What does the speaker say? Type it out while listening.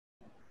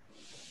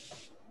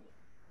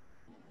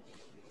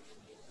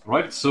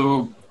Right,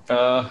 so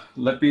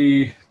let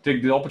me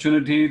take the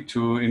opportunity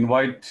to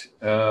invite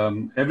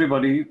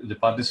everybody, the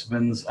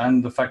participants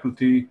and the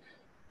faculty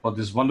for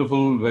this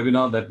wonderful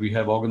webinar that we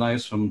have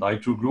organized from the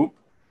iTRUE group.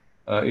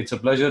 It's a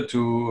pleasure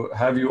to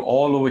have you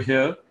all over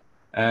here.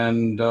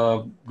 And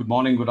good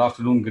morning, good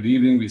afternoon, good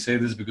evening. We say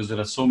this because there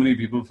are so many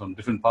people from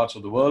different parts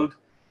of the world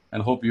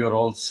and hope you are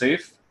all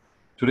safe.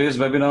 Today's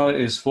webinar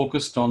is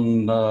focused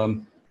on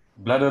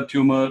bladder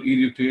tumor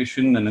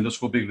enucleation and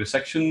endoscopic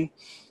resection.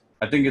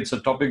 I think it's a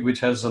topic which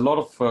has a lot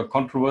of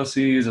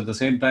controversies. At the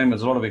same time,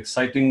 there's a lot of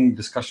exciting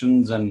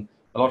discussions and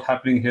a lot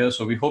happening here.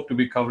 So we hope to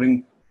be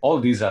covering all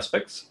these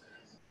aspects.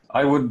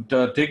 I would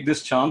take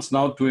this chance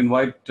now to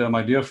invite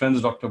my dear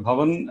friends, Dr.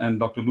 Bhavan and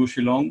Dr.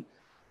 Shiong,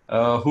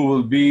 who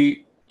will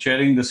be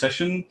chairing the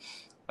session.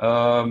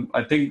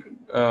 I think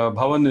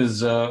Bhavan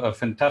is a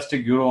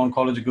fantastic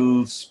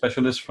uro-oncological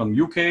specialist from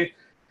UK,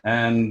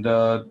 and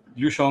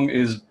Shiong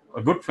is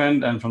a good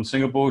friend and from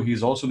Singapore.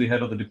 He's also the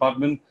head of the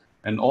department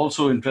and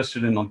also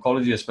interested in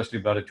oncology, especially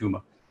bladder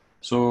tumor.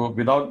 So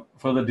without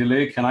further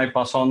delay, can I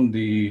pass on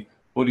the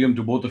podium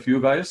to both of you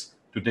guys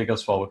to take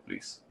us forward,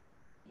 please?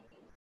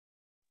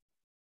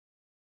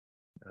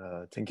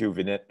 Thank you,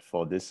 Vineet,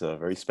 for this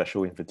very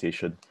special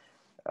invitation.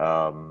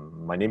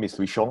 My name is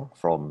Shiong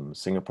from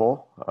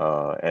Singapore,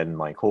 and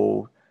my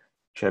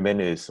co-chairman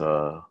is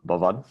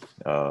Bhavan.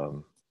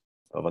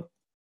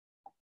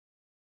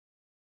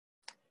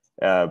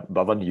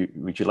 Bhavan,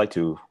 would you like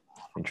to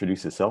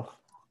introduce yourself?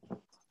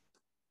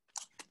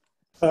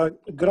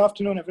 Good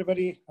afternoon,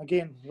 everybody.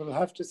 Again, we'll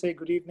have to say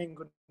good evening,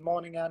 good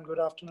morning, and good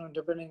afternoon,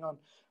 depending on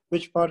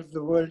which part of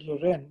the world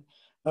you're in.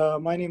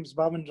 My name is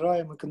Bhavan.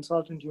 I'm a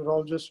consultant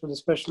urologist with a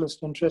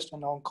specialist interest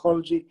in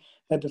oncology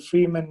at the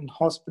Freeman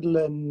Hospital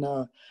in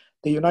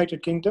the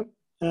United Kingdom.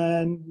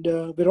 And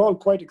we're all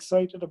quite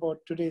excited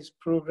about today's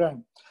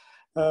program.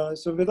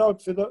 So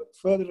without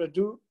further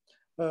ado,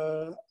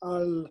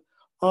 I'll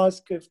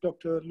ask if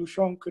Dr.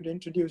 Shiong could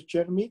introduce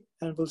Jeremy,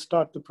 and we'll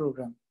start the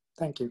program.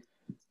 Thank you.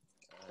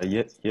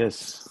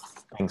 Yes,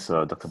 thanks,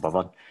 Dr.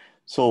 Bhavan.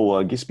 So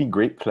it gives me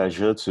great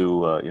pleasure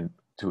to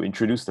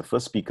introduce the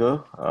first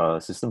speaker,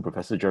 Assistant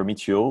Professor Jeremy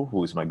Teoh,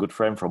 who is my good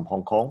friend from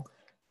Hong Kong.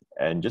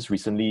 And just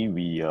recently,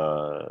 we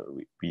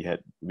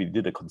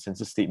did a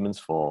consensus statements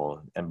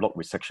for en bloc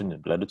resection in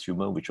bladder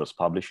tumor, which was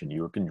published in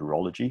European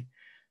Urology.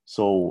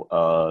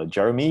 So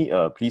Jeremy,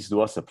 please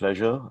do us a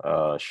pleasure,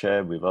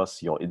 share with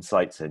us your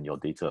insights and your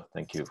data.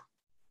 Thank you.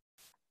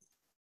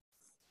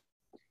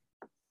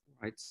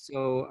 Right,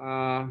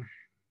 so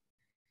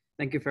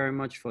thank you very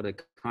much for the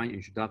kind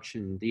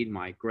introduction. Indeed,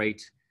 my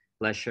great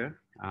pleasure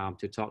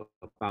to talk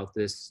about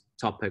this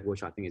topic,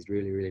 which I think is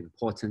really, really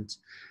important.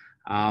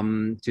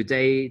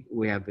 Today,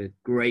 we have a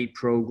great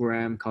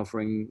program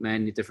covering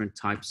many different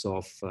types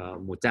of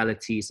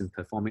modalities in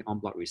performing en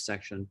bloc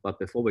resection. But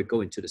before we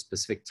go into the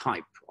specific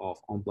type of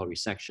en bloc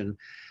resection,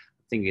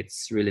 I think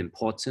it's really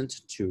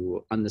important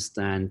to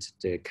understand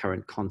the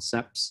current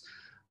concepts,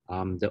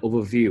 the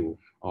overview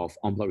of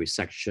en bloc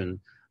resection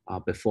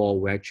before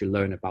we actually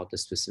learn about the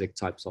specific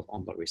types of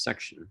en bloc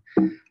resection.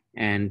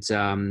 And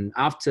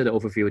after the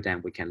overview,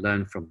 then we can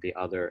learn from the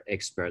other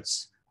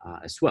experts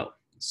as well.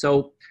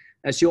 So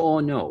as you all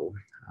know,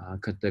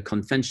 the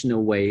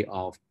conventional way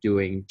of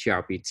doing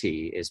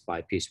TRBT is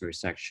by piecemeal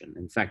resection.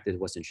 In fact, it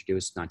was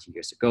introduced 19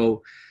 years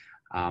ago.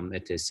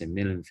 It is a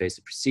minimally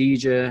invasive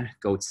procedure,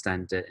 gold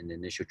standard in the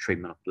initial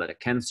treatment of bladder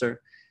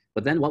cancer.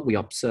 But then what we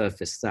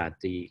observe is that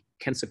the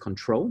cancer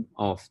control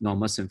of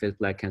non-muscle invasive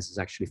bladder cancer is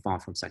actually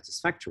far from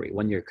satisfactory.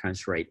 One-year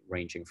recurrence rate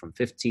ranging from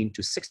 15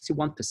 to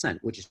 61%,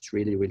 which is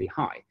really, really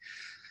high.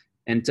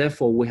 And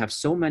therefore, we have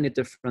so many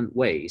different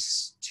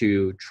ways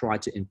to try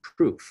to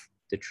improve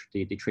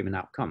the treatment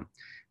outcome,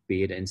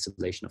 be it the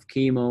installation of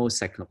chemo,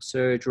 second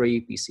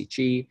surgery,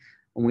 BCG.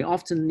 And we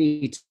often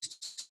need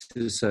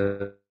to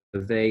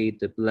survey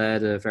the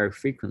bladder very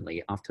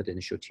frequently after the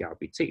initial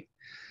TRBT.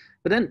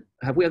 But then,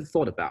 have we ever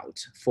thought about,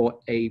 for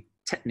a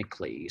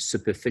technically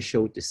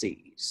superficial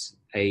disease,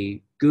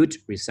 a good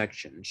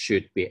resection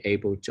should be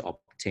able to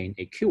obtain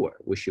a cure?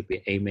 We should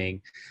be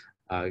aiming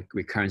a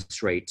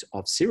recurrence rate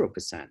of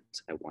 0%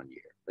 at 1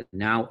 year. But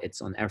now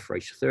it's on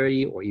average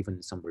 30, or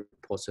even some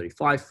reports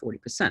 35,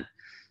 40%.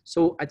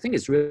 So I think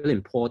it's really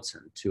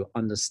important to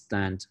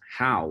understand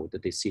how the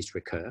disease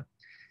recur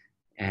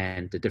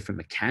and the different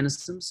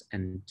mechanisms,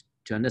 and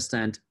to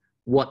understand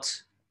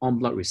what en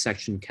bloc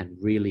resection can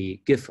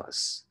really give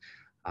us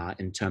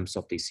in terms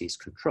of disease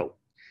control.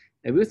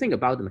 If we think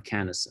about the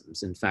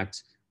mechanisms, in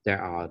fact,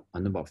 there are a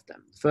number of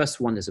them. The first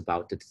one is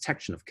about the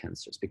detection of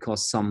cancers,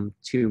 because some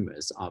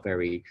tumors are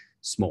very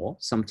small.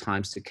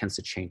 Sometimes the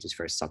cancer change is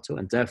very subtle,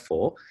 and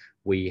therefore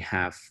we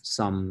have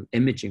some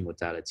imaging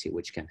modality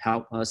which can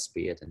help us,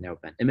 be it a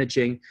narrowband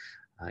imaging,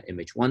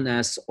 image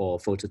 1S, or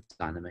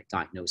photodynamic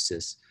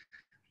diagnosis.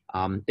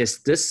 Is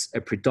this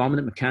a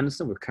predominant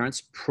mechanism of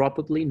recurrence?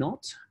 Probably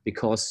not,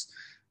 because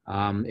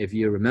if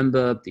you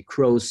remember the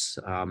Crow's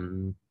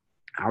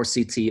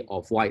RCT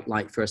of white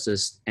light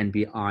versus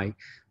NBI,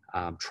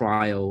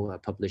 trial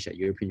published at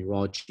European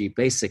Urology.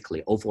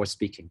 Basically, overall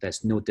speaking,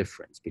 there's no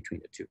difference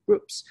between the two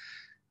groups.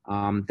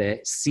 There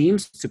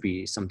seems to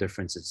be some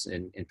differences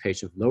in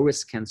patients with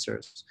low-risk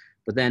cancers,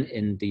 but then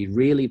in the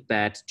really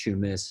bad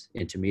tumors,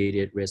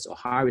 intermediate risk or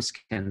high-risk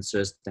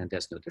cancers, then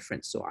there's no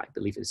difference. So I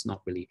believe it's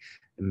not really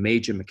a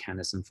major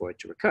mechanism for it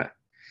to recur.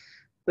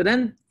 But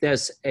then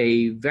there's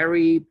a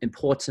very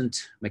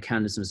important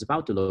mechanism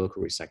about the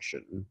local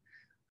resection.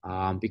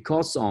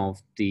 Because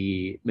of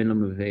the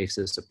minimum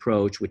invasive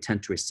approach, we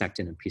tend to resect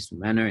in a peaceful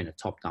manner in a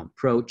top-down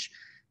approach.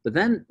 But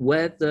then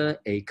whether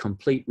a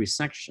complete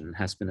resection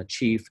has been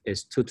achieved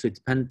is totally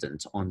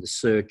dependent on the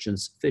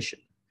surgeon's vision.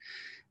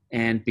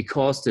 And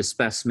because the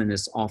specimen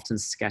is often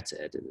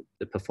scattered,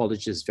 the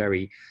pathologist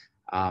is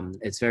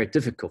it's very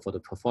difficult for the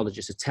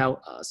pathologist to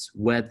tell us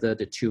whether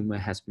the tumor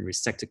has been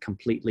resected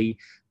completely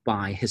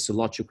by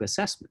histological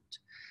assessment.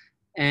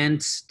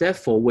 And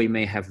therefore, we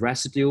may have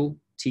residual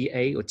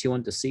TA or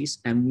T1 disease,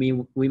 and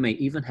we may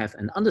even have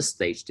an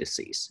understage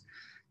disease.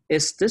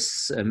 Is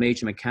this a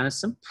major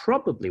mechanism?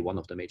 Probably one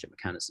of the major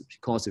mechanisms,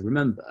 because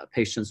remember,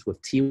 patients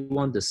with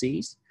T1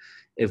 disease,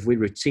 if we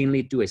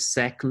routinely do a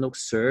second look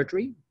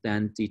surgery,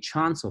 then the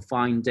chance of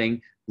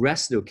finding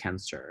residual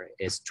cancer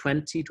is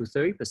 20 to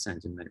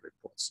 30% in many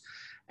reports.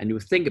 And you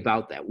think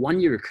about that, 1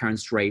 year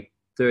recurrence rate,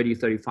 30,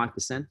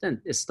 35%,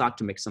 then it starts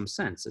to make some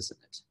sense,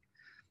 isn't it?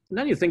 And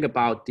then you think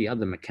about the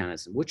other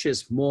mechanism, which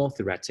is more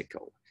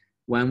theoretical.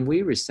 When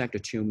we resect a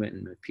tumor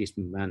in a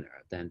peaceful manner,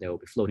 then there will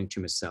be floating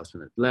tumor cells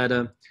from the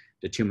bladder.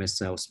 The tumor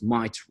cells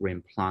might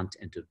reimplant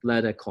into the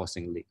bladder,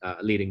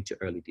 leading to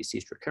early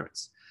disease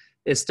recurrence.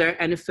 Is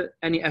there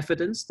any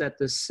evidence that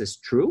this is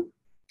true?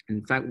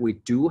 In fact, we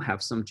do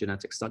have some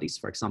genetic studies,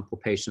 for example,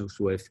 patients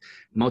with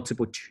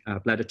multiple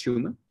bladder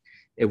tumor.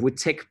 If we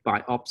take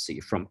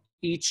biopsy from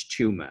each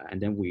tumor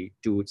and then we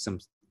do some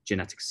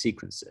genetic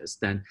sequences,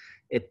 then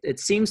it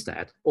seems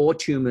that all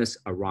tumors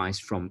arise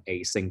from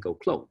a single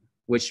clone,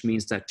 which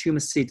means that tumor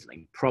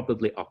seedling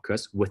probably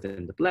occurs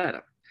within the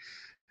bladder.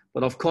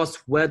 But of course,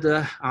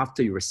 whether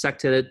after you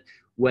resected it,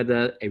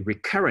 whether a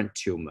recurrent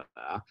tumor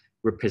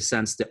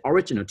represents the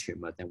original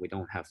tumor, then we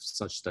don't have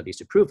such studies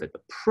to prove it,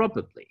 but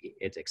probably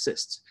it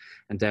exists.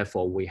 And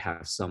therefore, we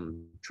have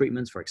some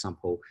treatments, for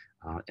example,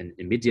 an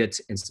immediate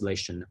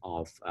installation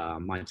of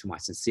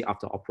mitomycin C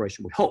after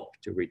operation, we hope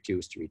to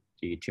reduce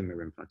the tumor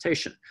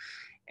reimplantation.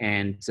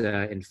 And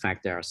in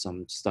fact, there are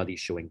some studies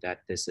showing that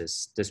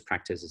this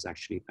practice is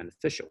actually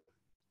beneficial.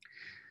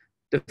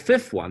 The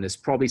fifth one is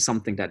probably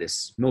something that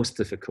is most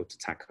difficult to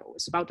tackle.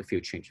 It's about the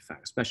field change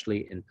effect,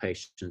 especially in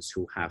patients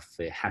who have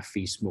a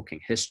heavy smoking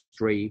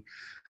history,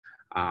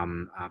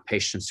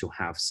 patients who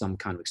have some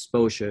kind of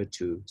exposure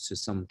to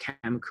some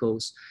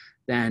chemicals.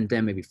 Then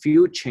there may be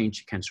field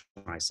change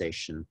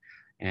cancerization.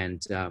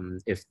 And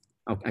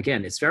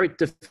again, it's very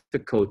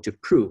difficult to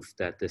prove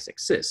that this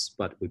exists,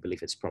 but we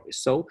believe it's probably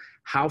so.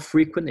 How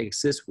frequent it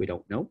exists, we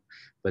don't know.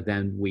 But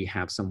then we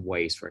have some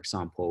ways, for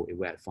example, if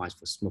we advise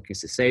for smoking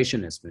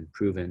cessation, has been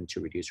proven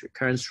to reduce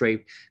recurrence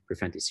rate,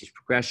 prevent disease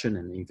progression,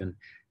 and even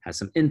has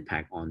some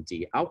impact on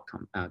the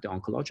outcome, the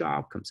oncological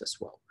outcomes as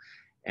well.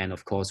 And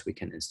of course, we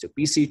can instill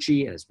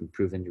BCG, it has been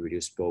proven to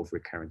reduce both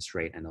recurrence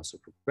rate and also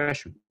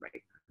progression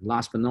rate. And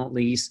last but not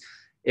least,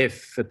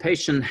 if a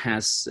patient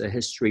has a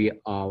history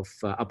of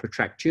upper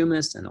tract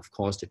tumors, and of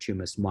course the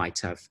tumors might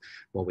have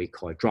what we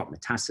call drop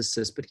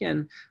metastasis, but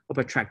again,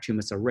 upper tract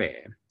tumors are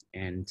rare.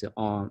 And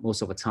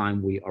most of the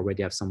time we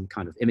already have some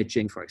kind of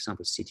imaging, for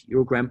example, CT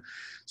urogram.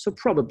 So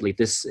probably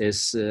this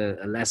is a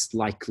less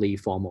likely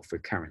form of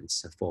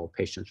recurrence for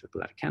patients with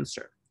bladder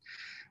cancer.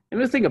 And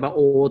we think about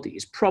all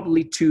these,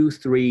 probably 2,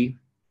 3,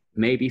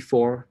 maybe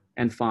 4,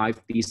 and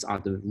 5, these are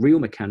the real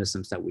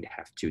mechanisms that we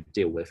have to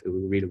deal with if we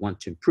really want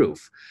to improve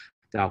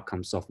the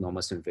outcomes of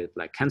non-muscle-invasive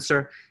bladder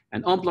cancer.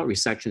 And en-bloc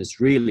resection is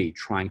really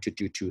trying to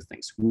do 2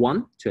 things.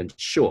 1, to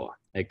ensure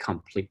a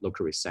complete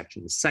local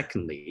resection.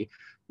 Secondly,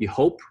 you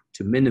hope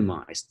to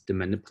minimize the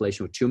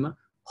manipulation of tumor,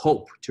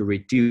 hope to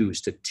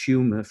reduce the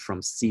tumor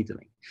from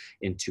seedling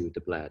into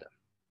the bladder.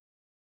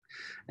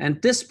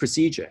 And this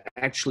procedure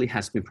actually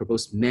has been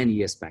proposed many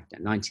years back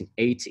then,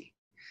 1980.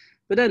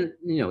 But then,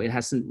 it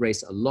hasn't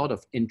raised a lot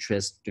of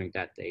interest during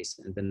that days.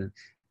 And then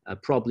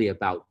probably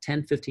about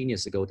 10, 15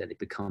 years ago, that it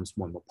becomes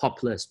more and more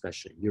popular,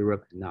 especially in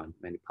Europe and now in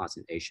many parts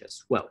in Asia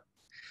as well.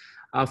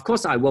 Of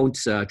course, I won't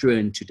drill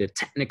into the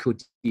technical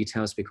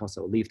details because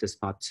I'll leave this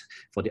part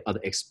for the other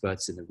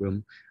experts in the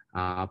room.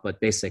 But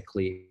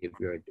basically, if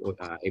you're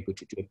able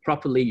to do it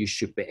properly, you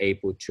should be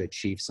able to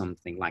achieve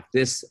something like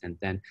this. And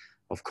then,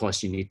 of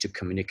course, you need to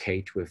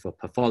communicate with a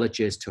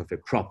pathologist to have a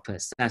proper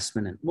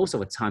assessment. And most of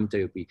the time,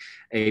 they'll be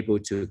able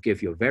to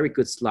give you a very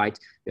good slide.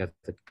 You have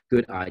a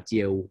good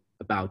idea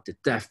about the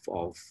depth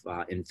of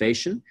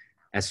invasion,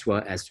 as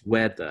well as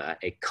whether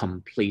a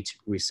complete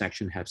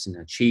resection has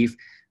been achieved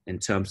in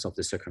terms of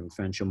the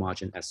circumferential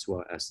margin as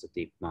well as the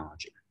deep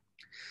margin.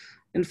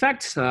 In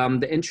fact,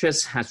 the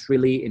interest has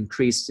really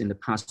increased in the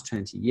past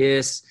 20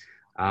 years.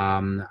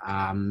 And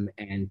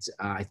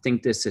I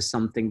think this is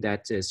something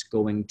that is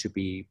going to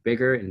be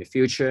bigger in the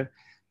future.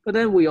 But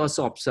then we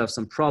also observe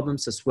some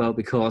problems as well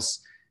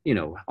because, you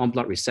know,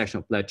 on-blood resection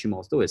of bladder tumor,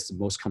 although it's the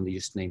most commonly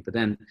used name, but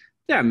then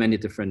there are many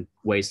different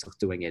ways of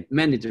doing it,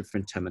 many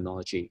different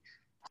terminology.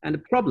 And the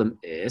problem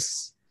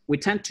is we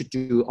tend to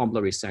do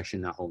on-blood resection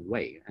in our own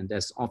way, and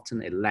there's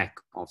often a lack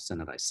of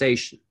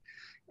standardization.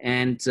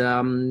 And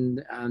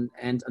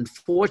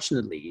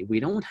unfortunately, we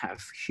don't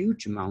have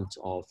huge amount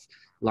of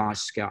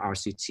large-scale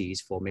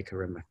RCTs for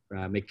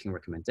making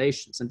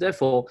recommendations. And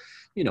therefore,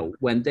 you know,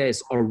 when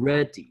there's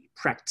already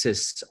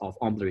practice of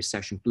on-blood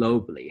resection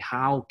globally,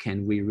 how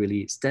can we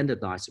really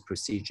standardize the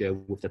procedure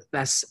with the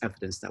best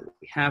evidence that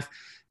we have?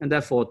 And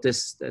therefore,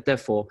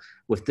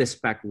 with this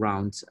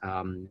background,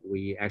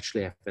 we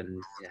actually have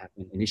an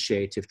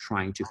initiative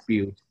trying to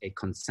build a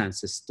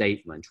consensus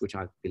statement, which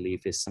I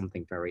believe is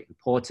something very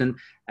important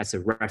as a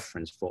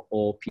reference for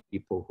all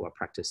people who are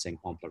practicing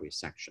on-blood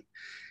resection.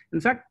 In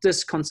fact,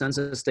 this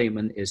consensus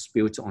statement is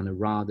built on a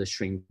rather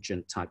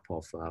stringent type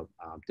of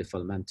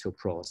developmental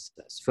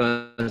process.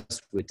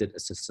 First, we did a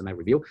systematic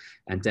review,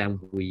 and then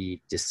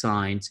we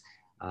designed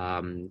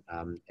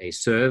a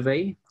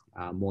survey,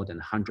 more than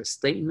 100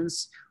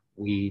 statements.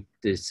 We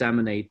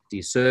disseminate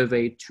the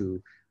survey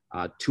to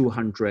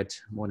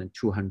more than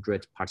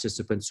 200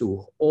 participants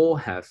who all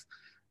have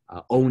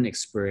own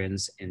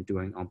experience in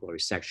doing on-blood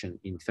resection.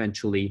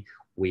 Eventually,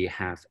 we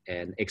have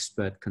an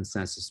expert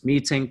consensus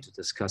meeting to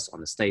discuss on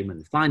the statement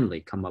and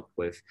finally come up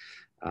with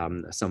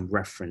some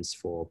reference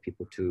for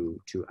people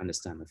to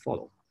understand and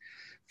follow.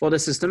 For the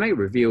systematic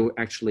review,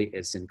 actually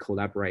it's in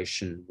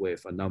collaboration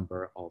with a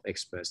number of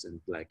experts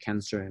in bladder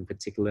cancer in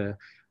particular.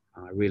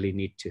 I really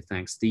need to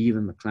thank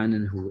Stephen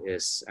McLennan, who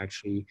is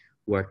actually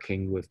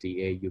working with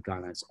the AU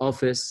Guidelines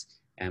Office,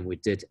 and we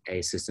did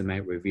a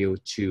systematic review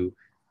to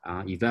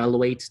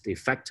evaluate the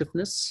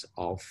effectiveness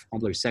of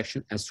on-blood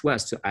resection, as well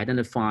as to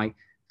identify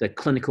the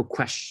clinical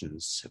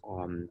questions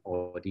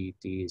or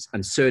these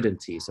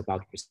uncertainties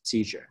about the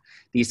procedure.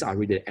 These are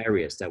really the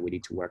areas that we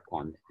need to work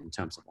on in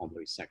terms of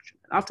on-blood resection.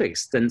 After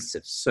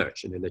extensive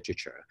search in the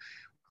literature,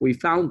 we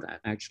found that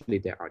actually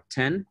there are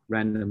 10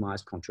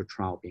 randomized control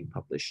trials being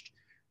published.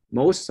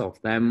 Most of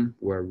them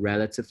were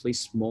relatively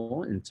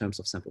small in terms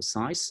of sample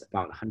size,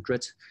 about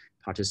 100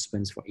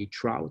 participants for each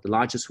trial. The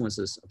largest one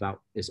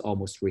is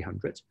almost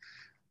 300.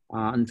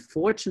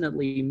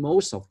 Unfortunately,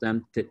 most of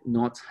them did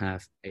not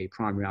have a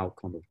primary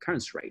outcome of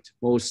recurrence rate.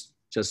 Most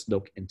just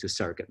look into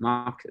surrogate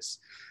markers.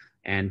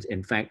 And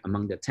in fact,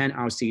 among the 10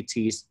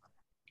 RCTs,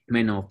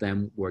 many of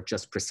them were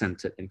just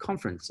presented in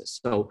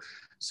conferences.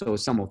 So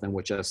some of them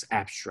were just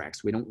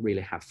abstracts. We don't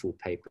really have full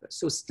papers.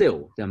 So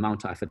still, the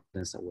amount of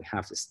evidence that we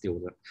have is still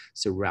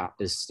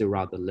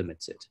rather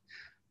limited.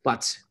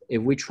 But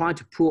if we try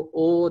to pull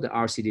all the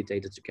RCT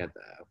data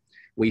together,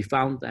 we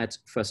found that,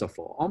 first of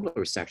all, on-blood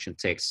resection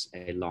takes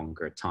a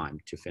longer time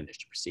to finish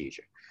the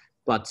procedure.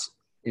 But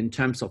in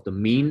terms of the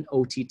mean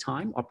OT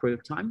time,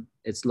 operative time,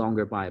 it's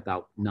longer by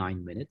about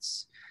 9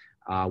 minutes,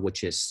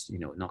 which is, you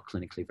know, not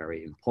clinically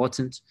very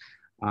important.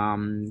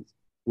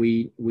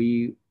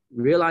 We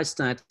realized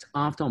that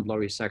after on-blood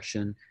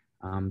resection,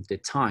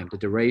 the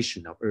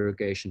duration of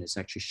irrigation is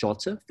actually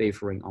shorter,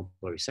 favoring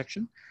on-blood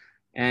resection.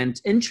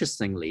 And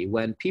interestingly,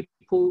 when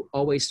people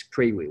always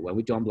query, when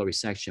we do on-blood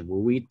resection,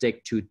 will we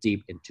dig too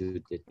deep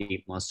into the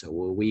deep muscle?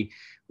 Will we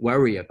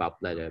worry about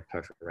bladder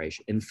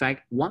perforation? In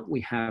fact, what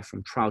we have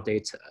from trial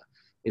data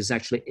is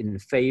actually in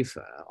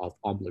favor of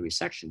on-blood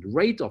resection. The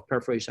rate of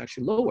perforation is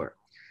actually lower.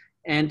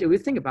 And if we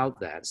think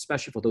about that,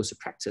 especially for those who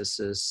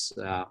practices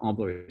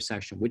on-blood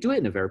resection, we do it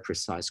in a very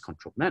precise,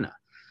 controlled manner.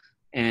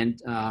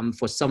 And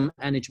for some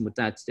energy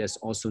modalities, there's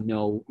also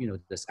no,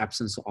 there's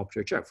absence of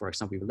optic jerk. For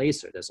example, with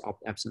laser, there's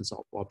absence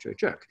of optic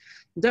jerk.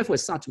 And therefore, it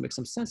starts to make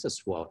some sense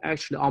as well.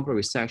 Actually, on-blood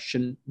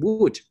resection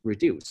would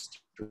reduce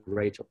the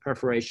rate of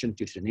perforation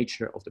due to the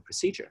nature of the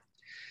procedure.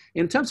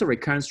 In terms of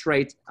recurrence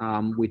rate,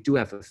 we do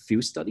have a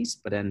few studies,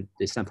 but then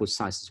the sample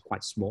size is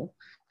quite small.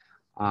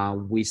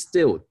 We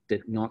still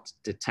did not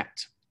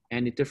detect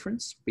any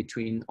difference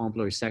between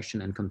on-blood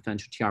resection and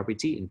conventional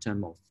TURBT in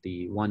terms of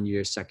the 1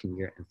 year, 2nd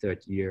year, and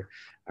 3rd year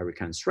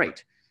recurrence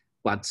rate.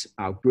 But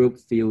our group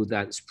feel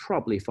that it's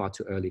probably far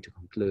too early to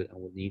conclude, and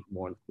we'll need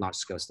more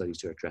large-scale studies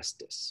to address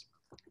this.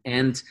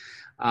 And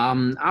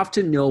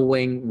after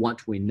knowing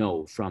what we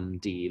know from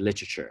the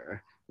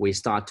literature, we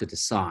start to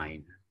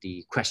design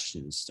the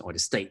questions or the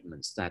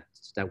statements that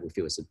we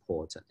feel is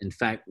important. In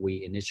fact,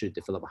 we initially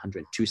developed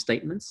 102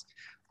 statements.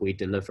 We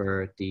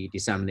delivered the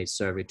disseminated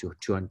survey to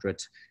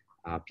 200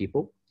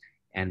 people.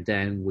 And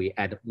then we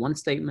added one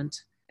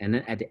statement. And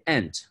then at the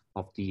end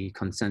of the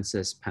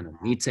consensus panel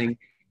meeting,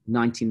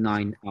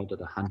 99 out of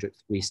the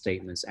 103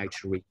 statements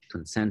actually reached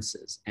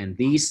consensus. And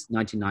these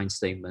 99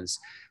 statements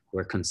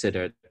were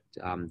considered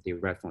the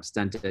reference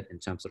standard in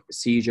terms of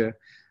procedure.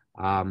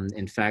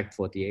 In fact,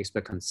 for the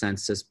expert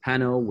consensus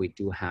panel, we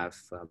do have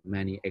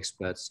many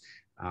experts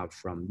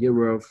from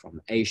Europe,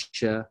 from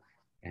Asia,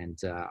 and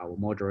our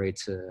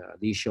moderator,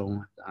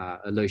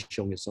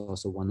 Shiong, is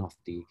also one of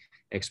the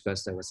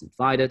experts that was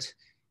invited.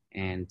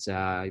 And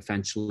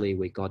eventually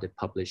we got it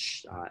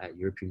published at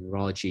European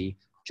Urology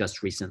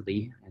just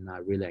recently, and I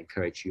really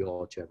encourage you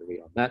all to have a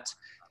read on that.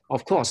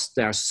 Of course,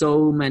 there are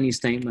so many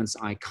statements,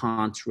 I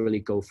can't really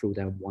go through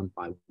them one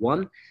by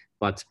one,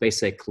 but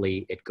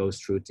basically it goes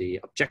through the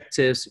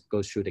objectives, it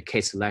goes through the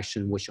case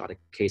selection, which are the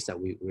case that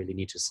we really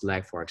need to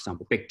select. For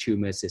example, big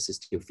tumors, is it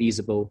still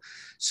feasible?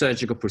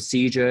 Surgical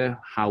procedure,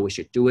 how we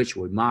should do it,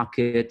 should we mark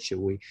it? Should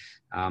we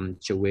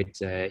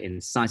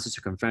incise it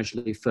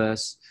circumferentially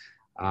first?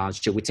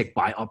 Should we take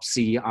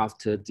biopsy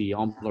after the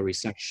umbilical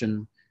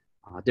resection?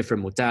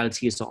 Different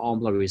modalities of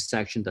umbilical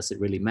resection, does it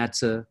really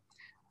matter?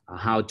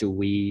 How do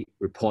we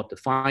report the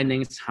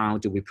findings? How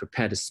do we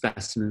prepare the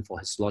specimen for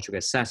histological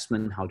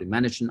assessment? How to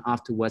manage them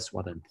afterwards?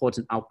 What are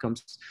important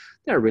outcomes?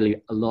 There are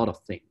really a lot of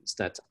things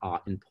that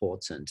are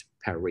important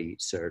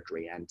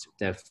peri-surgery, and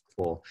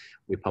therefore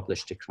we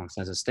published the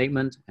consensus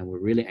statement, and we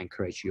really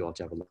encourage you all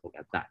to have a look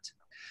at that.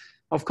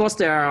 Of course,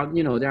 there are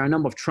a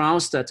number of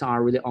trials that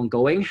are really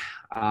ongoing.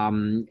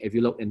 If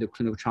you look into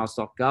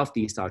clinicaltrials.gov,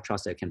 these are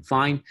trials that you can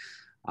find.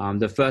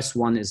 The first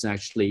one is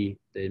actually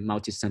the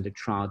multi-center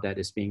trial that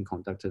is being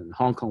conducted in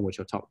Hong Kong, which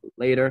I'll talk about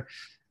later.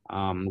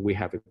 We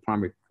have a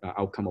primary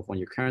outcome of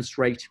 1-year recurrence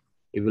rate.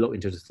 If you look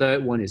into the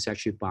third one, it's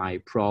actually by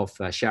Prof.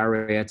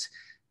 Shariat,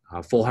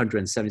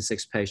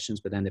 476 patients,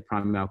 but then the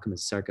primary outcome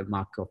is surrogate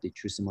marker of the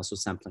true muscle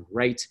sampling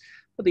rate.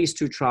 But these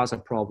two trials are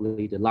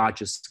probably the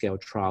largest scale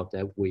trial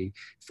that we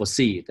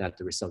foresee that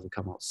the results will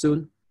come out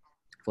soon.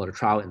 For the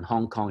trial in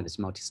Hong Kong, it's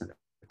multi-center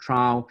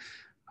trial,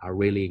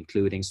 really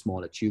including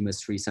smaller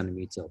tumors, 3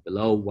 centimeters or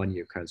below,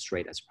 1-year recurrence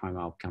rate as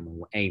primary outcome, and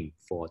we'll aim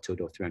for a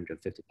total of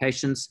 350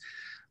 patients.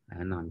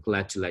 And I'm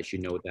glad to let you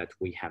know that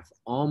we have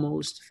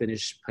almost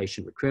finished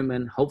patient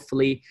recruitment.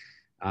 Hopefully,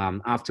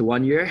 after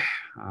 1 year,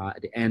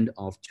 at the end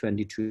of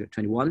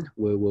 2021,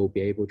 we will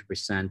be able to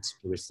present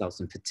the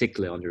results, in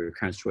particular on the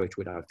recurrence rate,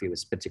 which I feel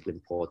is particularly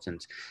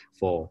important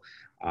for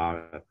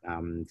the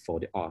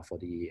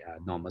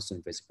non-muscle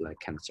invasive bladder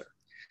cancer.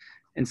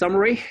 In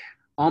summary,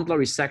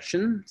 umbilical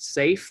resection,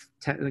 safe,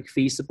 technically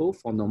feasible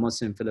for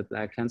non-muscle invasive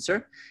bladder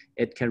cancer.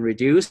 It can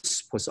reduce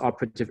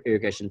postoperative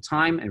irrigation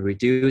time and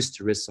reduce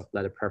the risk of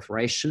bladder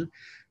perforation.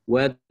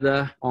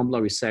 Whether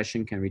umbilical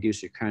resection can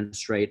reduce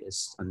recurrence rate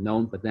is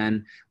unknown, but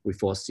then we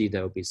foresee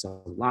there will be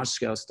some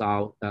large-scale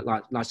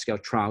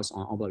trials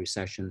on umbilical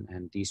resection,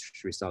 and these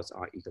results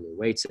are eagerly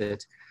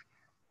awaited.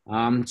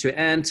 To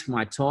end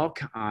my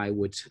talk, I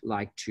would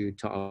like to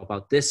talk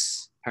about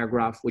this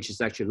paragraph, which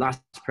is actually the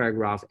last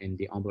paragraph in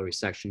the umbilical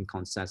resection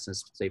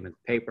consensus statement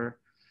paper.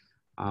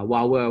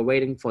 While we're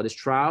waiting for this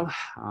trial,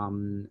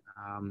 I'm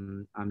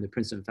the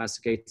principal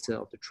investigator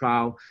of the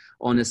trial.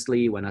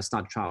 Honestly, when I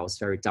started the trial, I was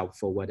very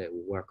doubtful whether it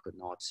would work or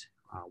not.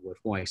 With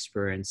more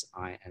experience,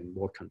 I am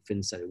more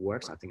convinced that it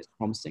works. I think it's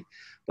promising.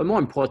 But more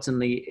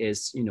importantly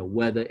is,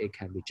 whether it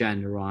can be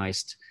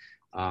generalized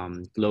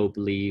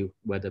globally,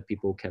 whether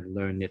people can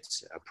learn it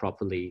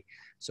properly.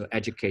 So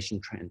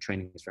education and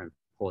training is very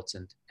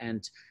important.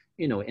 And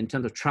in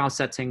terms of trial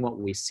setting, what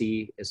we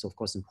see is of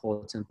course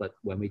important, but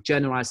when we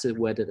generalize it,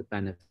 whether the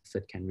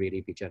benefit can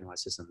really be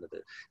generalized is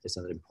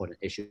another important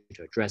issue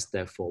to address.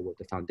 Therefore, with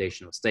the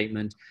foundational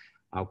statement,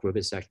 our group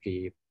is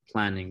actually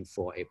planning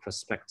for a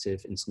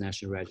prospective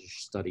international registry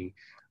study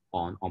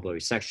on umbilical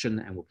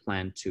resection, and we'll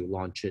plan to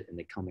launch it in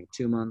the coming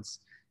 2 months.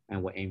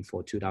 And we'll aim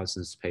for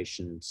 2,000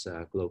 patients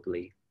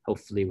globally,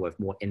 hopefully with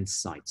more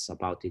insights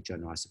about the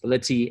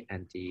generalizability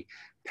and the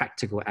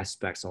practical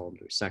aspects of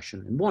the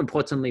resection. And more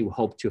importantly, we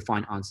hope to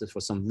find answers for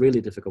some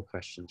really difficult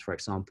questions. For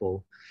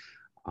example,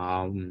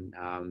 in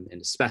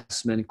the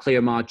specimen,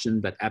 clear margin,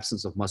 but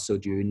absence of muscle,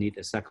 do you need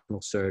a sectional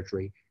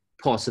surgery?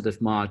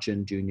 Positive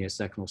margin, do you need a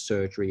sectional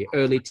surgery?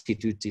 Early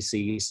T2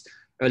 disease,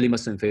 early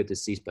muscle invasive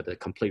disease, but a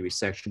complete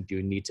resection, do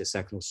you need a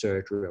sectional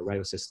surgery or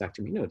radical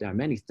cystectomy? There are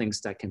many things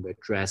that can be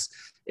addressed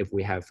if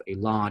we have a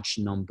large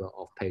number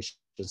of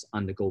patients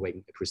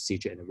undergoing a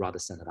procedure in a rather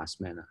standardized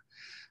manner.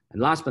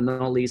 And last but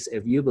not least,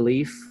 if you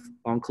believe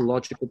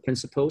oncological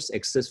principles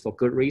exist for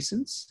good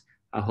reasons,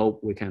 I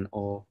hope we can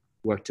all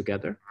work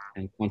together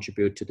and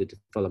contribute to the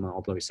development of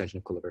umbilical resection in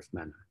a collaborative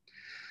manner.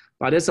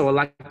 By this, I would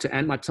like to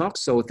end my talk.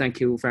 So thank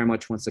you very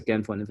much once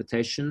again for an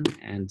invitation.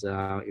 And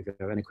if you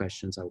have any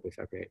questions, I will be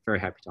very, very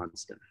happy to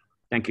answer them.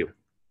 Thank you.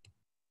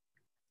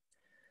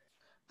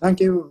 Thank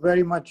you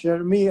very much,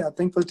 Jeremy. I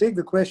think we'll take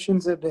the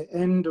questions at the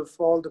end of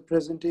all the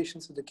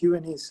presentations in the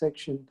Q&A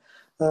section.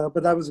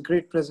 But that was a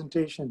great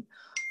presentation.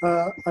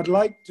 I'd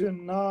like to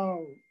now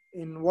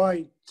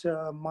invite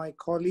my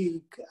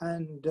colleague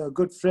and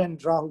good friend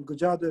Rahul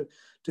Gujadhur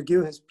to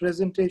give his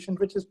presentation,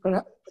 which is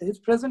perhaps his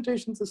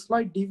presentation is a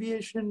slight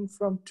deviation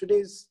from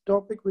today's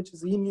topic, which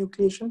is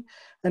enucleation,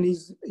 and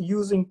he's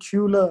using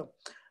TULA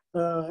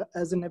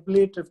as an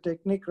ablative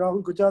technique.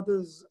 Rahul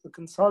Gujadhur is a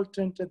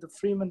consultant at the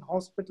Freeman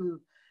Hospital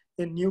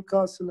in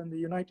Newcastle in the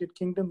United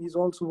Kingdom. He's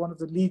also one of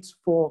the leads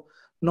for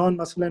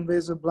non-muscle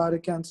invasive bladder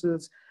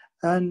cancers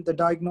and the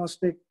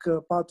diagnostic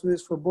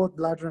pathways for both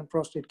bladder and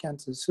prostate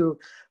cancers. So,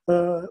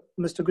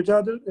 Mr.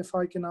 Gujadhur, if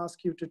I can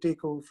ask you to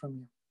take over from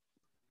you.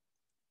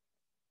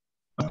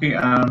 Okay,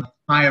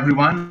 hi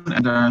everyone,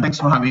 and thanks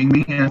for having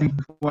me. I think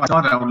before I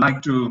start, I would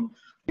like to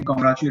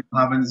congratulate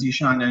Bhavan,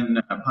 Zeeshan,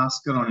 and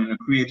Bhaskar on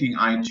creating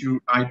iTRUE,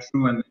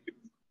 and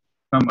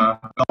come a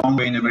long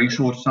way in a very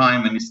short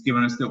time, and it's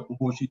given us the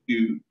opportunity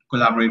to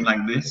collaborate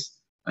like this.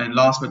 And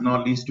last but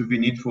not least, to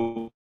Vineet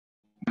for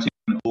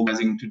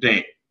organizing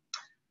today.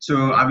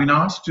 So I've been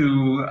asked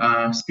to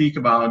speak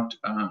about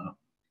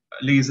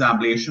laser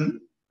ablation,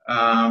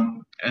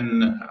 and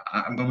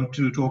I'm going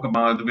to talk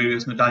about the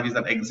various modalities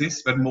that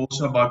exist, but more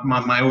so about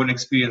my own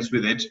experience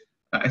with it,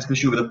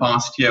 especially over the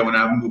past year when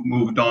I've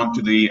moved on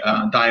to the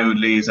diode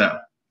laser.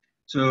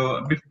 So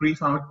a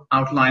brief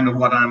outline of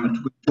what I'm going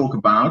to talk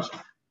about,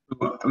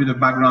 with a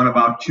background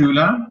about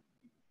TULA,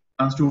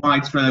 as to why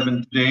it's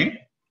relevant today,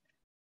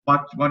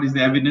 what is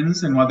the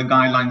evidence and what the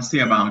guidelines say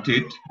about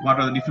it, what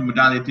are the different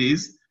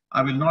modalities.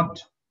 I will not,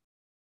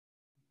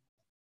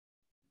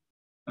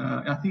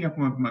 I think I've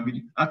moved my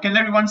video. Can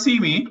everyone see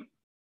me?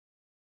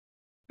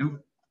 No.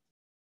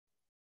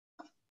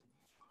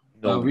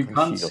 No, we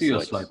can't see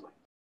your slide.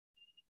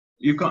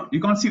 You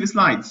can't see the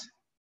slides?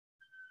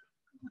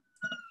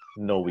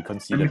 No, we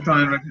can't see them. Let me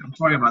try and I'm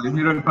sorry about it.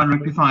 Let me try and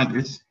rectify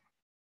this.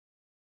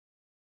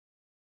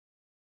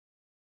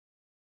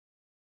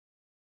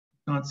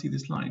 Can't see the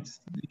slides.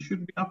 They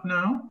should be up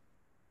now.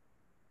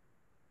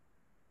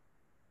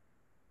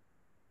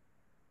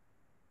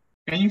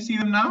 Can you see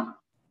them now?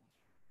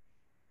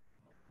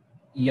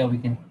 Yeah, we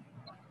can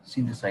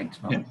see the slides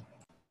now. Yeah.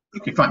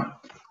 Okay, fine.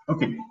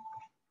 Okay.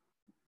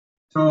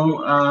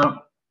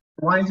 So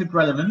why is it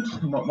relevant?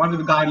 What do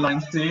the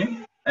guidelines say?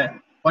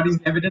 What is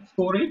the evidence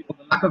for it, or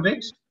the lack of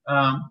it?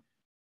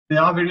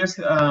 There are various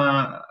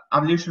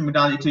ablation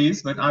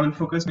modalities, but I will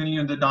focus mainly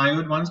on the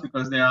diode ones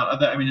because there are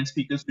other eminent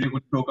speakers who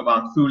would talk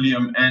about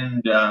Thulium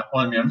and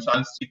Holmium. So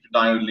I'll stick to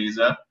diode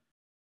laser,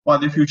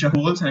 what the future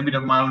holds, and a bit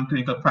of my own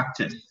clinical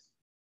practice.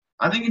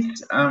 I think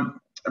it's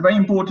very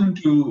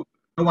important to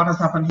know what has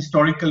happened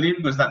historically,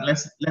 because that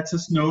lets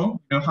us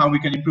know, how we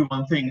can improve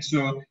on things.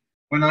 So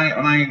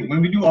when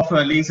we do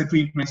offer laser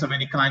treatments of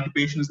any kind to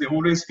patients, they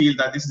always feel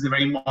that this is a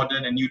very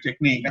modern and new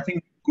technique. I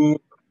think we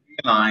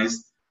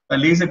realize that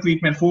laser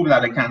treatment for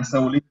bladder cancer,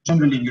 or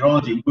generally in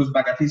urology, goes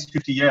back at least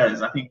 50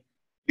 years. I think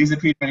laser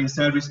treatment in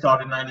surgery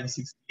started in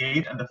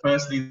 1968, and the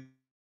first laser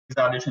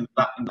ablation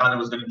in bladder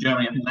was done in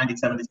Germany in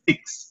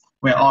 1976,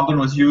 where argon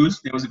was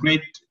used. There was a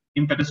great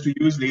impetus to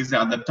use laser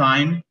at the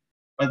time,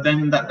 but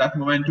then that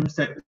momentum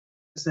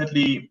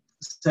certainly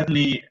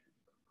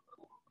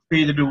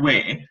faded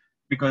away,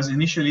 because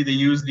initially they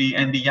used the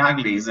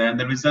ND-YAG laser, and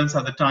the results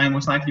at the time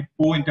were slightly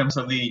poor in terms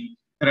of the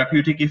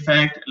therapeutic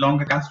effect,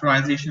 longer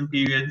catheterization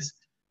periods,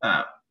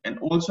 and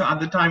also at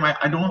the time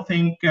I don't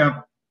think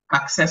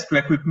access to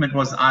equipment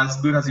was as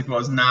good as it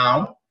was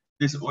now.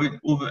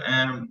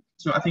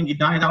 So I think it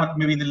died out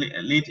maybe in the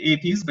late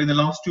 80s, but in the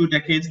last 2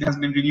 decades there has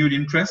been renewed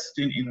interest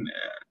in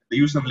the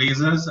use of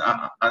lasers,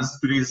 as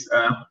today's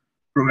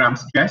program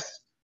suggests.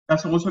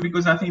 That's also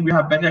because I think we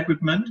have better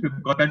equipment,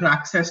 we've got better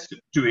access to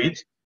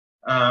it,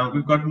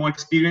 we've got more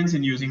experience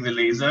in using the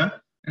laser,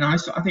 and I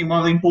think one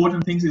of the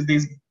important things is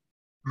there's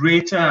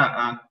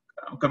greater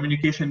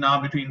communication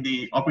now between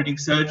the operating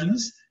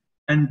surgeons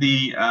and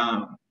the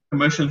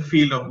commercial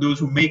field of those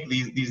who make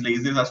these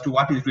lasers as to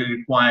what is really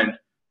required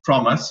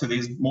from us. So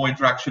there's more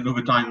interaction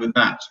over time with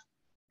that.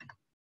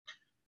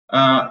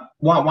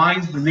 Why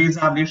is the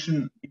laser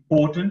ablation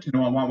important?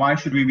 Why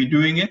should we be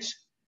doing it?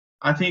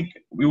 I think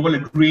we all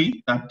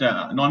agree that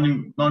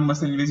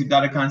non-muscle invasive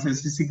bladder cancer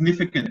is a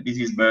significant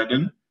disease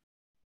burden.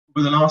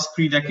 Over the last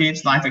 3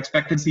 decades, life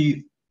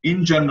expectancy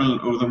in general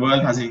over the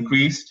world has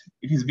increased.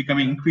 It is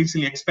becoming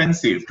increasingly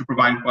expensive to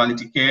provide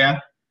quality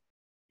care.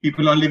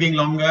 People are living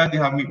longer, they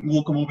have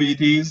more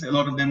comorbidities, a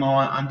lot of them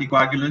are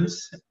anticoagulants.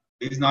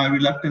 There is now a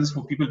reluctance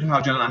for people to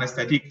have general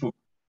anesthetic for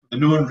the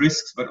known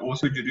risks, but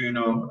also due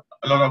to,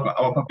 a lot of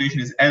our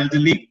population is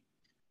elderly.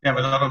 They have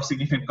a lot of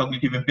significant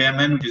cognitive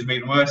impairment, which is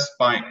made worse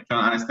by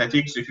general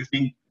anesthetic. So if you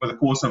think over the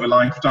course of a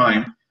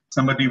lifetime,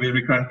 somebody with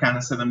recurrent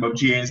cancer, the number of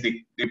GAs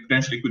they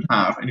potentially could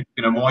have, and if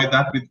you can avoid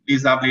that with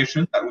laser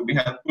ablation, that would be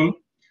helpful.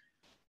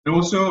 But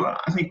also,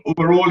 I think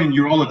overall in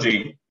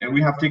urology,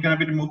 we have taken a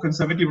bit more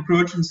conservative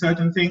approach in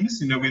certain things,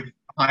 with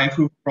HIFU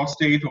for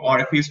prostate or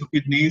RFAs for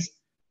kidneys.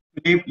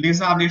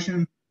 Laser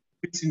ablation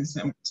fits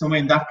in somewhere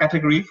in that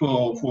category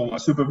for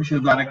superficial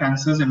bladder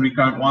cancers and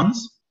recurrent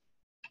ones.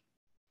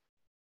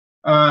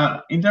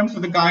 In terms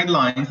of the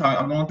guidelines,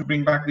 I want to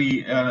bring back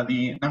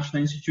the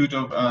National Institute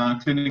of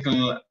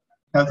Clinical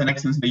Health and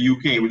Excellence in the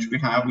UK, which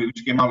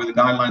came out with the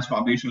guidelines for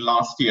ablation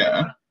last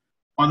year.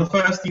 One of the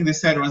first things they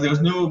said was there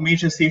was no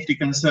major safety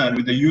concern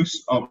with the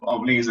use of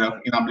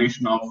laser in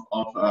ablation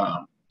of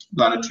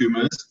bladder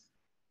tumors.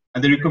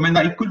 And they recommend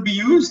that it could be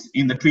used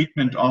in the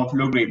treatment of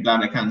low-grade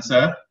bladder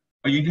cancer,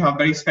 but you need to have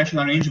very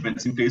special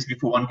arrangements in place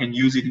before one can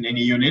use it in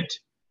any unit.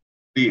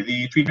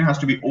 The treatment has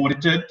to be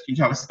audited.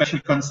 You have a special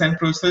consent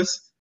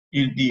process.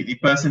 The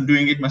person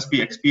doing it must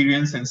be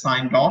experienced and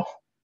signed off.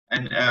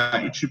 And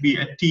it should be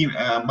a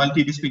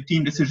multidisciplinary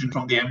team decision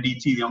from the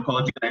MDT, the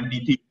oncological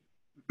MDT, to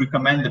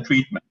recommend the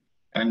treatment.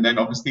 And then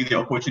obviously the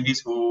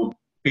opportunities for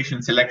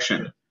patient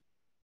selection.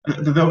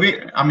 The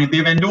way, I mean,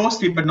 they've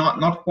endorsed it, but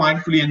not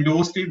quite fully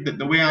endorsed it.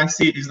 The way I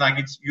see it is like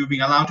it's you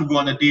being allowed to go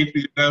on a date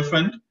with your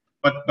girlfriend,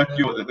 but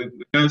the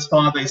girl's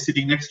father is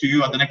sitting next to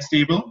you at the next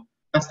table.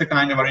 That's the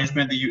kind of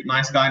arrangement the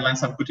NICE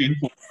guidelines have put in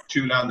for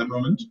TULA at the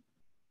moment.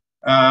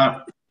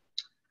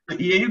 The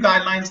EAU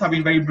guidelines have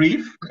been very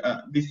brief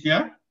this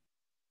year.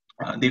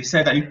 They've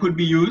said that it could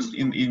be used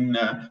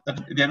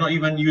that they're not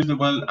even used the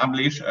word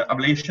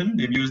ablation.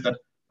 They've used that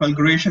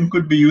fulguration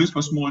could be used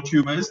for small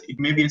tumors. It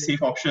may be a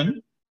safe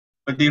option,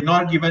 but they've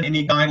not given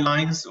any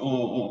guidelines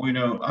or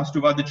as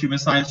to what the tumor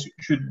size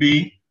should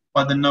be,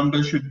 what the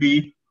numbers should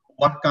be,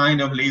 what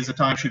kind of laser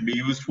type should be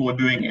used for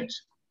doing it.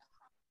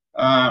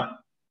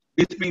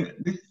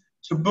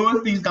 So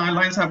both these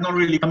guidelines have not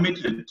really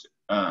committed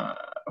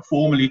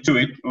formally to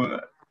it.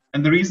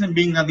 And the reason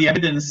being that the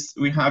evidence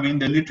we have in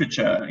the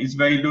literature is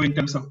very low in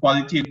terms of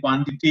quality and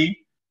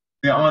quantity.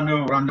 There are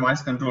no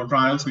randomized controlled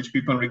trials, which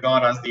people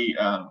regard as the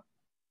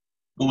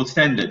gold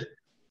standard.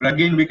 But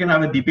again, we can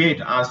have a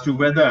debate as to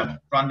whether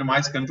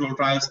randomized controlled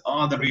trials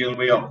are the real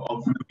way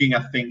of looking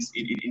at things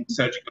in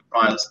surgical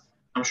trials.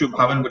 I'm sure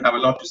Bhavan would have a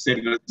lot to say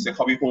because it's a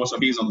hobby horse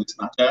of his on this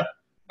matter.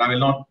 I will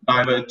not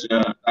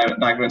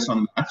digress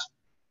on that.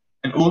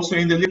 And also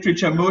in the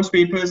literature, most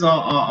papers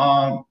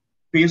are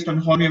based on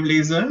holmium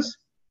lasers.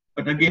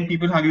 But again,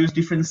 people have used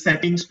different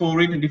settings for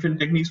it and different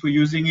techniques for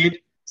using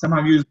it. Some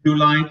have used blue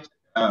light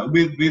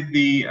with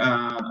the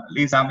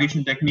laser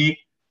ablation technique.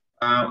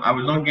 I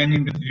will not get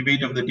into the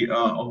debate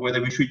of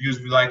whether we should use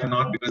blue light or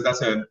not, because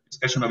that's a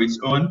discussion of its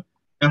own.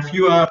 A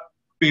few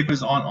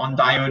papers on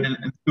diode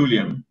and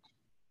thulium.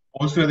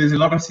 Also, there's a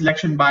lot of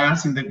selection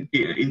bias in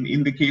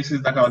the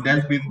cases that are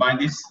dealt with by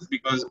this,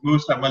 because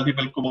most have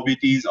multiple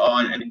comorbidities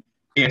on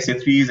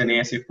ASA3s and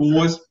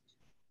ASA4s.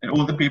 And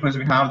all the papers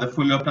we have, the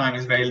follow-up time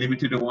is very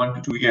limited of 1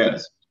 to 2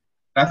 years.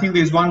 But I think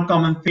there's one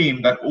common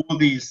theme that all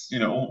these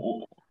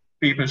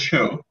papers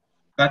show,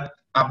 that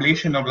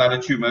ablation of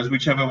bladder tumors,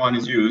 whichever one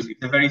is used,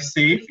 it's very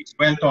safe, it's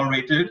well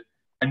tolerated,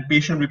 and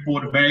patients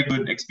report a very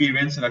good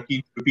experience and are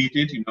keen to repeat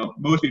it.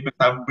 Most people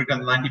have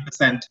written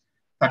 90%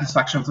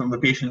 satisfaction from the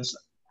patients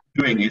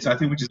doing it. So I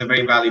think which is a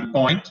very valid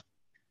point.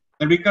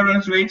 The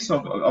recurrence rates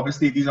of,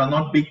 obviously these are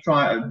not big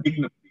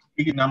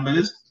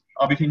numbers,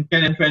 are between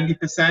 10 and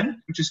 20%,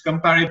 which is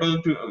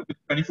comparable to the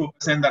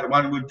 24% that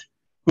one would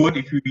quote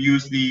if you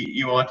use the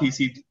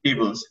EORTC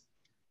tables.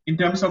 In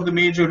terms of the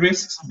major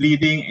risks,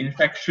 bleeding,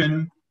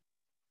 infection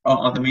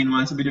are the main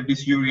ones, a bit of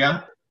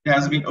dysuria. There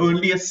has been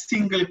only a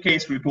single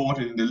case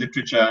reported in the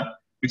literature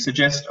which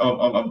suggests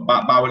of a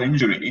bowel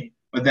injury.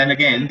 But then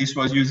again, this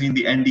was using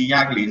the ND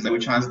YAG laser,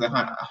 which has the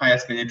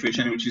highest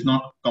penetration, which is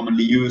not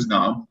commonly used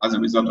now as a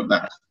result of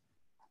that.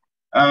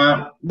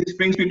 This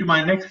brings me to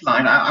my next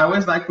slide. I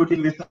always like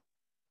putting this up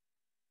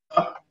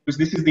because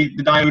this is the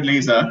diode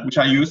laser which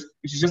I use,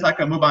 which is just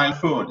like a mobile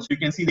phone. So you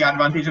can see the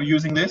advantage of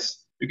using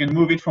this. You can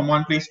move it from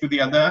one place to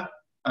the other,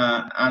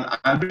 and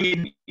I'll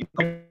bring it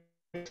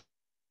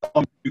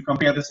to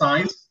compare the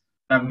size.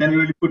 I've then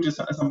really put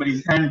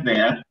somebody's hand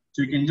there,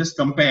 so you can just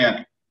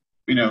compare,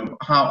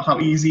 how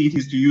easy it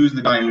is to use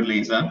the diode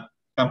laser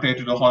compared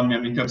to the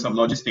holmium in terms of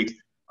logistics.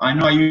 I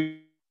know I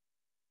used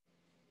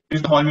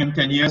the holmium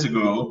 10 years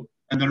ago,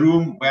 and the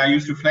room where I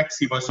used to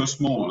flexi was so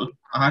small.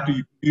 I had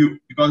to,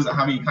 because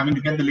having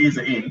to get the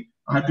laser in,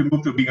 I had to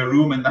move to a bigger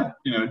room, and that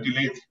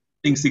delayed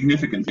things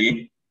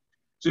significantly.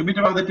 So a bit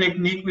about the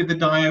technique with the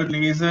diode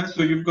laser.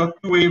 So you've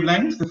got two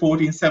wavelengths, the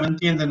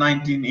 1470 and the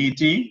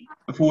 1980.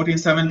 The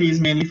 1470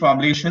 is mainly for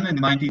ablation, and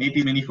the 1980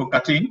 is mainly for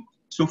cutting.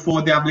 So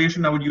for the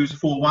ablation, I would use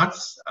 4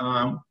 watts.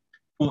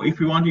 If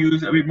you want to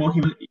use a bit more,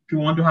 if you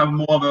want to have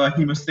more of a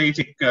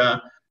hemostatic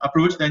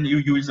approach, then you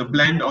use a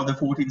blend of the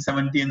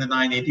 1470 and the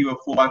 980 of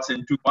 4 watts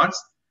and 2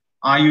 watts.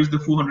 I use the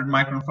 400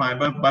 micron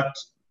fiber, but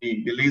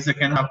the laser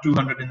can have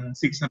 200 and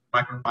 600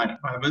 micron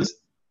fibers.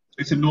 So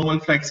it's a normal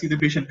flexi. The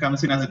patient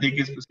comes in as a day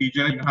case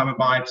procedure. You have a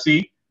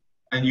biopsy,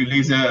 and you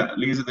laser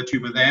the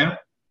tumor there.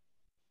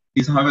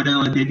 These are however done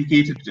on a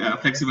dedicated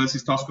flexible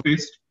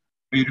cystoscopist,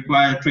 where you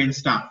require trained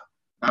staff.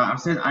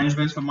 I've said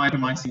arrangements for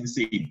mitomycin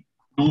C.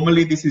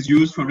 Normally, this is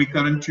used for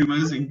recurrent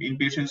tumors in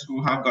patients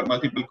who have got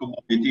multiple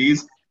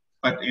comorbidities.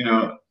 But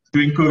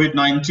during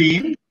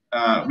COVID-19,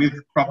 with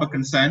proper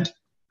consent,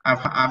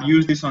 I've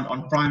used this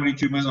on primary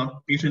tumors on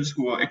patients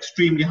who are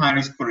extremely high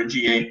risk for a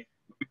GA.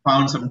 We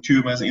found some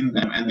tumors in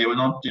them, and they were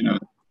not,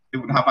 they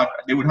would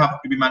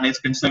have to be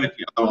managed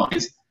conservatively.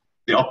 Otherwise,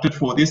 they opted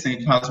for this, and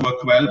it has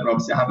worked well. But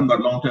obviously, I haven't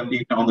got long-term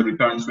data on the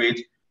recurrence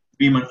rate.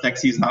 Beam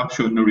flexis have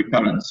shown no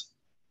recurrence.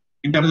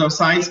 In terms of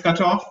size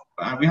cutoff,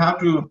 we have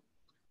to,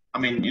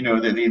 some of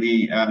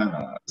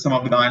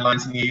the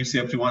guidelines in the EU say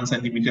up to 1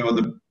 centimeter, or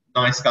the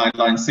NICE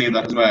guidelines say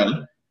that as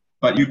well.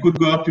 But you could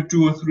go up to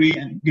 2 or 3,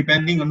 and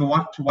depending on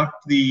what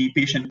the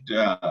patient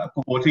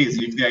cohort is.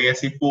 If they are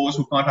ASA4s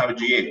who can't have a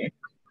GA,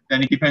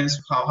 then it depends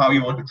how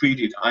you want to treat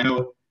it. I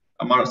know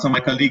some of my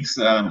colleagues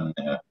in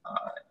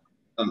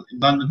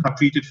London have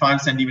treated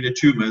 5 centimeter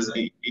tumors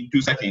in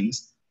 2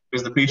 settings,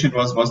 because the patient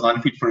was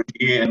unfit for a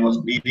GA and was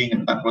bleeding,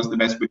 and that was the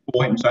best way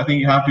for him. So I think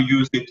you have to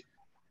use it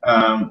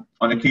on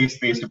a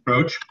case-based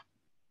approach.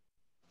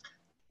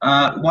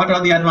 What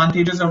are the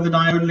advantages of the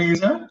diode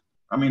laser?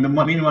 I mean, the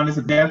main one is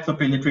the depth of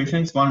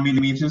penetration. It's 1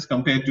 millimeters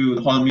compared to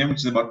the Holmium, which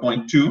is about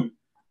 0.2. You've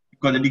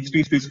got a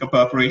decreased risk of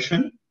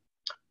perforation.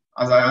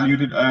 As I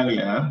alluded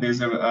earlier,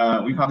 there's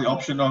we have the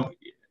option of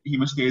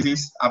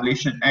hemostasis,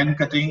 ablation, and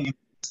cutting in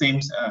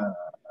the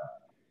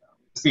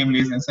same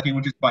laser and setting,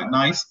 which is quite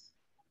nice.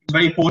 It's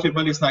very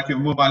portable. It's like your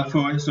mobile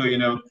phone. So, you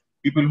know,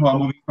 people who are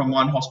moving from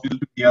one hospital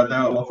to the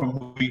other or from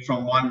moving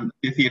from one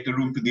theater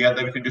room to the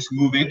other, we can just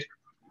move it.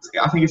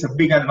 I think it's a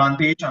big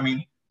advantage. I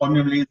mean,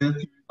 Holmium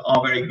lasers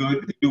are very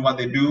good. They do what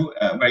they do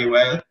very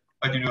well.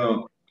 But, you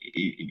know,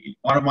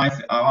 one of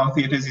our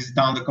theaters is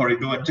down the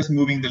corridor, and just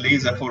moving the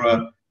laser for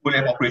a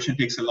full-up operation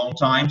takes a long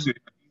time. So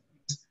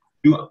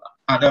do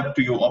add up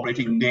to your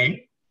operating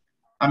day.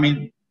 I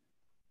mean,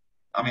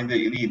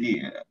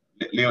 the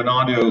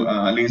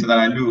Leonardo laser that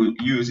I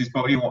use is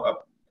probably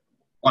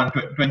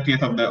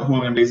 1/20th of the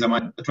Holmium laser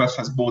the trust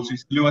has bought, so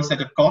it's lower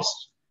set of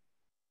costs.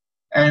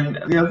 And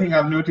the other thing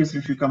I've noticed,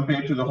 if you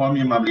compare to the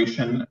Holmium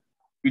ablation,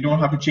 we don't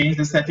have to change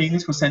the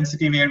settings for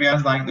sensitive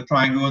areas like the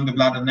triangle and the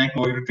bladder neck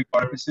or ureteric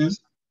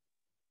orifices.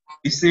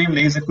 The same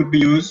laser could be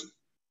used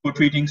for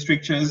treating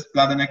strictures,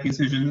 bladder neck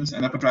incisions,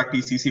 and upper tract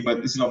ECC,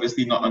 but this is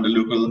obviously not under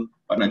local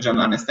but a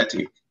general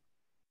anesthetic.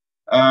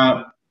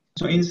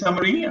 So in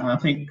summary, I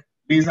think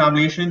laser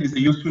ablation is a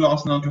useful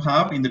arsenal to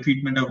have in the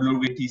treatment of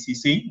low-grade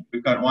TCC,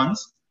 recurrent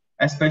ones,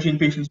 especially in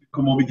patients with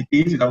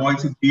comorbidities. It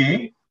avoids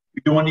VA.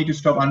 You don't need to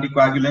stop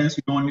anticoagulants.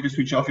 You don't need to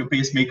switch off your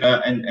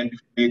pacemaker and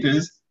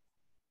defibrillators.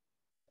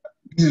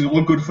 This is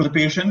all good for the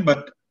patient,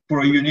 but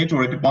for a unit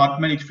or a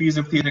department, it frees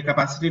up theater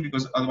capacity,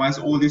 because otherwise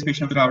all these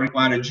patients will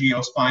require a GA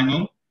or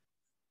spinal.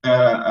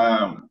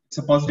 It's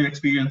a positive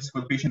experience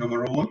for the patient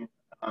overall.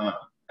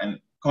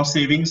 And cost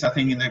savings, I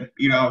think in the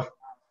era of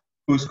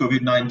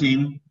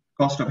post-COVID-19,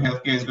 cost of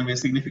healthcare is going to be a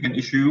significant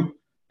issue.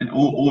 And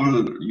all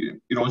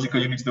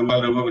urological units the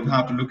world over will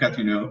have to look at,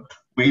 you know,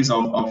 ways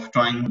of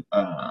trying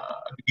to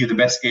give the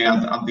best care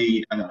at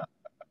the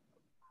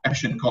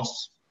efficient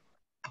costs.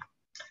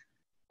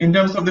 In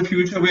terms of the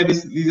future, where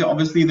these are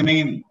obviously the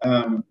main,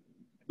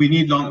 we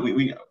need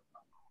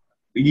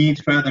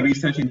further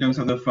research in terms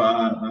of the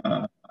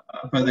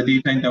further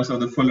data in terms of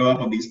the follow-up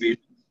of these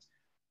patients.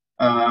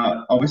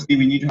 Obviously,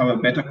 we need to have a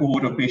better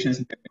cohort of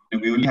patients.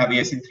 We only have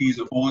AS in 3s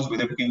or 4s,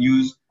 whether we can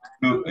use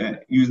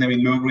them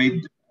in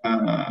low-grade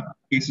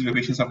cases where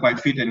patients are quite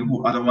fit and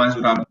who otherwise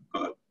would have,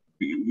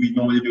 we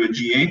normally do a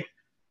GA.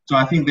 So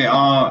I think there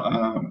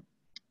are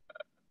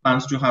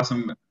plans to have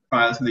some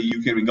trials in the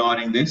UK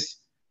regarding this.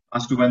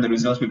 As to when the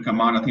results will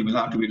come out, I think we'll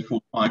have to wait 4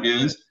 or 5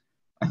 years.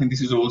 I think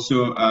this is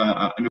also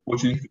an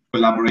opportunity to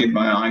collaborate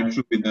via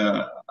iTRUE with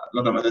a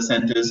lot of other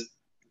centers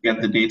to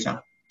get the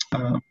data.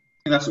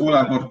 That's all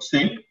I've got to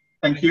say.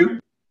 Thank you.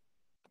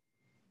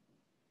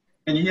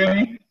 Can you hear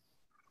me?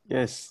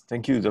 Yes,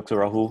 thank you, Dr.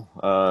 Rahul.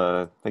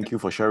 Thank you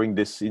for sharing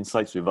these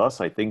insights with us.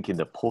 I think in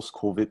the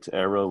post-COVID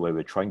era where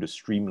we're trying to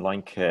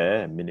streamline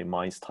care and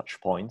minimize touch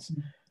points,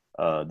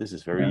 this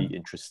is very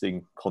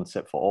interesting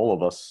concept for all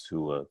of us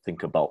to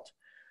think about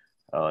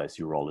as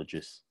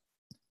urologists.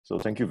 So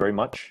thank you very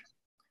much.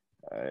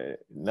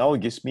 Now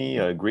it gives me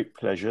a great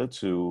pleasure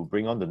to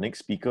bring on the next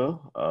speaker,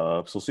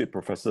 Associate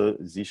Professor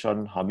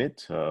Zeeshan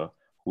Hameed,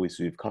 who is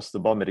with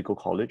Kasturba Medical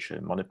College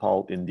in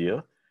Manipal,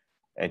 India.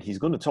 And he's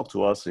going to talk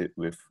to us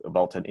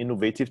about an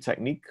innovative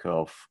technique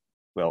of,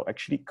 well,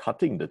 actually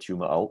cutting the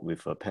tumor out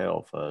with a pair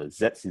of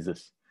ZEDD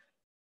scissors.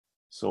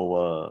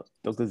 So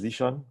Dr.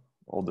 Zeeshan,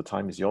 all the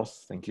time is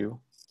yours. Thank you.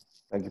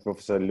 Thank you,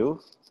 Professor Liu.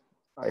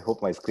 I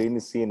hope my screen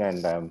is seen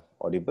and I'm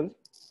audible.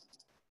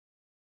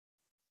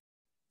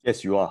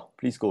 Yes, you are.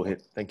 Please go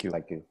ahead. Thank you.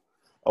 Thank you.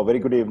 A very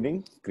good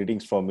evening.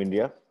 Greetings from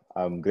India.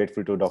 I'm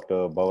grateful to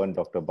Dr. Bhavan,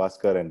 Dr.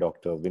 Bhaskar, and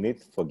Dr.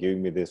 Vineet for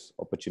giving me this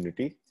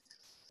opportunity.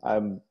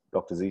 I'm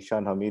Dr.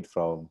 Zeeshan Hameed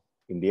from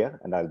India,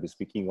 and I'll be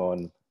speaking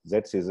on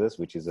ZEDD scissors,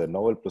 which is a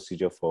novel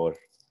procedure for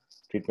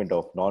treatment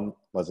of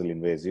non-muscle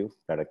invasive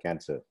bladder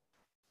cancer.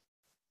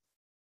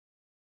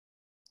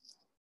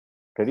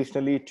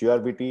 Traditionally,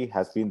 TURBT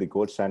has been the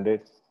gold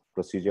standard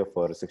procedure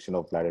for resection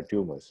of bladder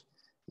tumors,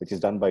 which is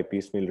done by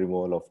piecemeal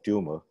removal of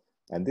tumor.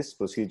 And this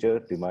procedure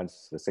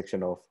demands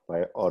resection of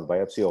or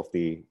biopsy of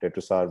the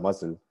tetrasaur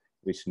muscle,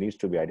 which needs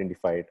to be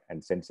identified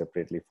and sent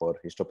separately for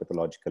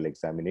histopathological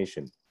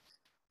examination.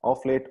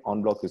 Of late,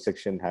 en-bloc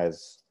resection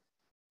has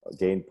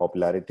gained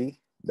popularity,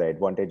 the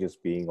advantages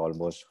being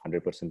almost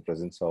 100%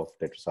 presence of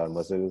tetrasaur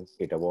muscle.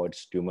 It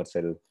avoids tumor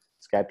cell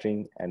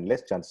scattering and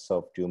less chances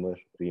of tumor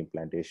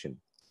reimplantation.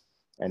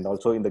 And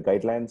also in the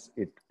guidelines,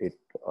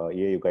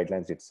 EAU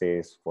guidelines, it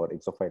says for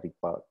exophytic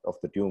part of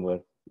the tumor,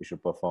 you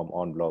should perform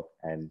en-bloc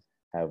and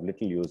have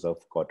little use of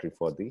cautery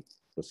for the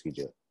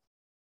procedure.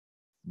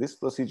 This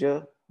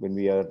procedure, when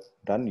we are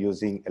done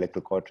using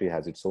electrocautery,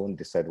 has its own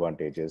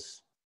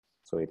disadvantages.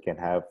 So it can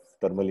have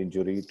thermal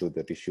injury to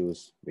the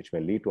tissues, which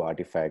may lead to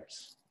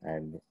artifacts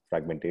and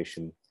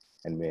fragmentation,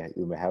 and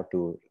you may have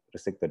to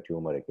resect the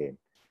tumor again.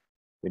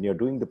 When you're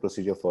doing the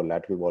procedure for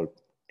lateral wall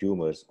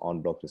tumors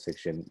on block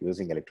resection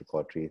using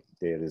electrocautery,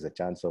 there is a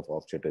chance of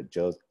obstructed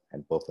jerk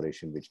and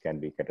perforation, which can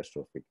be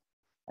catastrophic.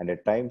 And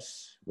at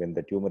times, when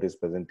the tumor is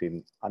present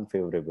in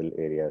unfavorable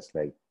areas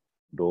like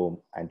dome,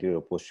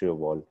 anterior posterior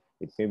wall,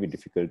 it may be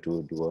difficult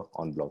to do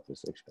a en bloc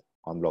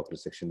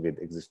resection with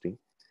existing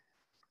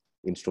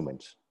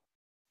instruments.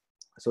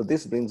 So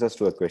this brings us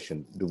to a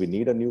question: do we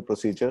need a new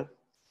procedure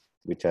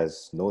which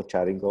has no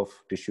charring of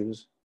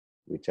tissues,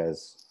 which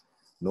has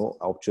no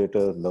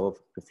obturator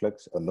nerve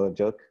reflex or nerve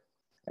jerk,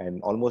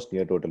 and almost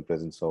near total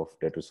presence of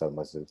detrusor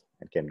muscle,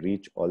 and can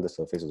reach all the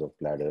surfaces of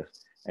bladder,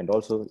 and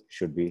also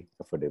should be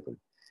affordable?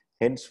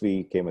 Hence,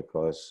 we came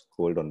across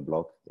cold en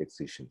bloc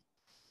excision.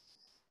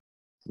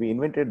 We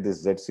invented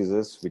this Z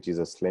scissors, which is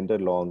a slender,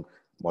 long,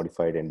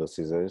 modified endo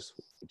scissors,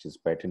 which is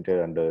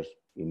patented under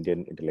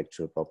Indian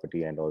intellectual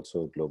property, and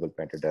also global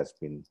patent has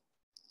been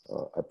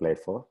applied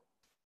for.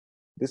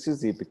 This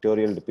is the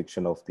pictorial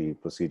depiction of the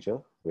procedure,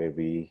 where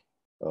we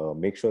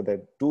make sure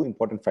that two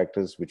important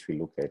factors which we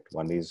look at.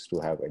 One is to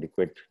have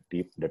adequate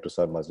deep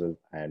detrusor muscle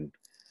and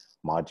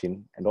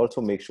margin, and also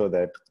make sure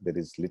that there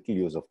is little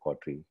use of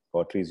cautery.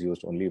 Cautery is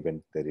used only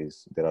when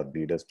there are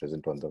bleeders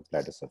present on the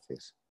bladder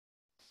surface.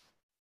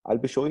 I'll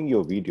be showing you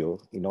a video.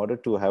 In order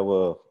to have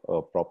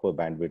a proper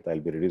bandwidth,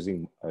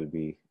 I'll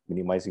be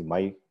minimizing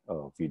my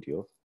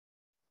video.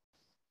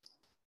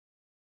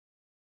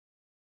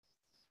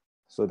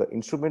 So the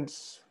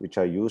instruments which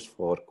are used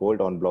for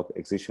cold en bloc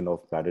excision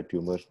of bladder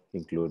tumor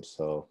includes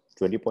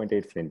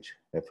 20.8 French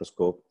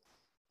nephroscope,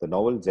 the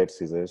novel Z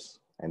scissors,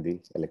 and the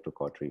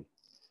electrocautery.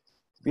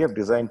 We have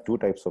designed two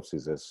types of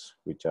scissors,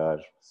 which are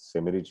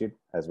semi-rigid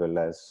as well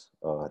as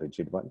a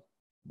rigid one.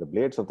 The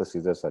blades of the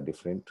scissors are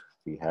different.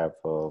 We have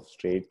a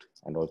straight,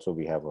 and also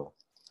we have a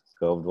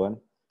curved one.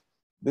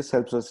 This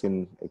helps us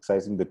in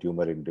excising the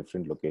tumor in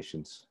different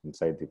locations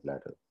inside the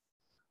bladder.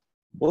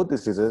 Both the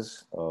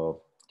scissors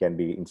can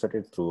be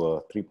inserted through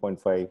a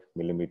 3.5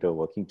 millimeter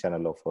working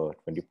channel of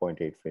a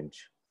 20.8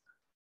 French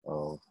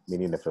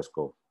mini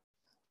nephroscope.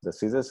 The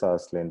scissors are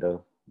slender,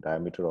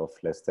 diameter of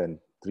less than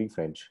 3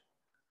 French,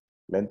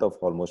 length of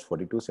almost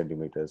 42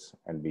 centimeters,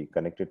 and be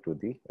connected to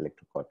the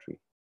electrocautery.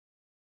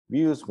 We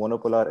use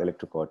monopolar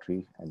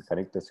electrocautery and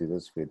connect the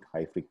scissors with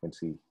high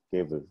frequency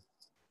cable.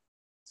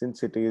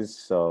 Since it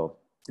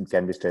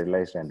can be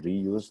sterilized and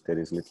reused, there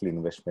is little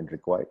investment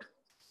required.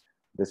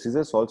 The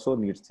scissors also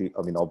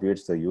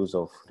obviates the use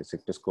of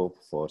resectoscope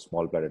for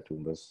small bladder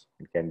tumors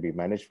and can be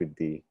managed with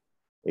the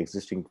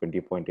existing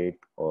 20.8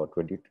 or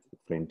 20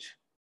 French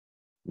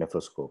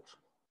nephroscopes.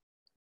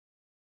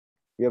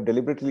 We have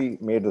deliberately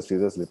made the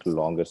scissors a little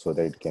longer so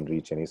that it can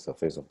reach any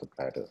surface of the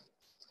bladder.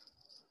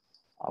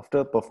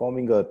 After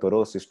performing a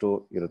thorough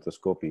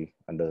cystourethoscopy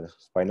under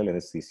spinal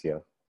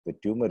anesthesia, the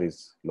tumor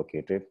is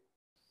located.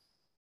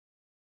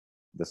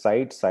 The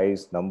site,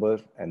 size, number,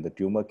 and the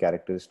tumor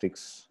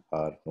characteristics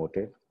are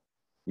noted.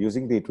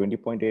 Using the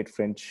 20.8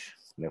 French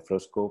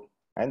nephroscope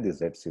and the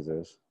Z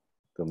scissors,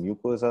 the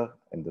mucosa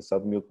and the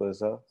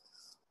submucosa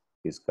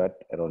is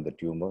cut around the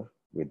tumor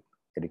with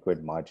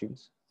adequate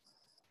margins,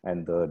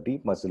 and the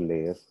deep muscle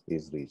layer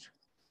is reached.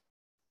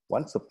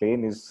 Once a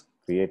plane is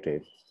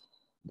created,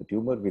 the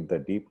tumor with the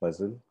deep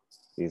muscle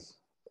is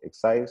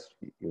excised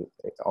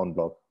en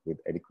bloc with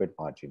adequate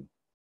margin.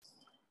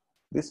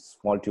 This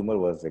small tumor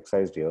was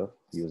excised here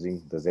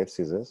using the Z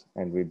scissors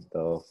and with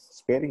the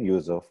sparing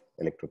use of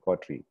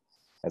electrocautery.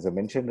 As I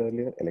mentioned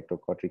earlier,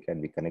 electrocautery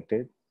can be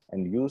connected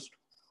and used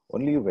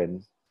only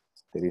when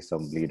there is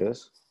some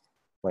bleeders.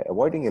 By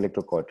avoiding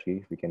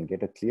electrocautery, we can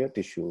get a clear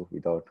tissue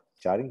without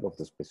charring of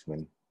the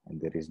specimen,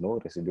 and there is no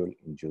residual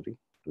injury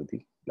to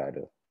the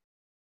bladder.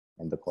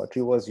 And the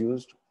cautery was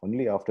used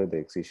only after the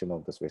excision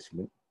of the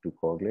specimen to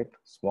coagulate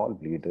small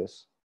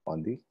bleeders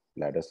on the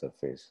bladder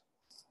surface.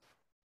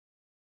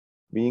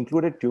 We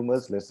included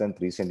tumors less than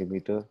 3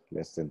 centimeter,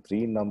 less than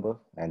 3 in number,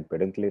 and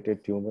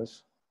pedunculated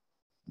tumors.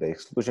 The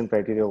exclusion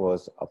criteria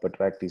was upper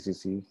tract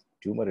TCC,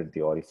 tumor at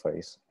the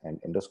orifice,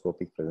 and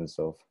endoscopic presence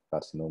of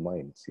carcinoma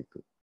in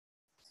situ.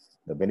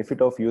 The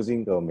benefit of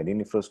using a mini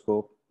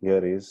nephroscope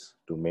here is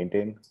to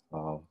maintain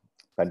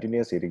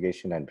continuous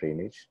irrigation and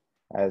drainage,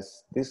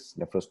 as this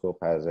nephroscope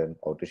has an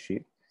outer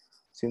sheath.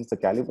 Since the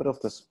caliber of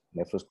the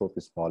nephroscope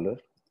is smaller,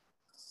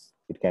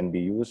 it can be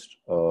used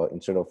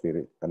instead of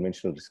a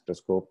conventional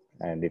resectoscope,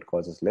 and it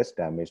causes less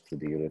damage to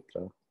the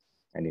urethra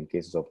and in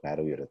cases of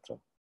narrow urethra.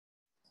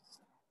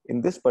 In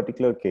this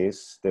particular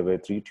case, there were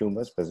 3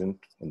 tumors present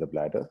in the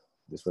bladder.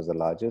 This was the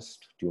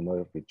largest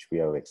tumor which we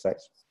have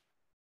excised.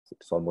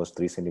 It's almost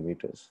 3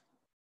 centimeters.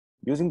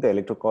 Using the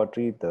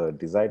electrocautery, the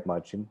desired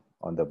margin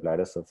on the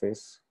bladder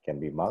surface can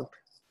be marked.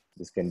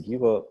 This can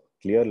give a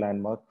clear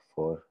landmark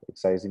for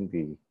excising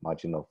the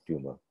margin of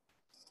tumor.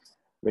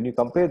 When you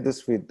compare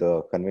this with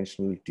the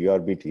conventional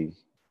TURBT,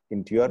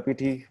 in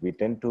TURBT, we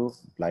tend to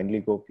blindly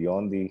go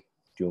beyond the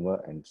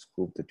tumor and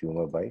scoop the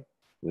tumor by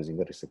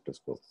using a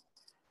resectoscope.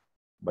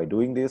 By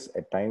doing this,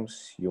 at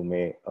times you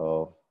may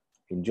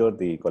injure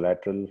the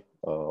collateral,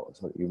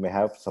 so you may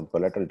have some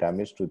collateral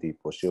damage to the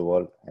posterior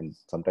wall, and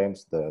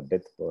sometimes the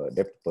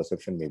depth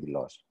perception may be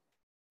lost,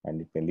 and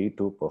it may lead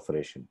to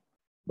perforation.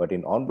 But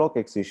in en bloc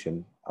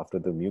excision, after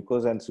the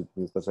mucosa and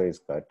submucosa is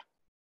cut,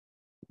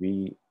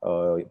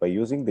 by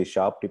using the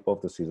sharp tip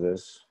of the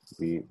scissors,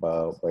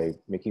 by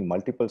making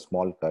multiple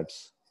small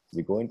cuts,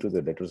 we go into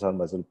the detrusor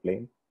muzzle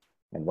plane.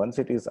 And once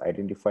it is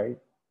identified,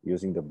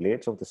 using the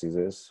blades of the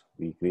scissors,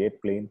 we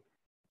create plane,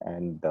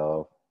 and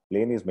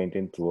plane is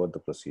maintained throughout the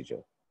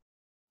procedure.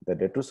 The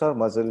detrusor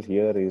muzzle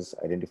here is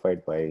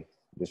identified by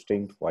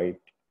distinct white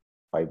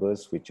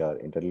fibers which are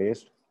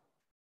interlaced.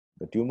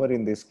 The tumor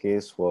in this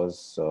case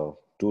was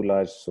too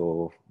large,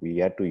 so we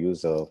had to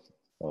use a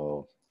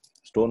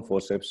stone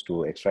forceps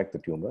to extract the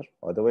tumor.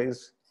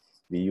 Otherwise,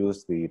 we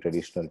use the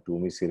traditional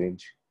Toomey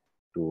syringe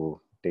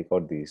to take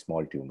out the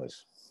small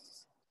tumors.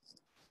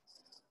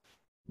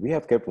 We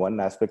have kept one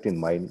aspect in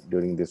mind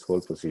during this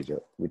whole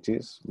procedure, which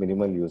is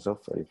minimal use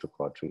of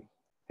electrocautery.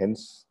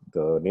 Hence,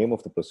 the name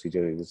of the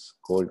procedure is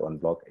cold on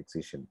block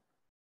excision.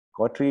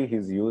 Cautery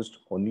is used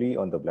only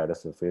on the bladder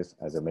surface,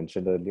 as I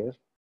mentioned earlier,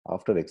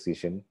 after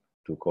excision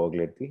to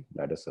coagulate the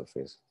bladder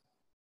surface.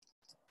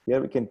 Here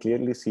we can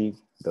clearly see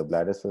the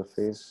bladder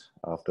surface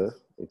after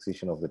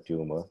excision of the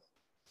tumor,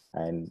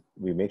 and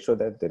we make sure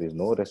that there is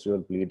no residual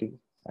bleeding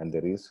and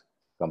there is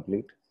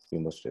complete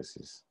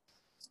hemostasis.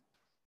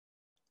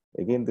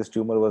 Again, this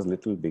tumor was a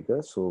little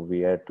bigger, so we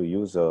had to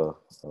use a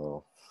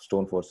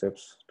stone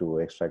forceps to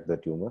extract the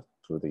tumor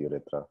through the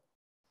urethra.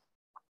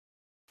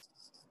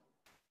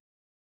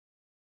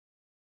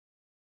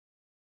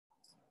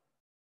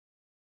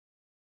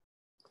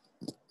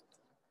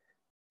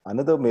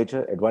 Another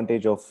major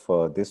advantage of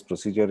this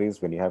procedure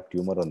is when you have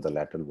tumor on the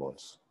lateral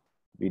walls.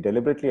 We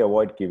deliberately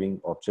avoid giving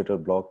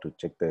obturator block to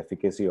check the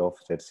efficacy of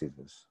ZEDD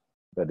scissors.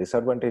 The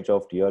disadvantage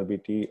of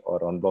ERBT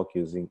or on block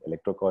using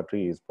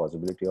electrocautery is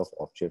possibility of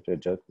obturator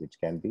jerk, which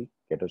can be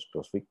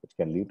catastrophic, which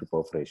can lead to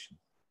perforation.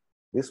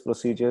 This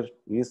procedure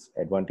is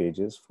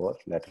advantageous for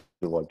lateral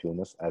wall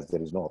tumors as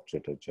there is no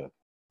obturator jerk.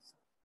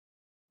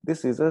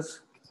 These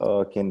scissors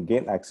can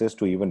gain access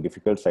to even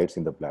difficult sites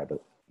in the bladder.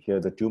 Here,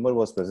 the tumor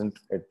was present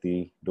at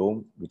the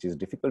dome, which is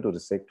difficult to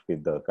resect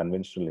with the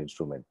conventional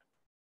instrument.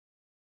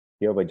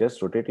 Here, by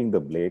just rotating the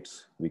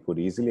blades, we could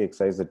easily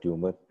excise the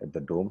tumor at the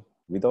dome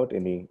without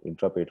any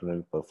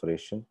intraperitoneal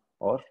perforation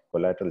or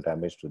collateral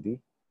damage to the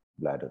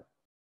bladder.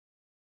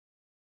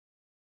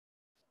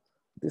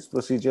 This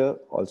procedure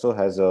also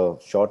has a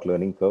short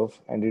learning curve,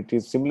 and it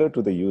is similar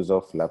to the use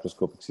of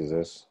laparoscopic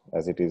scissors,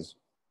 as it is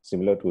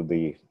similar to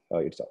the,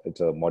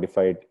 it's a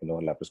modified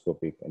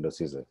laparoscopic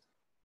endoscissor.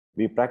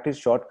 We practice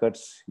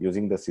shortcuts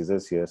using the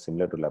scissors here,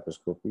 similar to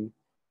laparoscopy.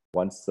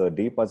 Once the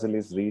deep muzzle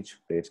is reached,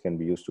 blades can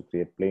be used to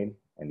create plane,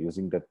 and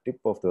using the tip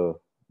of the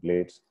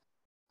blades,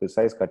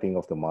 precise cutting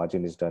of the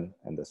margin is done,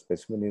 and the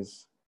specimen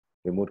is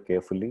removed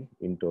carefully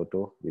in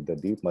toto with the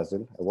deep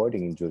muzzle,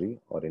 avoiding injury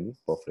or any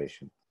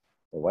perforation.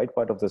 The white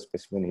part of the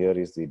specimen here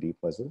is the deep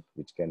muzzle,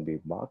 which can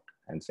be marked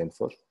and sent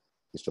for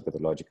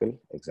histopathological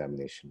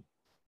examination.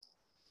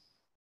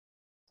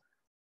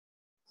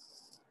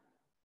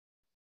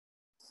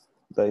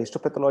 The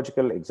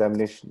histopathological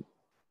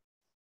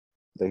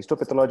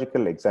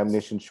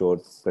examination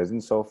showed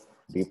presence of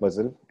deep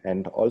muzzle,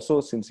 and also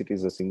since it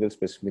is a single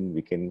specimen,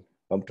 we can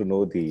come to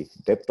know the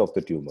depth of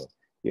the tumor.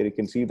 Here you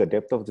can see the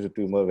depth of the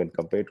tumor when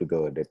compared to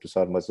the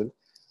detrusor muzzle.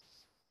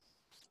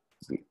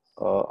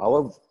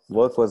 Our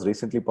work was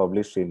recently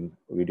published in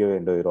Video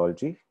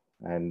Endourology,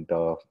 and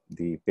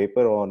the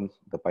paper on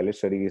the pilot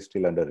study is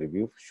still under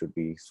review, should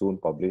be soon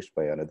published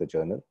by another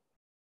journal.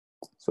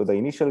 So the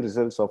initial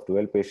results of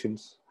 12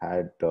 patients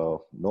had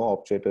no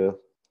obturator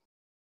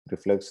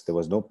reflex, there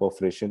was no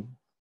perforation,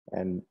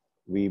 and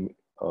the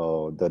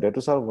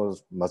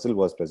detrusor muzzle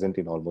was present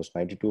in almost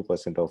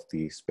 92% of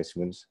the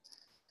specimens,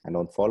 and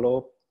on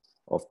follow-up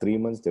of 3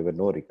 months, there were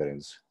no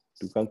recurrence.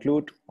 To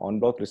conclude,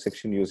 on-block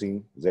resection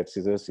using ZEDD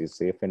scissors is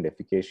safe and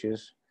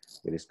efficacious.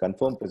 There is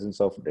confirmed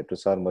presence of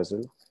detrusor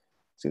muzzle.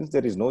 Since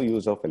there is no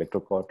use of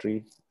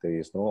electrocautery, there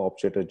is no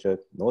obturator jerk,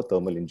 no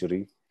thermal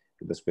injury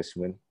to the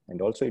specimen, and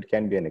also it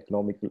can be an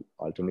economical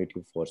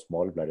alternative for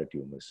small bladder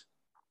tumors.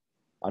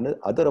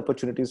 Other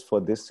opportunities for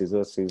this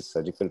scissors is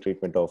surgical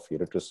treatment of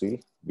uretrocele.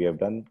 We have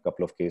done a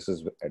couple of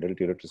cases with adult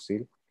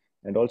uretrocele,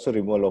 and also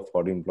removal of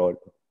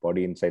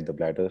body inside the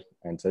bladder,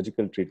 and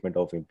surgical treatment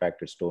of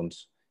impacted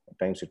stones. At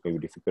times it may be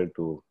difficult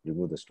to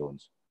remove the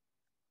stones.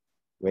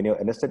 When your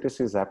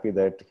anesthetist is happy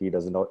that he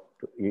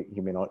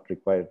may not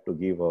require to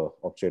give a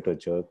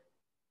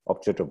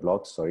obturator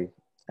block,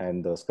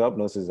 and the scrub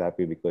nurse is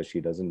happy because she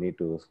doesn't need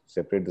to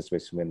separate the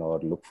specimen or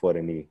look for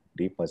any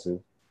deep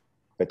muzzle.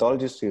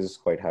 Pathologist is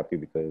quite happy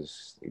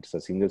because it's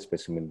a single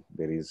specimen.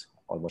 There is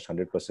almost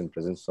 100%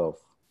 presence of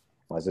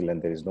muzzle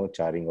and there is no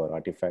charring or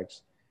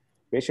artifacts.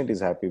 Patient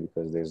is happy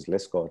because there is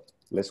less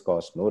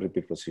cost, no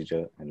repeat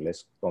procedure, and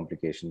less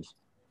complications.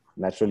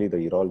 Naturally, the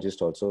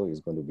urologist also is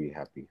going to be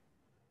happy.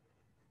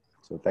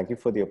 So thank you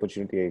for the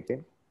opportunity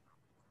again.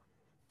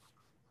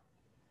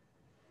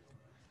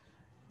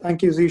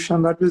 Thank you,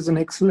 Zeeshan. That was an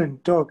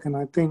excellent talk. And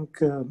I think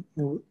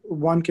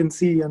one can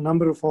see a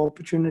number of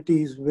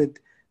opportunities with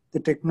the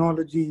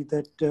technology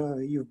that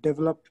you've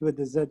developed with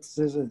the ZEDD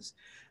scissors.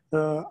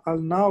 I'll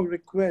now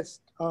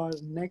request our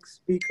next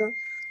speaker,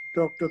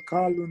 Dr.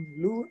 Ka-Lun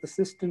Lu,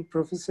 Assistant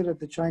Professor at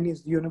the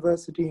Chinese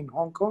University in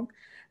Hong Kong,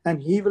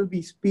 and he will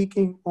be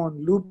speaking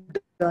on loop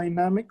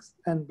dynamics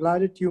and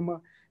bladder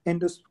tumor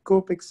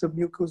endoscopic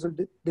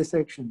submucosal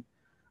dissection.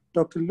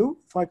 Dr. Lu,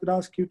 if I could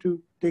ask you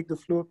to take the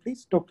floor,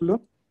 please. Dr.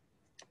 Lu.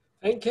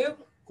 Thank you.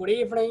 Good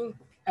evening,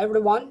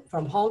 everyone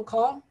from Hong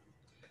Kong.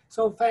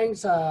 So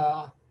thanks,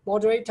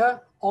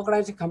 moderator,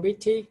 organizing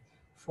committee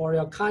for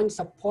your kind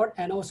support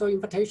and also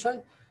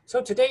invitation.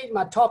 So today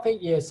my topic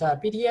is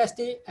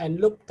PTSD and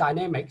loop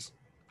dynamics.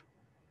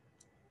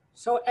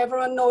 So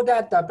everyone know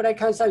that bladder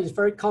cancer is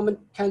very common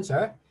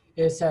cancer.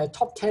 It's a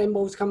top 10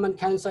 most common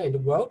cancer in the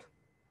world,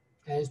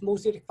 and it's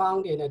mostly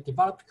found in the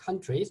developed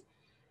countries.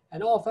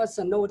 And all of us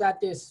know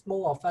that this,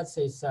 most of us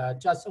is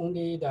just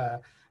only the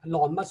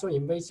non-muscle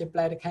invasive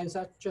bladder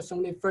cancer. Just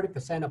only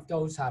 30% of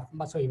those have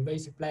muscle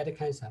invasive bladder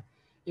cancer.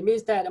 It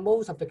means that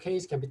most of the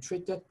case can be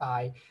treated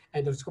by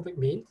endoscopic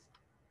means.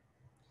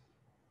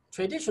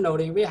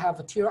 Traditionally, we have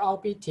a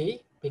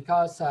TURBT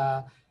because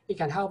it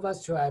can help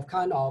us to have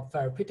kind of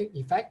therapeutic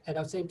effect. At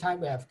the same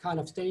time, we have kind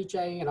of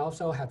staging and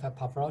also have a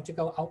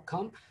pathological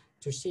outcome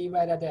to see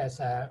whether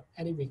there's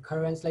any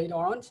recurrence later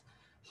on.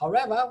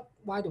 However,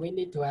 why do we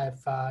need to have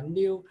a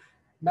new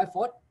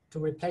method to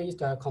replace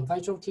the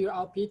conventional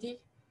TURBT?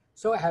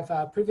 So I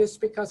have previous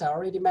speakers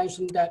already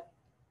mentioned that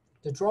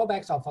the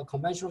drawbacks of a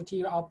conventional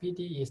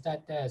TURBT is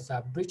that there's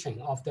a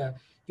breaching of the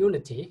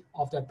unity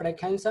of the bladder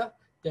cancer.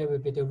 There will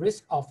be the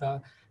risk of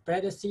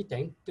bladder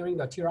seeding during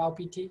the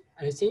TURBT.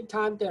 At the same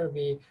time, there will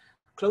be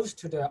close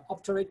to the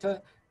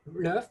obturator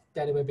nerve,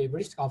 there will be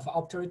risk of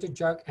obturator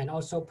jerk and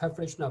also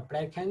perforation of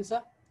bladder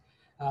cancer.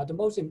 The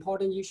most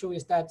important issue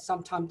is that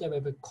sometimes there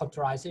will be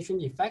cauterization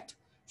effect,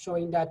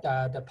 showing that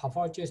the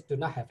pathologists do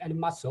not have any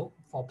muscle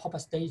for proper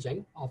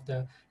staging of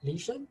the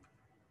lesion.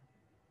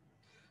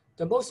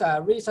 The most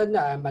recent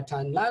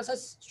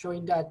meta-analysis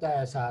showing that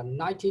there's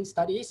 19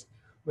 studies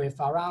with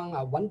around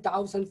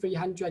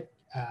 1,300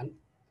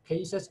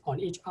 cases on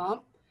each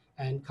arm,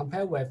 and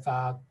compared with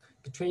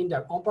between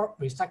the on-board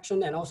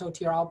resection and also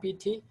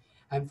TURBT,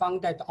 and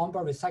found that the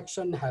on-board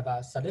resection have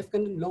a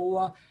significant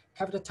lower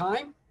catheter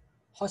time,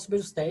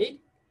 hospital stay,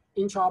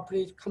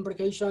 intraoperative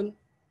complication,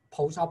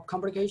 post-op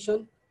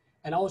complication,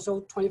 and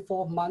also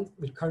 24-month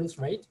recurrence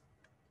rate.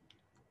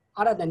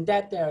 Other than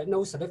that, there is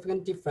no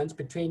significant difference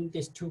between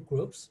these two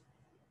groups.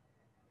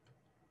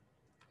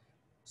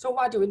 So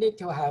why do we need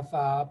to have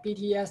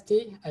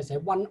PTSD as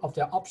one of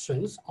the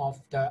options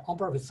of the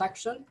on-board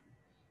resection?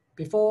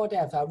 Before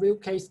there's a real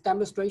case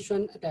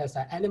demonstration, there's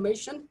an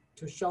animation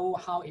to show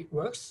how it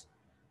works.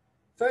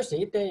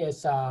 Firstly, there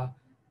is a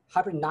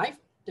hybrid knife.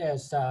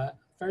 There's a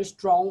very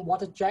strong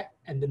water jet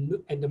in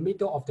the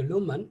middle of the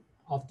lumen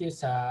of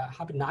this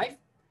hybrid knife.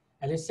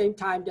 At the same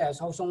time, there's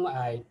also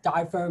a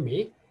diaphragm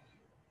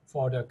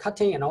for the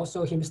cutting and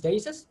also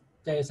hemostasis.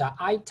 There's an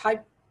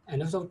I-type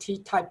and also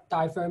T-type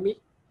diaphragm.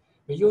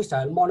 We use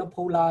a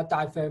monopolar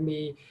diaphragm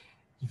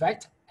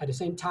effect. At the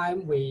same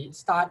time, we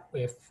start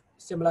with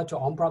similar to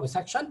on-board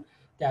resection.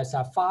 There's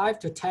a 5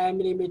 to 10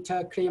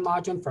 millimeter clear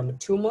margin from a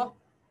tumor.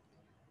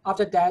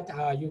 After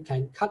that, you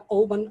can cut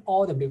open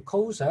all the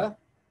mucosa.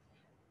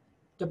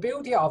 The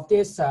beauty of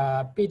this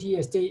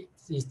PTSD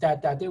is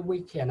that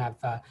we can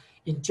have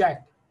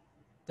inject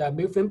the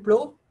morphine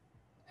blue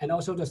and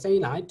also the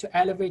saline to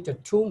elevate the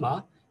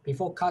tumor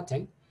before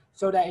cutting,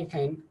 so that it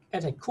can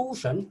add a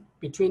cushion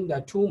between the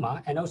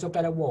tumor and also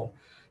bladder wall,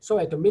 so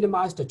as to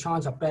minimize the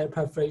chance of bladder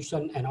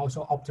perforation and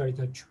also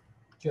obturator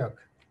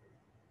jerk.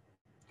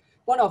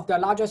 One of the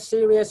largest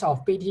series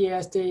of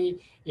PTSD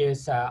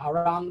is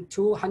around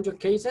 200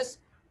 cases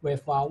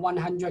with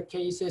 100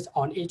 cases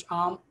on each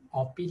arm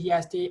of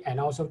PTSD and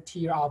also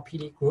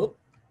TURBT group.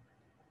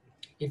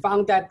 He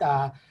found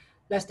that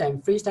less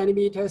than 3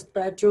 centimeters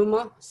bladder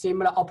tumor,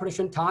 similar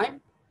operation time.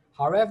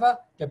 However,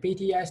 the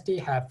PTSD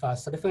have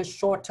significantly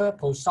shorter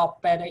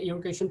post-op bladder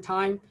irrigation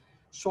time,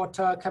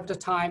 shorter catheter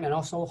time, and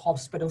also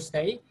hospital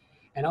stay.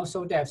 And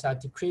also there's a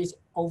decreased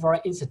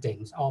overall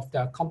incidence of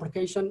the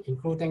complication,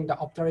 including the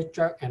obturator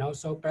jerk and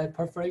also bladder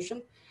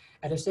perforation.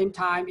 At the same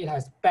time, it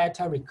has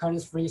better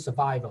recurrence-free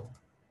survival.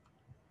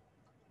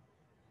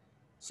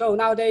 So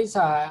nowadays,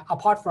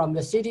 apart from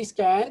the CT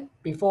scan,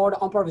 before the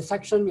on-board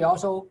resection, we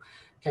also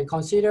can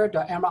consider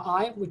the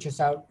MRI, which is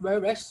a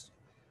VERIS.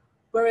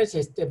 VERIS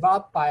is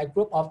developed by a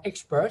group of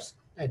experts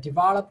that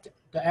developed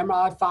the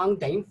MRI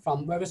finding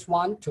from VERIS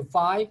 1 to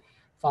 5,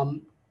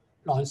 from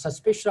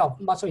non-suspicion of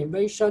muscle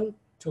invasion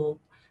to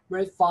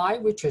VERIS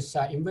 5, which is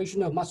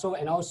invasion of muscle,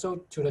 and also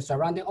to the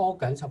surrounding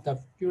organs of the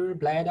urinary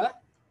bladder.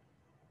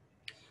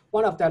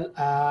 One of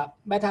the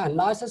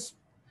meta-analysis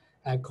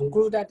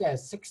concluded that there are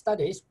 6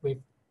 studies with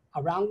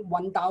around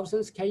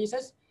 1,000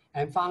 cases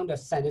and found the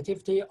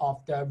sensitivity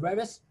of the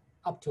VERIS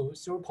up to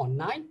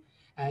 0.9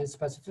 and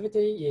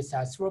specificity is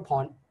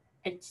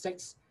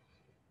 0.86.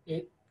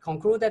 It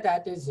concluded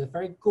that this is a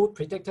very good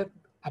predictive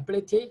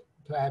ability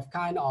to have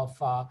kind of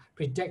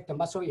predict the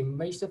muscle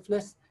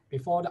invasiveness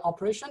before the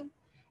operation.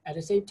 At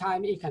the same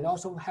time, it can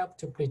also help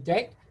to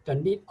predict the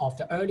need of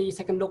the early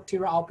second look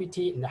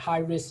TURBT in the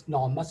high-risk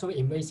non-muscle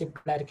invasive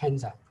bladder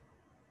cancer.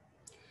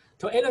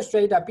 To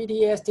illustrate the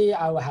BTED,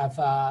 I will have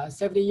a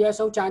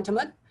 70-year-old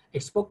gentleman,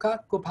 ex-smoker,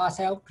 good past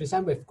health,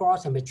 present with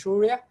gross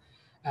hematuria,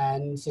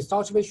 and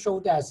histology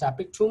showed there's a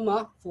big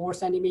tumor, 4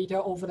 centimeter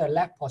over the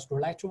left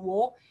posterolateral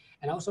wall,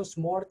 and also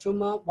small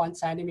tumor, 1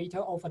 centimeter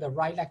over the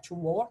right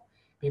lateral wall.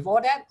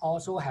 Before that,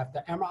 also have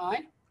the MRI.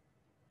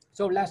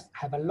 So let's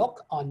have a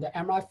look on the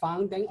MRI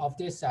finding of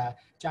this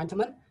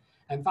gentleman,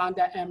 and found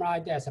that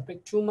MRI, there's a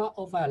big tumor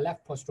over the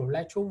left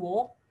posterolateral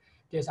wall.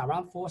 There's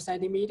around 4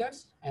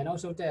 centimeters, and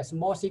also there's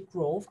mossy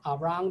growth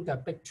around the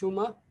big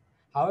tumor.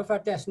 However,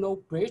 there's no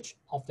breach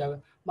of the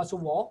muscle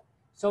wall.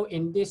 So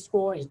in this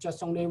score, it's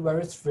just only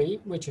verse 3,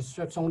 which is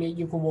just only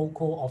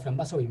equivocal of the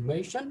muscle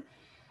invasion.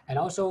 And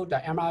also the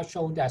MRI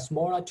showed that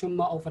smaller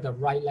tumor over the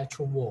right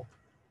lateral wall.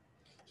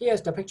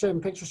 Here's the picture in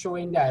picture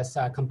showing there's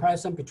a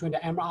comparison between the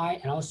MRI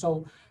and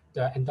also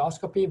the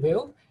endoscopy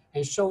view,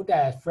 and show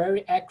that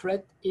very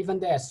accurate,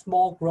 even there's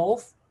small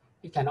growth,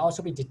 it can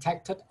also be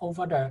detected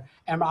over the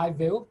MRI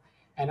view.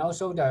 And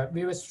also the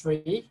VIRUS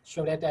 3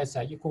 show that there's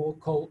an equal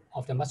code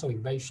of the muscle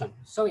invasion.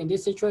 So in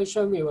this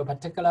situation, we will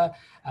particularly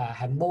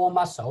have more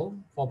muscle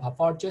for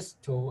pathologists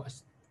to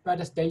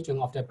further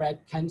staging of the breast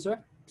cancer,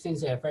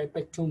 since it's a very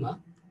big tumor.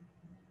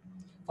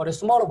 For the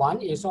smaller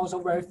one, it's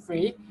also very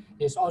free.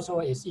 It's also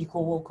is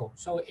equivocal.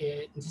 So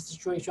in this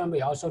situation,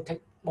 we also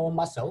take more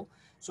muscle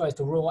so as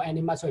to rule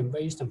any muscle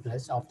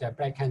invasiveness of the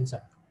breast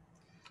cancer.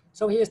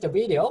 So here's the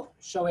video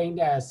showing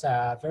there's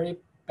a very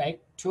big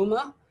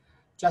tumor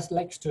just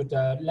next to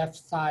the left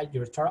side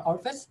urethral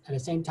orifice. At the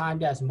same time,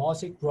 there's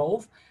mossy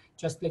growth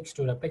just next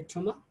to the big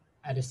tumor.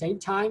 At the same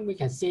time, we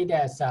can see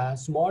there's a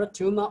smaller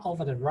tumor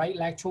over the right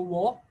lateral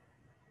wall.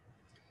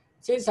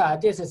 Since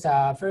this is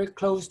very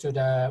close to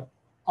the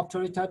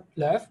obturator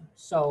nerve,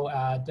 so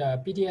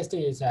the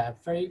BTED is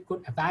very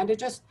good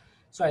advantages,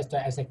 so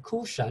as a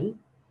cushion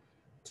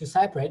to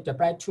separate the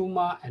breast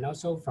tumor and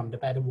also from the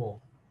bladder wall.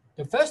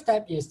 The first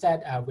step is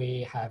that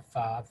we have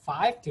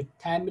 5 to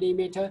 10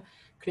 millimeter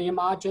clear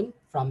margin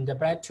from the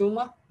breast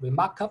tumor. We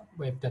mark up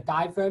with the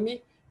diaphragm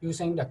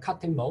using the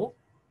cutting mold.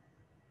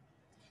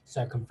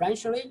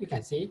 Circumferentially, you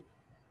can see.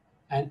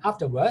 And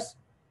afterwards,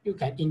 you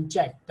can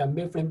inject the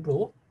methylene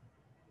blue.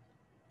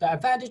 The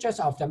advantages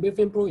of the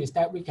methylene blue is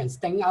that we can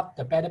stain up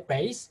the bladder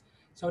base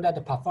so that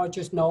the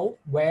pathologist know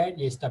where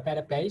is the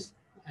bladder base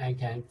and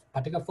can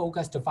particularly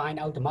focus to find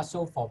out the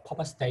muscle for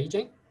proper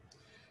staging.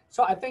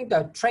 So I think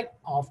the trick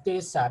of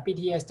this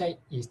BTED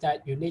is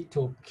that you need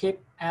to keep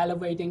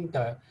elevating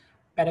the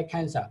bladder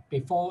cancer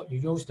before you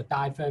use the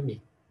diaphragm,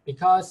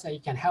 because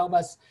it can help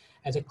us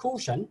as a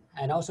cushion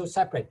and also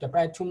separate the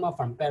bladder tumor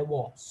from bladder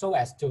wall so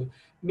as to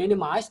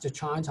minimize the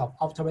chance of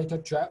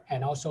obturator jerk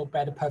and also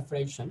bladder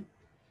perforation.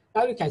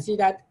 Now you can see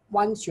that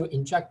once you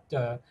inject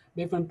the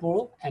methylene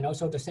blue and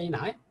also the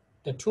cyanide,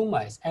 the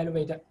tumor is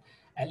elevated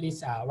at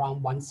least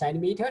around 1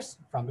 centimeters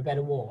from the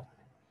bladder wall.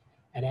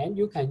 And then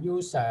you can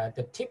use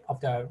the tip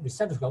of the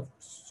receptacle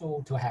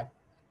so to have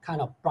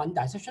kind of blunt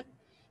dissection.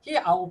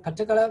 Here I will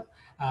particularly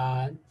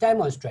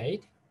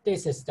demonstrate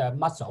this is the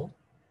muscle.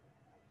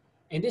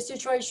 In this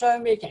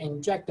situation, we can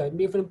inject the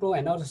methylene blue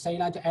and also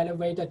cyanide to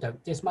elevate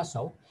this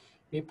muscle.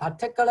 We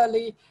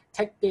particularly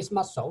take this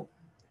muscle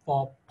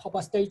for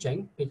proper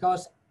staging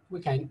because we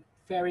can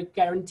very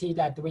guarantee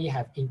that we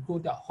have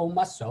included the whole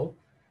muscle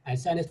and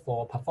send it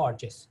for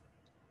pathologists.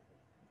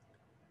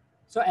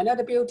 So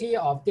another beauty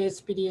of this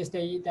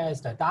BTED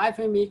is the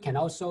diaphragm can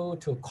also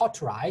to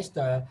cauterize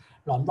the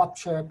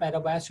non-ruptured bladder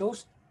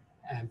vessels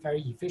and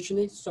very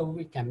efficiently, so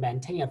we can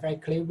maintain a very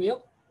clear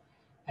view.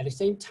 At the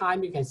same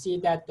time, you can see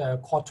that the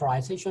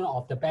cauterization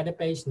of the bladder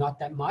base not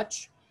that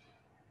much.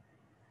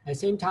 At the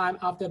same time,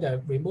 after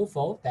the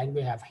removal, then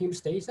we have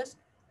hemostasis.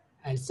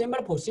 And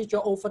similar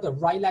procedure over the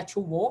right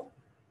lateral wall.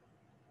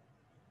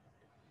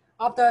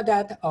 After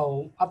that,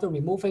 after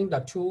removing the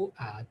two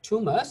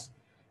tumors,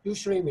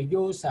 usually we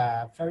use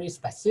a very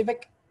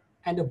specific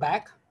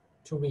endobag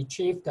to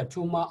retrieve the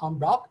tumor en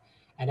bloc,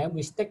 and then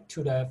we stick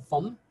to the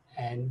foam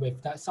and with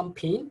some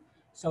pin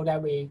so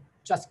that we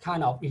just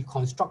kind of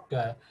reconstruct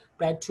the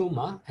bladder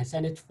tumor and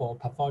send it for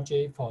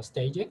pathology for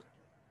staging.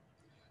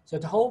 So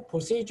the whole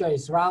procedure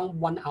is around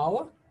 1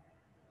 hour.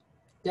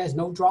 There's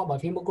no drop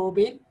of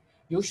hemoglobin.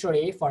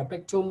 Usually for a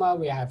big tumor,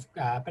 we have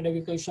bladder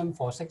irrigation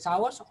for 6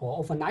 hours or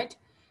overnight.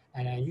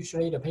 And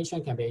usually the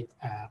patient can be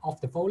off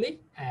the Foley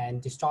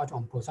and discharged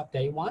on post-op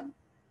day 1.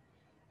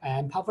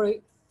 And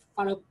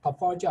final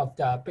pathology of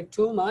the big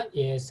tumor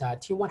is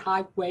T1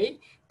 high grade.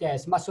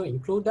 There's muscle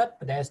included,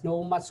 but there's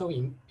no muscle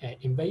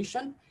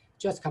invasion,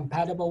 just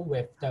compatible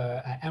with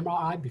the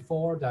MRI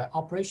before the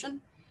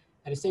operation.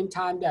 At the same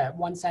time, the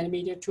 1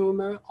 centimeter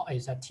tumor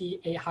is a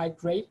T8 high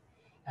grade,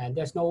 and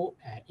there's no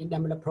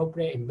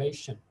inappropriate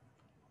invasion.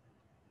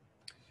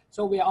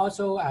 So we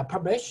also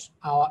published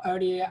our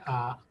earlier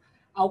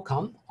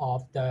outcome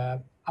of the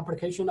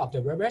application of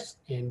the reverse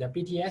in the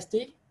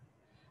BTED.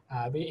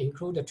 We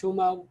include the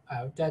tumor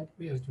that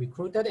we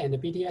recruited in the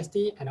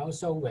BTED and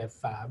also with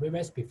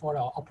reverse before the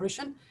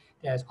operation.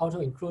 There's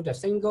also include a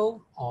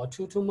single or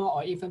 2 tumor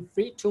or even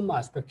 3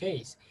 tumors per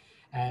case.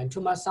 And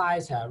tumor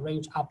size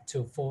range up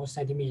to 4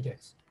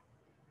 centimeters.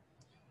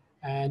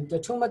 And the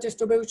tumor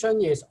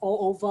distribution is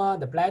all over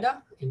the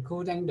bladder,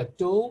 including the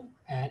dome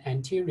and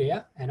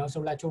anterior, and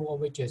also lateral,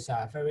 which is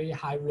a very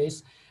high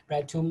risk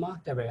bladder tumor,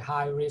 the very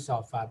high risk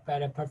of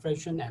bladder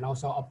perforation and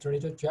also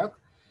obturator jerk.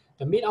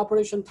 The mean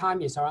operation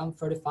time is around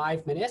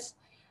 35 minutes.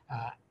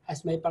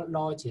 Estimated blood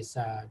loss is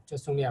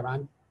just only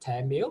around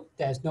 10 ml.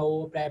 There's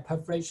no bladder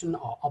perforation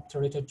or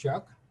obturator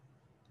jerk.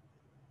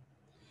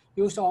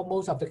 Usually,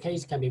 most of the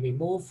case can be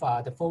removed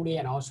the Foley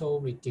and also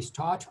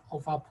discharge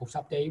over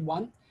post-op day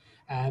 1.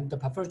 And the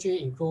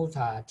pathology includes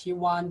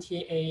T1,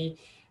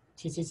 TA,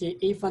 TCC,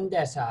 even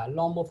there's a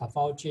normal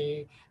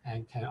pathology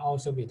and can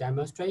also be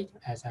demonstrated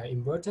as an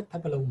inverted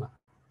papilloma.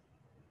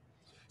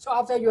 So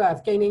after you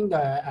have gaining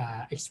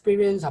the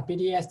experience of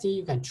PTSD,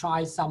 you can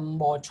try some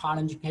more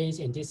challenging case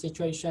in this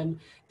situation.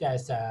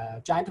 There's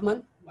a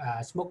gentleman,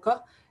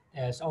 smoker.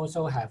 There's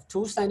also have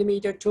 2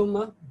 centimeter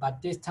tumor,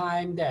 but this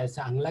time there's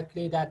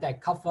unlikely that they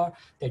cover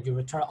the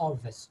urethral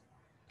orifice.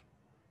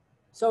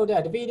 So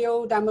the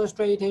video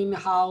demonstrating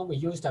how we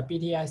use the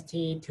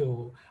PTSD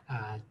to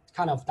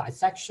kind of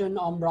dissection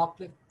en bloc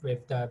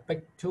with the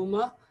big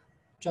tumor,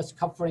 just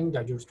covering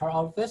the urethral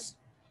orifice.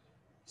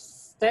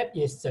 Step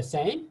is the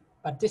same,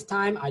 but this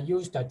time I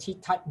use the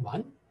T-type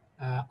 1.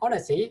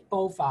 Honestly,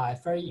 both are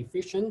very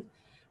efficient,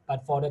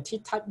 but for the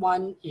T-type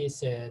 1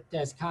 is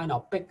there's kind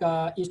of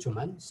bigger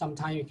instrument.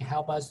 Sometimes it can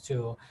help us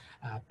to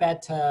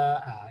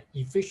better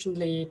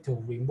efficiently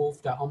to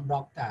remove the en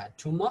bloc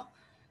tumor.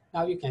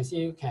 Now you can see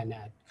you can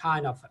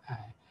kind of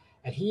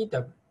adhere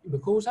the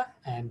mucosa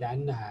and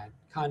then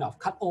kind of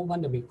cut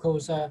open the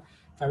mucosa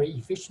very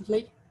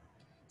efficiently.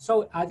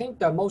 So I think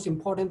the most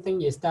important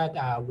thing is that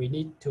we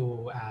need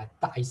to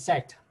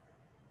dissect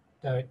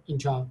the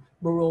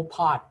intramural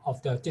part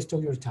of the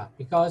distal ureter,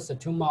 because the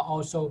tumor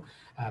also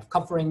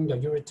covering the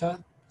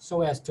ureter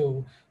so as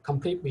to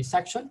complete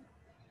resection.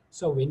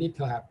 So we need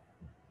to have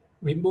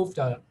remove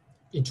the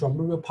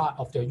intramural part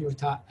of the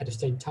ureter at the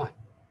same time.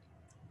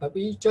 But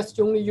we just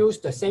only use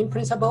the same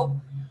principle.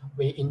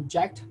 We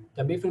inject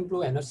the methylene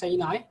blue and the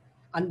cyanide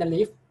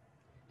underneath,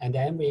 and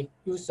then we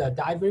use the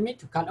diavermid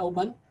to cut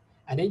open,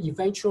 and then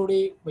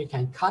eventually we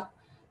can cut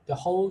the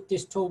whole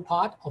distal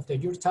part of the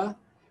ureter,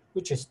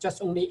 which is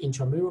just only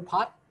intramural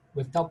part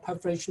without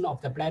perforation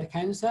of the bladder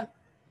cancer.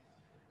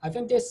 I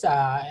think this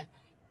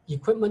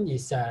equipment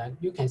is,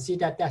 you can see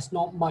that there's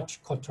not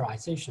much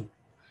cauterization.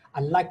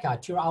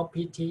 Unlike TULA,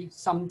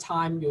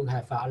 sometimes you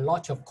have a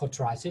lot of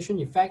cauterization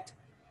effect,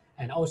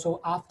 and also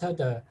after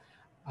the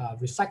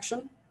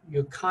resection,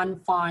 you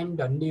can't find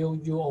the new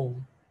UO.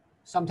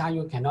 Sometimes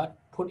you cannot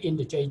put in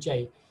the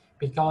JJ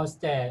because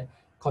the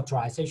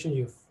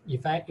cauterization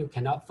effect, you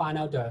cannot find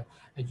out the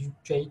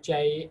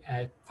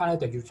JJ, find out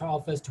the urethral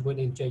orifice to put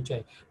in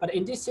JJ. But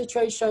in this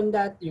situation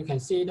that you can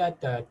see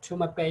that the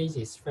tumor base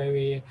is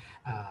very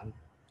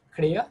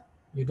clear.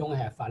 You don't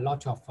have a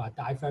lot of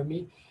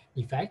diaphragm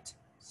effect.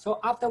 So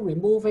after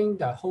removing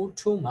the whole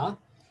tumor,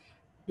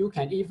 you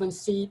can even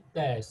see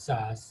there's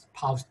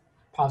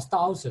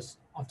peristalsis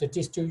of the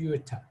distal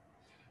ureter,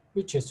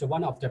 which is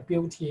one of the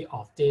beauty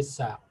of this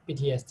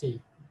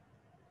PTSD.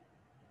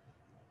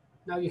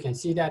 Now you can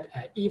see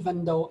that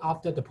even though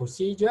after the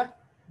procedure,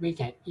 we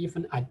can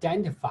even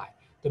identify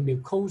the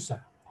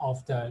mucosa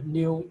of the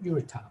new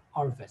ureter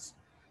orifice.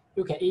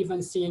 You can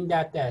even see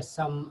that there's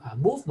some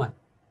movement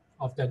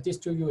of the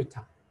distal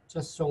ureter,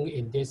 just shown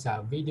in this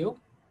video.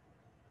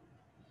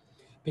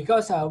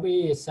 Because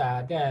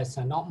there's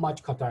not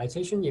much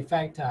cauterization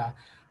effect,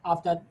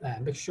 after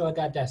make sure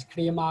that there's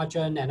clear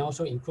margin and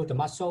also include the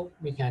muscle,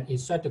 we can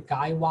insert the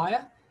guide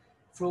wire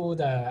through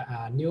the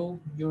new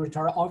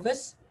urethral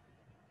orifice.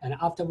 And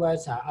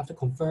afterwards, after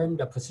confirm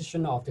the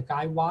position of the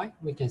guide wire,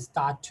 we can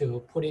start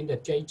to put in the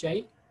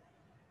JJ.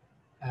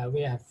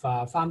 We have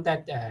found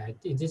that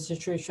in this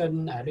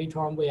situation, later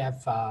on we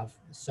have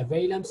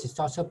surveillance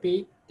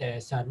cystoscopy.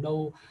 There's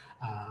no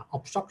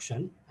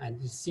obstruction,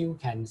 and still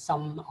can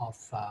some of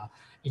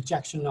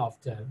ejection of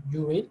the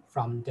urine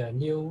from the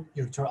new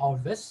urethral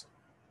orifice.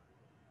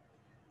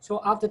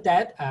 So after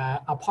that,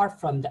 apart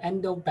from the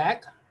endo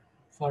bag,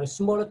 for the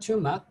smaller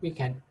tumor, we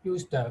can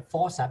use the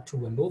forceps to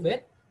remove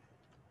it.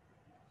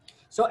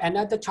 So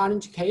another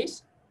challenge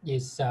case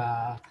is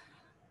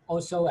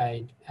also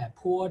a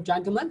poor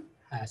gentleman,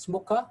 a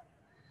smoker,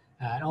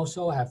 and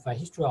also have a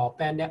history of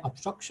bad neck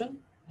obstruction,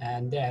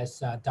 and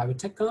there's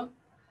diverticulum.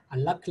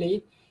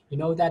 Unluckily, you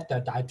know that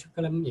the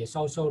diverticulum is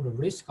also the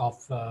risk of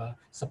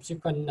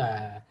subsequent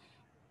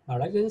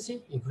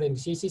malignancy, including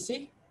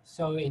CCC.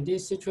 So in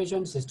this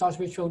situation,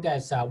 histology show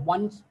there's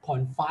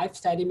 1.5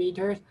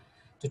 centimeters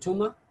the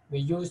tumor. We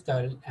use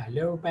the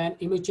little band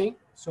imaging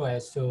so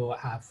as to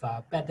have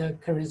better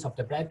clearance of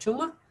the blood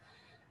tumor.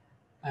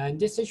 And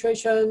this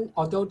situation,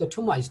 although the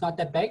tumor is not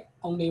that big,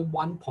 only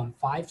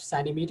 1.5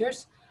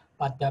 centimeters,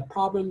 but the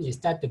problem is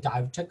that the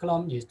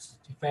diverticulum is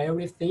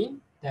very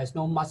thin. There's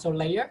no muscle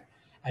layer.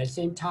 At the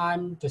same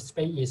time, the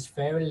space is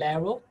very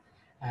narrow.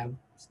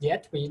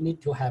 Yet we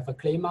need to have a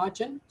clear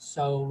margin.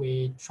 So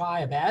we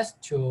try our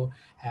best to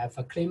have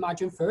a clear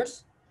margin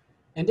first.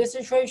 In this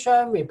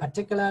situation, we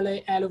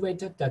particularly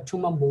elevated the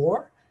tumor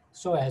more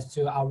so as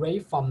to away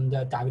from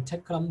the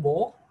diverticulum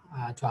wall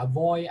to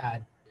avoid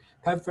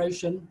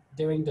perforation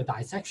during the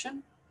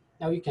dissection.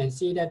 Now you can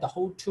see that the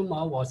whole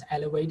tumor was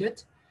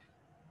elevated.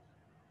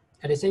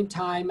 At the same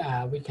time,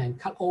 we can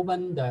cut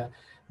open the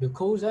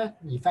mucosa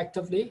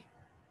effectively.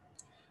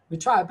 We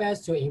try our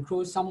best to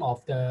include some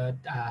of the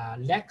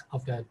leg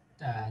of the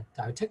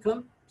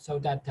diverticulum so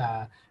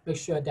that make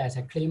sure there's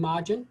a clean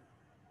margin.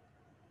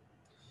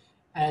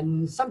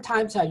 And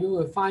sometimes you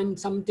will find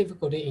some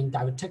difficulty in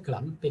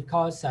diverticulum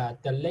because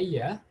the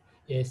layer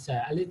is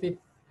a little bit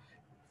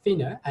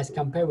thinner as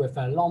compared with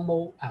a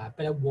normal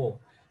bladder wall.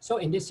 So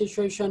in this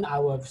situation, I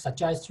would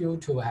suggest you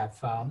to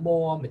have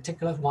more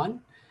meticulous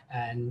one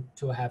and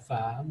to have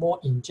more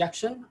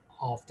injection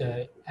of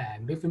the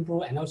moving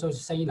blue and also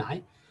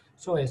saline,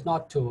 so as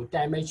not to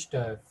damage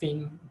the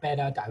thin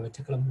bladder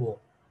diverticulum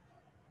wall.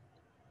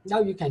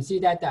 Now you can see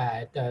that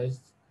the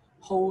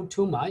whole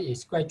tumor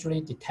is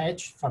gradually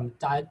detached from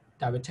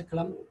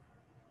diverticulum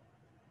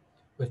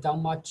without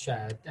much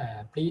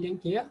bleeding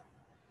here.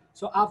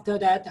 So after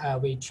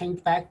that, we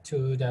change back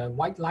to the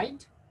white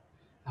light.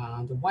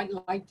 The white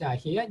light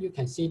here, you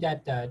can see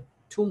that the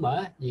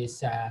tumor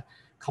is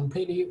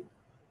completely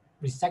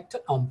resected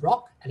en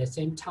bloc. At the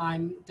same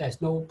time,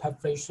 there's no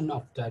perforation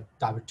of the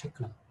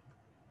diverticulum.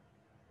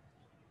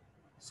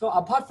 So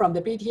apart from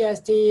the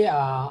BTSD,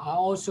 I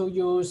also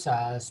use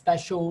a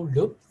special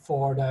loop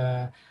for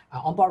the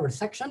on-board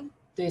resection.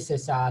 This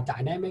is a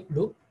dynamic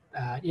loop.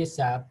 It's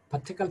a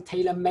particular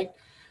tailor-made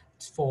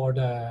for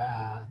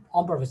the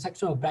on-board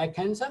resection of bladder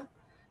cancer.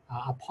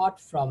 Apart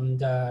from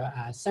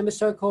the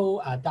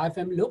semicircle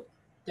diaphragm loop,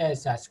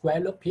 there's a square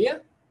loop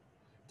here.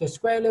 The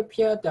square loop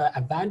here, the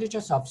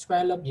advantages of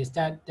square loop is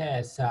that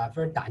there's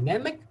very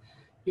dynamic.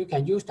 You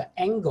can use the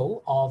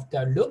angle of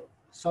the loop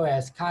so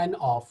as kind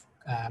of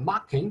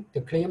marking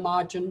the clear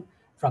margin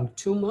from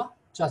tumor,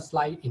 just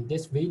like in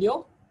this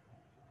video.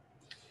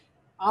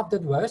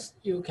 Afterwards,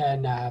 you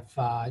can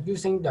have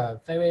using the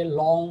very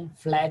long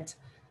flat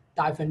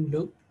diaphragm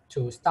loop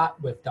to start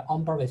with the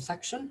on-board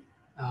resection.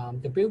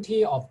 The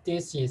beauty of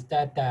this is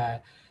that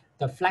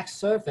the flat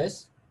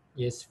surface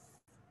is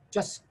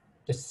just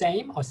the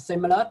same or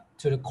similar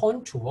to the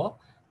contour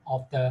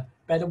of the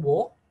bladder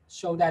wall,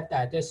 so that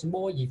there's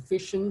more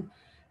efficient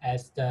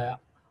as the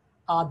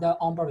other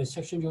on-board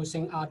resection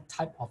using other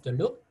type of the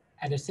loop.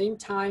 At the same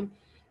time,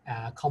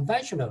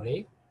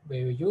 conventionally,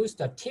 we will use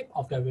the tip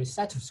of the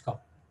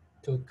receptoscope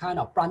to kind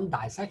of blunt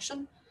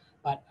dissection,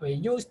 but we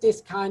use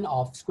this kind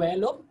of square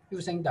loop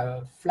using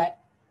the flat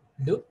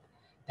loop.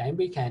 Then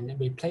we can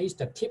replace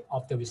the tip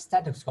of the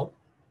receptoscope.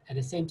 At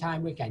the same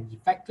time, we can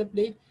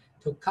effectively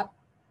to cut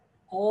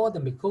all the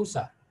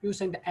mucosa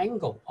using the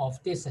angle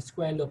of this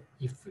square loop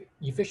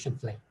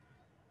efficiently.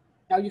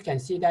 Now you can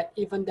see that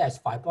even there's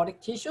fibrotic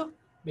tissue,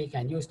 we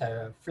can use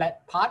the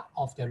flat part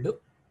of the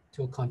loop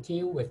to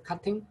continue with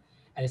cutting.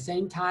 At the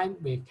same time,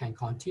 we can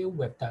continue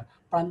with the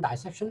blunt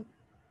dissection.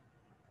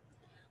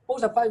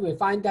 Most of us will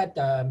find that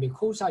the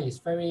mucosa is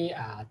very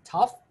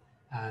tough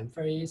and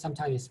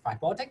sometimes it's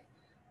fibrotic.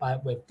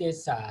 But with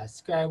this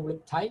square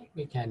loop type,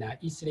 we can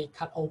easily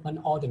cut open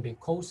all the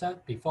mucosa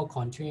before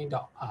continuing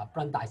the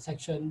blunt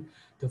dissection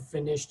to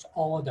finish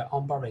all the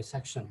on-board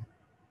resection.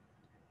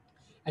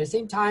 At the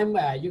same time,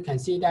 you can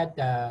see that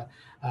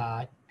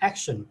the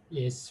action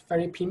is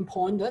very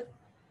pinpointed.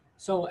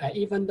 So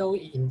even though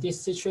in this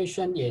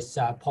situation is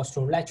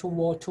posterolateral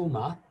wall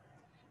tumor,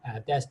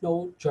 there's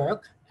no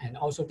jerk and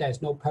also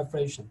there's no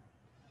perforation.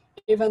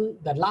 Even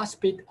the last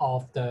bit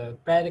of the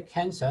bladder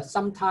cancer,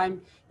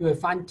 sometimes you will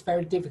find it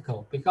very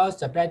difficult because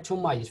the bladder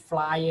tumor is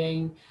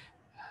flying,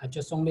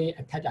 just only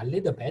attach a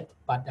little bit,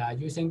 but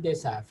using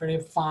this very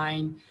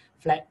fine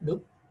flat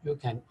loop, you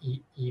can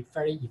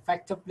very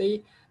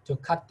effectively to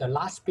cut the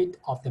last bit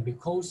of the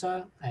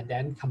mucosa and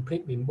then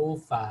completely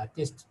remove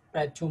this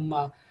bladder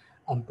tumor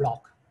en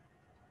bloc.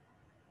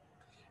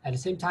 At the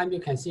same time, you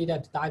can see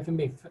that the diaphragm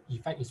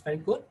effect is very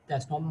good.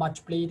 There's not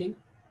much bleeding.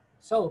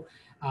 So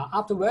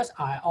afterwards,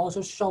 I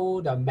also show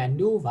the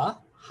maneuver,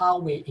 how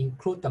we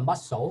include the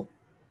muscle,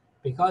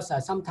 because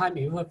sometimes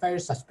you are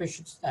very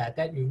suspicious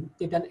that you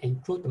didn't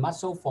include the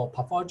muscle for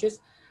pathologists.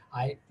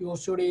 I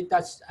usually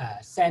just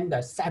send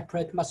a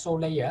separate muscle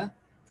layer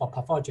for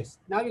pathologists.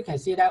 Now you can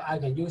see that I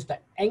can use the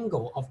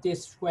angle of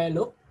this square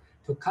loop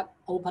to cut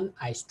open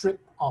a strip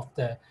of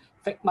the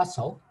fake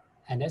muscle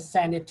and then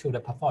send it to the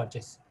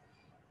pathologist.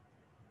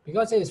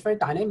 Because it is very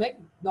dynamic,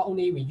 not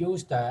only we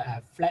use the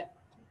flat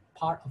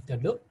part of the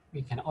loop,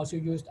 we can also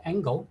use the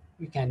angle.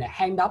 We can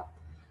hang up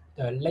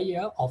the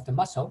layer of the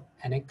muscle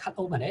and then cut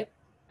open it.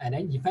 And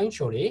then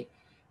eventually,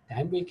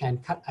 then we can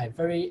cut a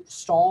very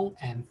strong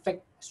and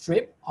thick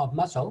strip of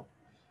muscle.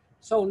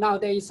 So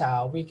nowadays,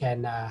 we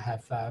can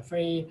have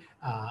very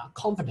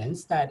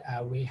confidence that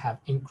we have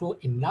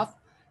included enough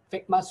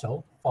thick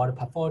muscle for the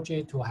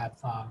pathology to have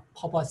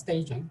proper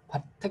staging,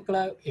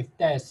 particularly if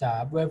there's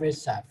very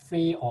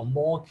 3 or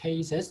more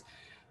cases,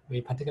 we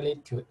particularly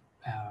to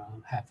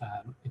have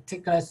a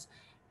meticulous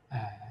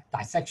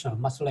dissection of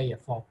muscle layer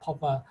for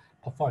proper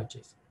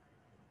pathologies.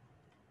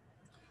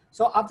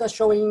 So after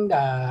showing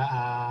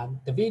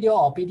the video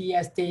of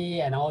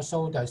BTSD and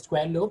also the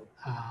square loop,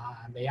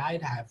 may I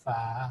have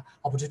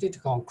opportunity to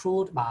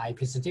conclude my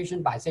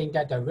presentation by saying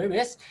that the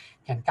various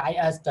can guide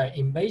us the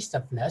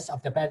invasiveness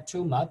of the bladder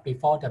tumor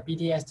before the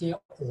BTSD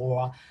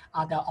or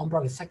other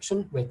umbral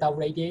resection without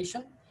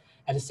radiation.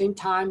 At the same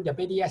time, the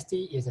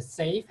BTSD is a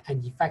safe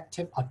and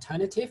effective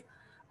alternative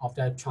of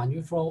the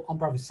transurethral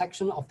umbral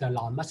resection of the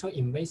non-muscle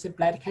invasive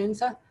bladder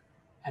cancer.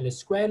 And the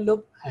square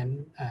loop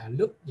and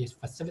loop is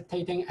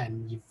facilitating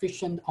an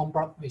efficient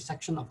umbral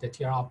resection of the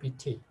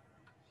ERBT.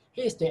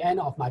 Here's the end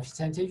of my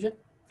presentation.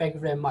 Thank you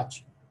very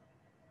much.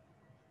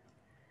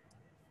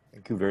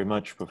 Thank you very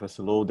much,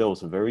 Professor Loh. That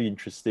was a very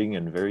interesting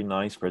and very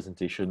nice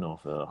presentation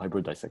of a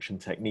hybrid dissection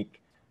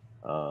technique.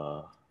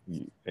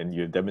 And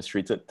you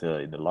demonstrated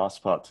in the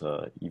last part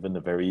even a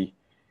very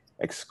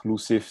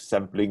exclusive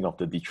sampling of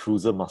the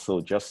detrusor muscle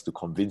just to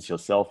convince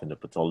yourself in the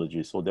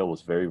pathology. So that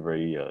was very,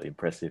 very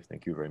impressive.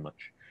 Thank you very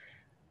much.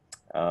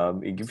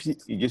 It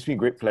gives me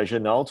great pleasure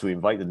now to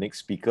invite the next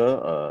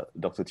speaker,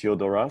 Dr.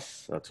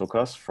 Theodoros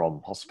Tokas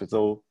from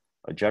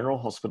General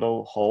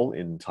Hospital Hall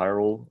in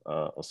Tyrol,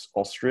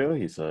 Austria.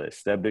 He's an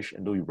established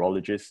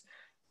endourologist,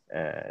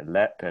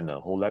 lab and a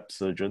whole lab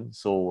surgeon.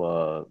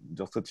 So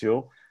Dr.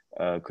 Teoh,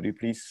 could you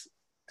please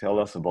tell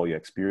us about your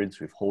experience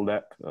with whole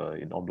lab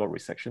in en bloc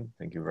resection?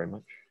 Thank you very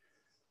much.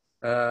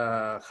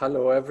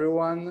 Hello,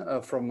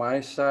 everyone. From my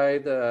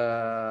side,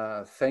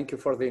 thank you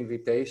for the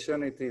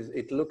invitation.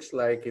 It looks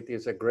like it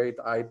is a great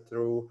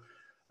iTRUE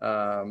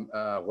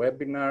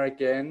webinar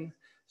again.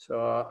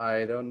 So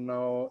I don't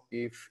know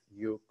if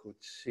you could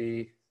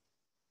see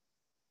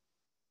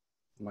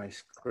my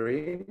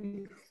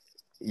screen.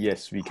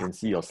 Yes, we can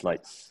see your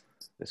slides.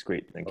 That's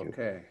great. Thank you.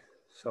 Okay,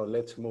 so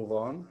let's move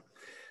on.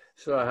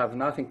 So I have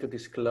nothing to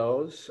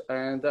disclose,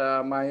 and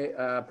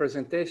my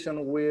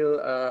presentation will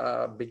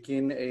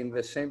begin in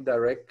the same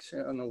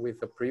direction with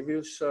the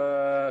previous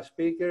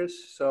speakers.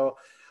 So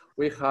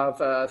we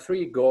have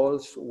three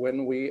goals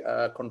when we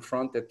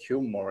confront a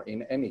tumor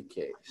in any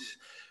case.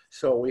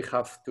 So we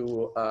have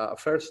to,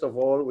 first of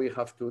all, we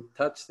have to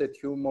touch the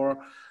tumor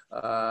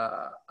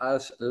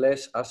as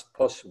less as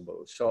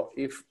possible. So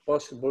if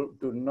possible,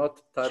 do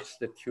not touch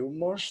the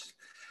tumors.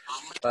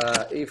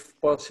 If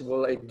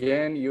possible,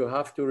 again, you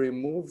have to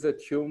remove the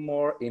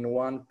tumor in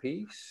one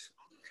piece.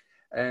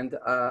 And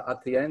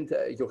at the end,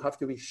 you have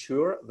to be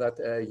sure that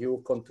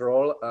you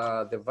control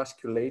the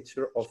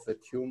vasculature of the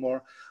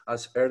tumor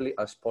as early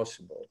as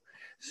possible.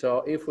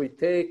 So if we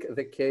take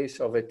the case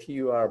of a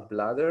TUR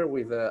bladder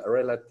with a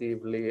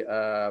relatively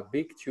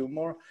big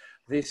tumor,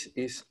 this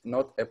is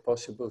not a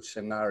possible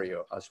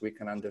scenario, as we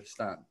can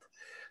understand.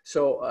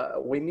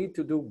 So we need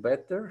to do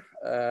better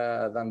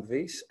than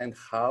this. And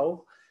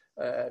how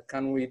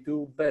can we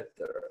do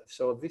better?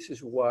 So this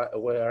is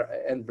where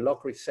en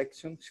bloc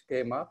resections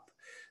came up.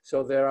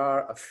 So there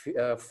are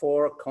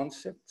four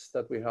concepts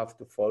that we have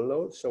to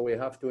follow. So we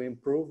have to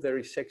improve the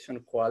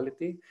resection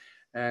quality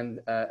and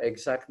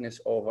exactness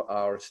of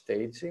our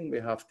staging. We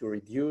have to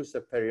reduce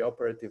the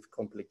perioperative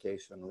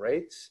complication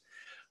rates.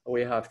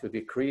 We have to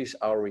decrease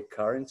our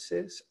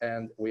recurrences,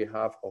 and we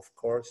have, of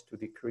course, to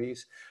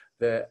decrease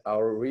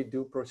our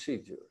redo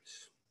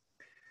procedures.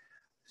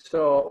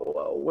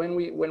 So when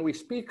we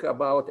speak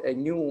about a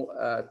new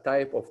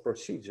type of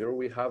procedure,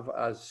 we have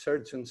as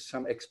surgeons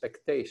some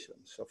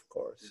expectations, of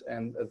course,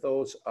 and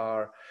those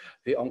are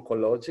the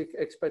oncologic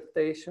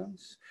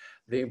expectations,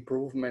 the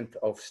improvement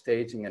of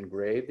staging and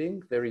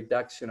grading, the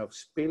reduction of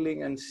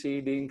spilling and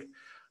seeding,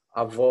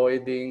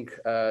 avoiding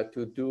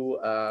to do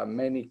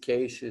many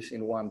cases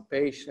in one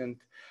patient,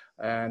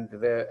 and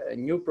the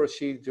new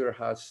procedure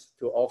has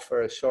to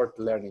offer a short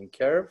learning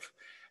curve.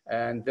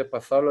 And the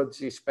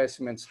pathology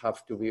specimens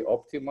have to be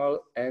optimal.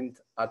 And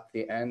at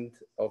the end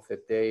of the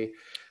day,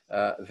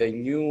 the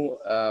new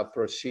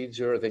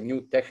procedure, the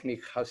new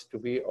technique has to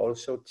be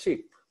also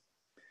cheap.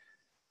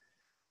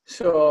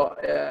 So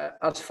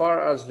as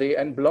far as the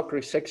en bloc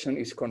resection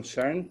is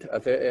concerned,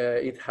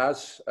 it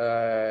has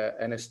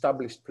an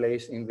established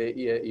place in the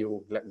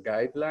EU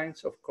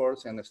guidelines, of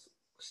course, and a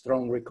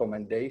strong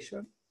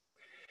recommendation.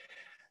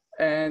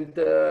 And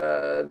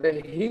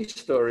the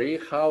history,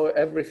 how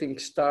everything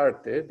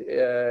started,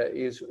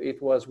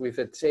 it was with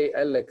a J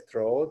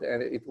electrode,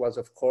 and it was,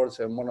 of course,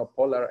 a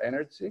monopolar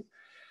energy.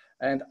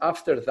 And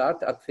after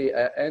that, at the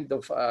end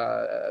of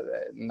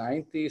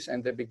 90s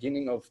and the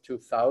beginning of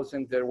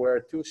 2000, there were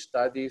two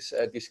studies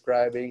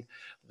describing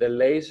the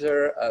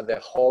laser,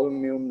 the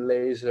Holmium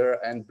laser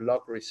and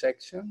block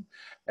resection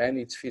and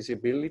its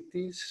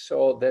feasibilities.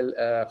 So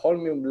the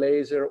Holmium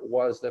laser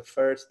was the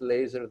first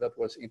laser that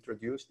was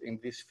introduced in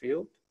this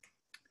field.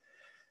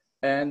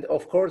 And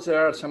of course,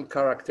 there are some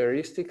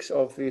characteristics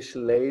of this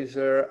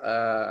laser,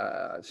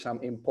 some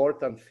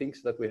important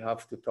things that we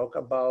have to talk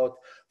about.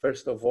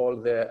 First of all,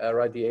 the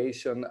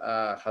radiation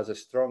has a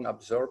strong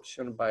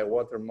absorption by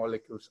water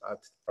molecules at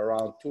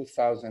around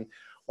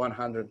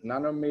 2,100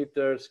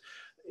 nanometers.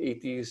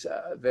 It is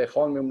the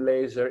Holmium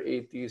laser,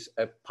 it is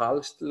a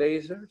pulsed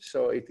laser,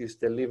 so it is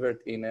delivered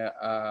in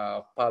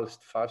a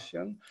pulsed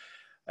fashion.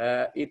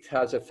 It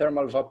has a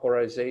thermal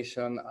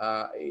vaporization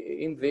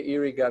in the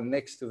irrigant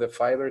next to the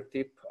fiber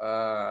tip,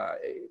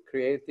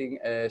 creating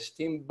a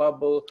steam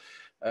bubble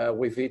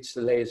with its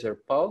laser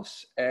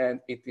pulse,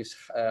 and it is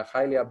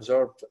highly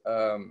absorbed.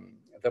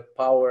 The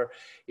power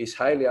is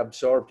highly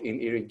absorbed in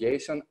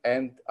irrigation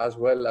and as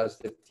well as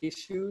the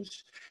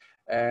tissues.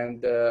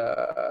 And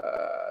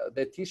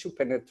the tissue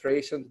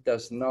penetration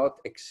does not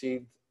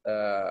exceed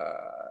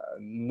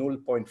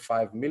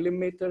 0.5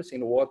 millimeters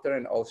in water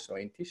and also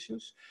in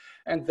tissues.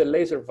 And the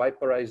laser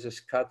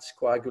vaporizes, cuts,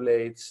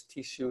 coagulates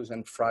tissues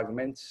and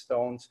fragments,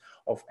 stones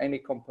of any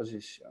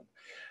composition.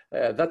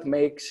 That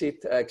makes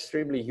it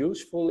extremely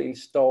useful in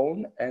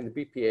stone and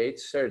BPH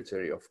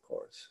surgery, of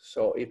course.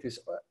 So it is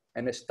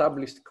an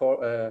established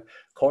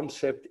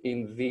concept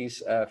in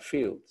these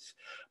fields.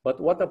 But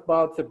what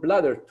about the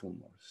bladder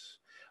tumors?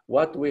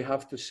 What we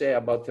have to say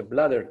about the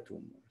bladder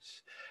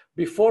tumors?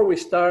 Before we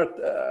start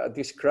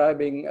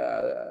describing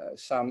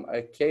some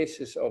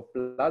cases of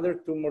bladder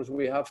tumors,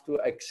 we have to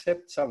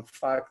accept some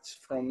facts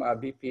from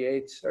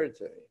BPH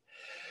surgery.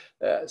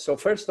 So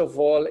first of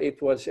all,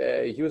 it was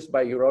used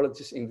by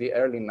urologists in the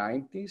early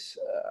 90s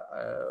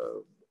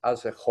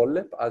as a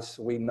HOLEP, as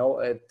we know,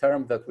 a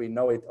term that we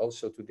know it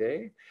also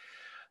today.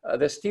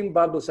 The steam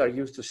bubbles are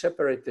used to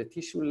separate the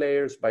tissue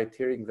layers by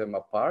tearing them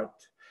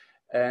apart.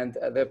 And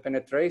the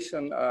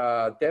penetration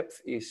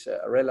depth is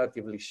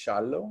relatively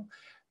shallow,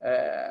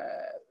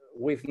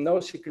 with no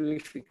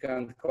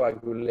significant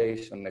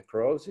coagulation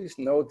necrosis,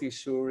 no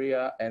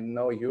dysuria, and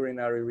no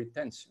urinary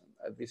retention.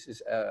 This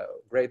is a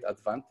great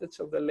advantage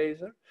of the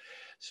laser.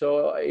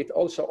 So it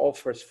also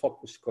offers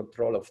focused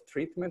control of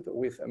treatment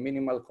with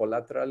minimal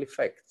collateral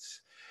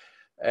effects.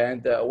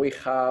 And we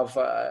have,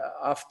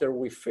 after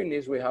we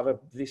finish, we have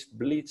this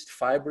bleached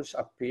fibrous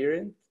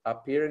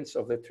appearance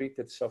of the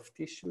treated soft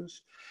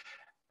tissues.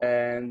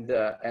 And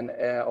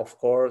of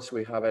course,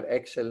 we have an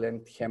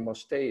excellent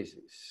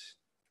hemostasis.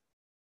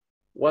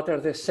 What are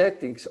the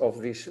settings of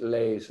this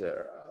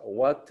laser?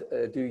 What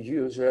do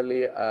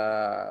usually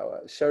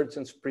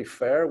surgeons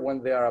prefer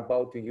when they are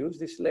about to use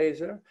this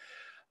laser?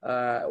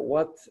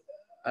 What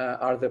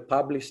are the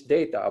published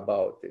data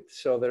about it?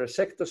 So the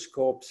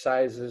resectoscope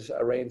sizes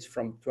range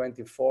from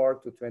 24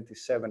 to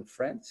 27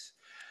 French.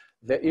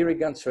 The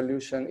irrigant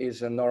solution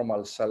is a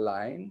normal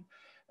saline,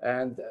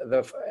 and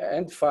the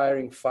end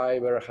firing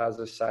fiber has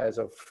a size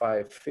of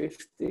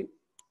 550.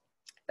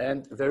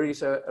 And there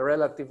is a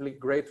relatively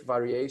great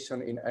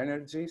variation in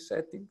energy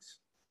settings.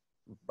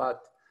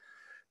 But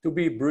to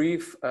be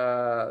brief,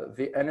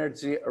 the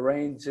energy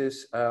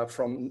ranges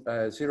from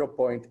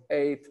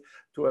 0.8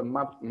 to a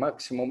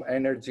maximum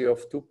energy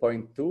of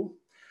 2.2.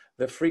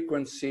 The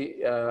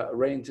frequency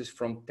ranges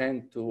from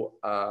 10 to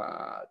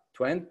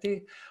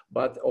 20,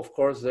 but of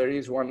course there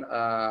is one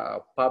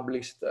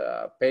published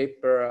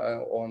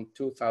paper on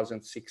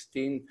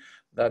 2016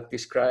 that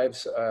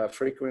describes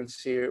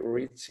frequency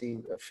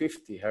reaching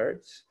 50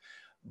 Hertz.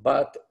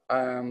 But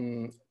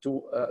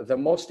the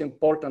most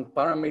important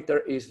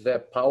parameter is the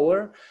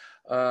power.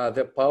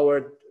 The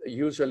power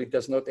usually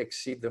does not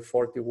exceed the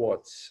 40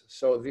 watts.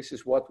 So this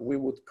is what we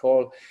would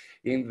call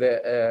in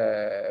the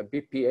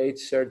BPH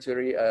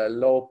surgery a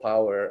low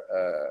power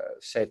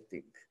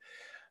setting.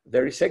 The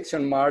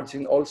resection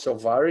margin also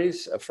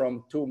varies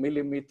from 2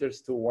 millimeters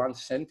to 1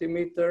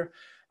 centimeter,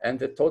 and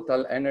the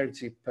total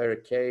energy per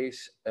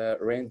case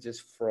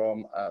ranges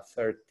from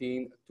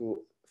 13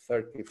 to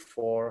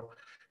 34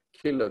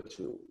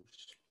 kilojoules.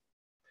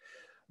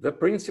 The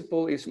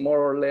principle is more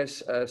or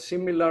less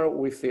similar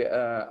with the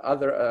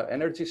other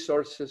energy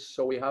sources.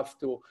 So we have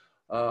to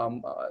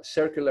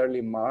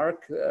circularly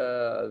mark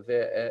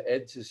the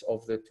edges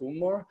of the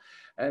tumor.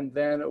 And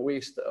then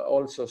we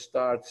also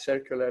start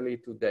circularly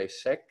to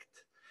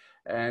dissect.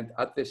 And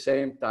at the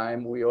same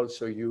time, we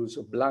also use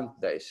blunt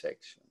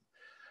dissection.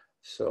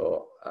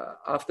 So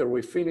after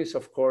we finish,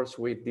 of course,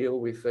 we deal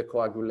with the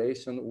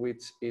coagulation,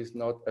 which is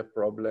not a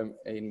problem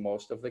in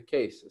most of the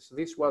cases.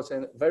 This was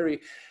a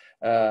very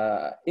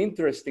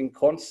interesting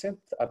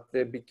concept at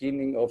the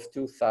beginning of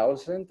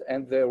 2000,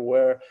 and there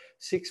were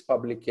 6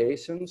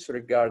 publications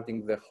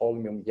regarding the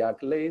Holmium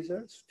YAG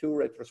lasers, 2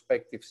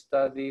 retrospective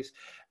studies,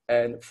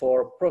 and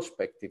 4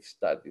 prospective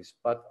studies.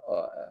 But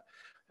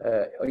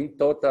in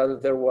total,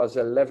 there was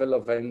a level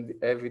of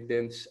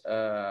evidence,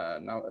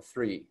 now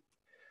 3.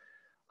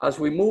 As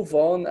we move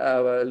on,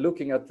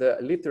 looking at the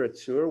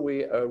literature,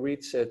 we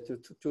reached to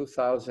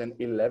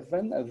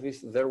 2011.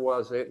 There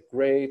was a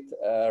great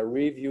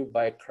review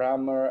by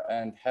Kramer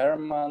and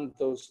Herman,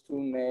 those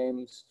 2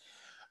 names.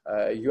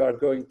 You are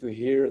going to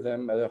hear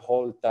them the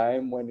whole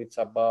time when it's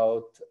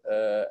about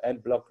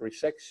end block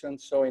resection.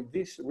 So in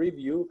this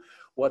review,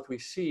 what we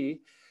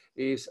see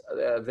is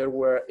there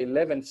were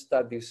 11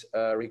 studies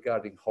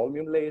regarding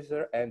Holmium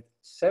laser and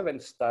 7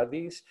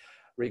 studies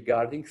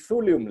regarding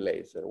Thulium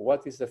laser.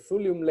 What is the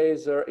Thulium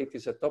laser? It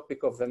is a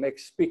topic of the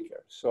next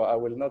speaker. So I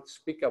will not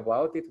speak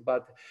about it,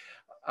 but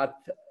at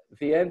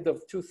the end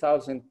of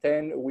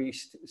 2010, we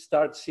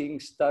start seeing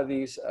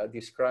studies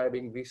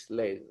describing this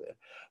laser.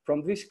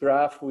 From this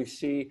graph, we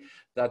see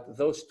that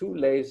those two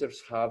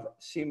lasers have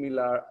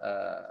similar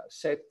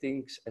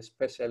settings,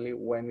 especially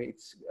when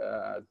it's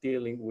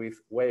dealing with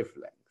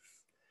wavelength.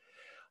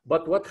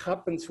 But what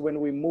happens when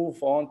we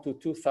move on to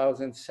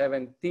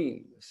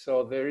 2017?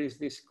 So there is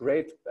this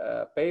great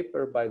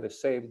paper by the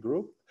same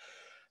group.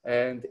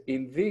 And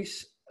in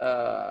this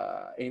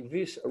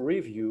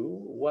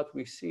review, what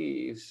we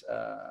see is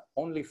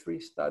only 3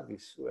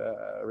 studies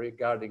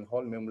regarding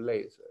holmium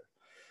laser.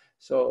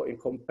 So in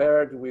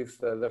compared with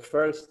the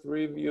first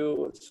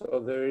review,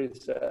 so there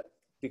is a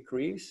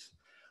decrease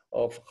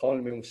of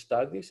holmium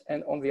studies.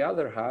 And on the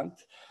other hand,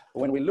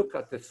 when we look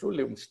at the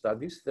thulium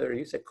studies, there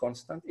is a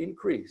constant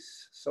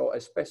increase. So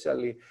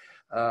especially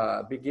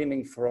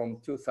beginning from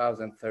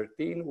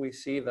 2013, we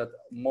see that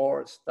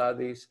more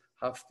studies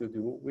have to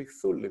do with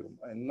thulium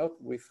and not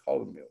with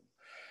holmium.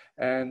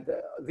 And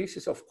this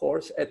is, of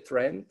course, a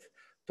trend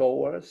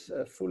towards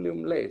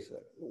thulium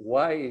laser.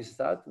 Why is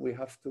that?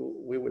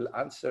 We will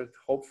answer it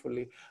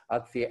hopefully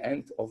at the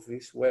end of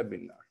this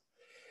webinar.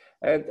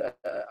 And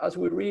as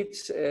we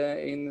reach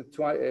in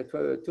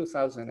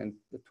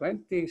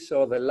 2020,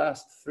 so the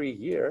last 3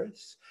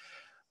 years,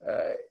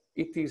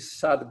 it is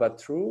sad but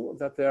true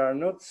that there are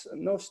no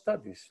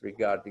studies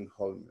regarding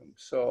holmium.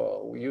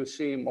 So you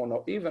see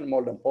even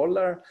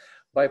monopolar,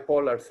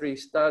 bipolar 3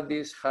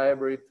 studies,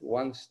 hybrid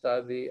 1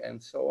 study, and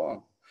so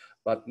on,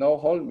 but no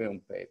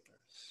holmium papers.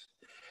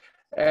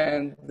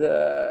 And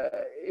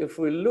if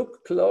we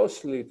look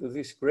closely to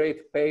this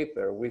great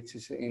paper, which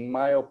is, in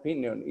my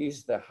opinion,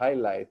 is the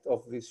highlight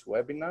of this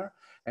webinar,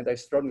 and I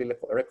strongly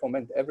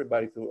recommend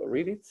everybody to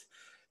read it.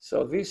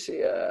 So this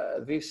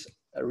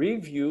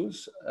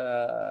reviews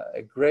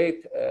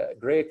great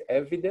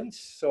evidence,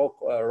 so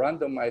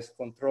randomized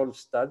control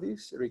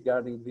studies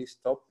regarding this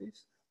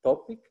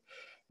topic.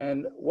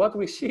 And what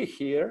we see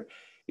here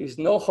is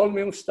no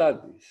holmium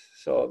studies.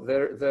 So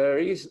there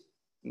is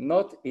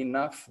not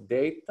enough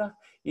data,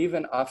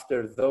 even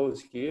after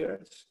those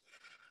years,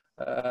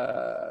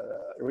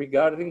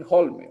 regarding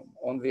holmium.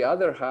 On the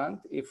other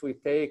hand, if we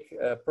take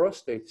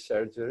prostate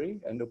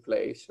surgery,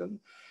 enucleation,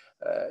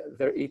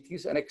 it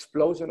is an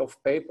explosion of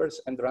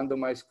papers and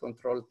randomized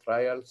controlled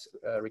trials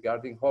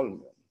regarding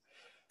holmium.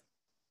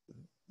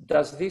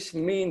 Does this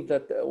mean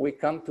that we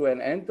come to an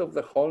end of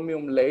the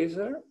holmium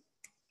laser?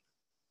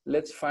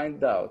 Let's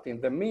find out. In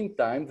the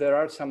meantime, there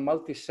are some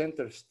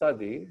multi-center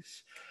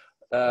studies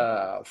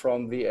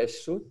from the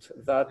ESUT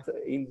that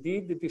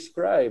indeed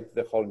describe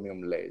the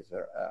holmium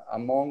laser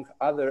among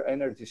other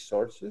energy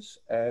sources,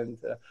 and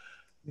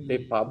they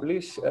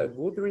publish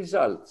good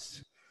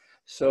results.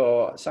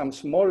 So some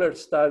smaller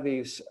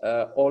studies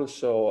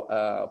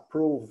also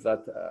prove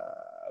that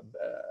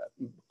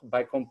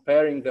by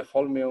comparing the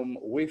holmium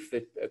with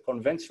the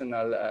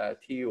conventional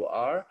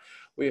TUR,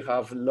 we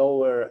have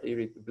lower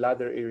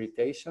bladder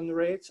irritation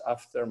rates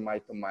after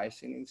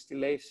mitomycin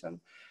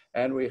instillation,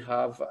 and we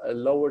have a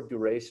lower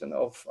duration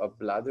of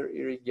bladder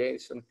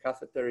irrigation,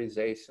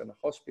 catheterization,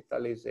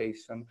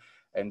 hospitalization,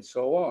 and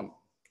so on.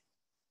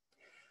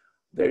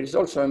 There is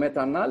also a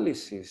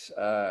meta-analysis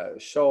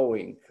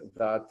showing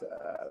that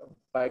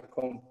by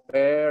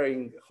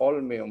comparing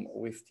holmium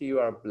with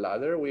TUR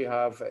bladder, we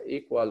have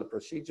equal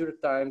procedure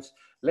times,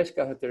 less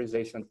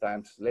catheterization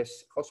times,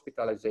 less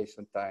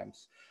hospitalization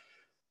times,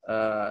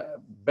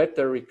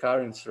 better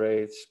recurrence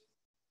rates,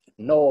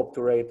 no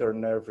obturator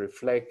nerve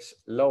reflex,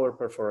 lower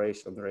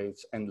perforation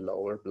rates, and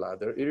lower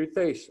bladder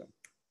irritation.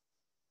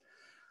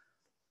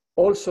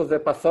 Also, the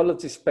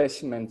pathology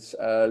specimens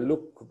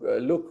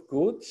look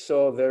good.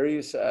 So there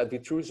is a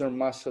detrusor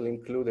muscle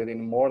included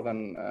in more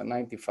than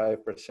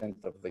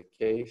 95% of the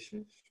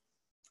cases.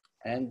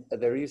 And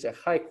there is a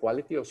high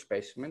quality of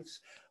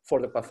specimens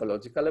for the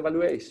pathological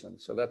evaluation.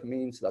 So that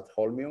means that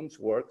holmium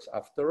works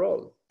after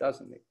all,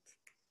 doesn't it?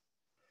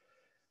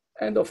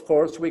 And of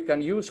course, we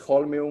can use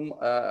holmium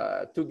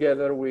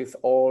together with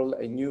all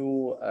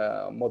new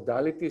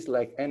modalities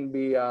like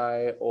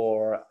NBI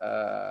or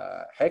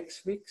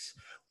Hexvix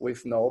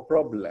with no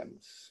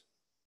problems.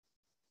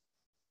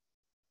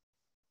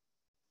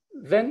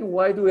 Then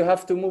why do we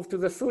have to move to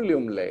the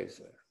thulium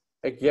laser?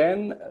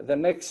 Again, the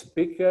next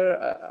speaker,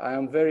 I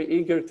am very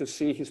eager to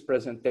see his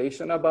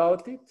presentation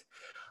about it.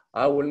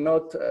 I will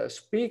not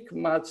speak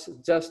much,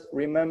 just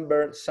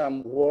remember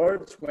some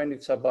words when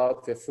it's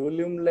about the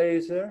thulium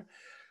laser: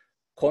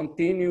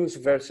 continuous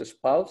versus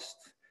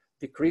pulsed,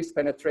 decreased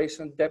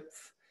penetration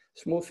depth,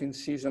 smooth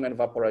incision and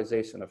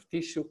vaporization of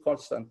tissue,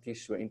 constant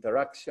tissue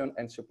interaction,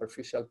 and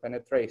superficial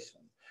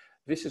penetration.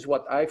 This is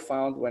what I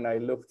found when I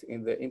looked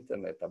in the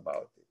internet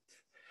about it.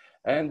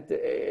 And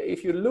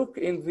if you look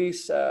in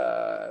this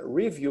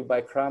review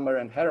by Kramer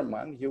and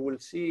Herman, you will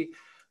see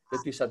the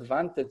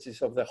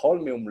disadvantages of the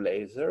holmium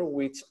laser,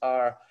 which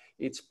are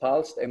its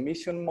pulsed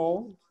emission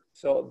mode.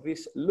 So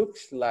this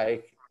looks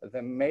like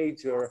the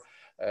major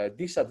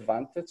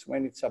disadvantage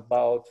when it's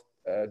about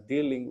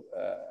dealing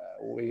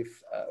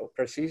with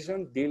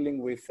precision,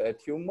 dealing with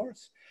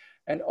tumors.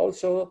 And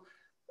also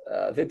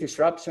the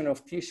disruption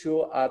of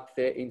tissue at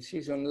the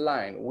incision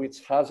line,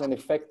 which has an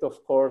effect,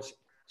 of course,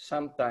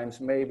 sometimes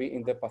maybe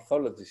in the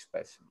pathology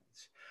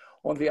specimens.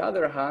 On the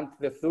other hand,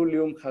 the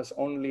thulium has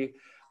only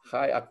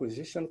high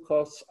acquisition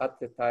costs at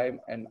the time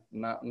and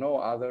no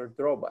other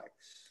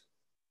drawbacks.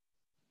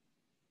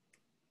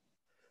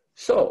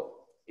 So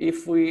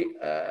if we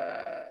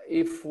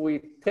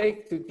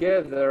take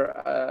together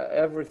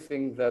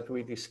everything that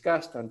we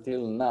discussed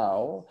until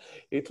now,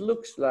 it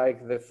looks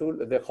like the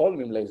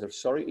Holmium laser,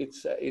 sorry,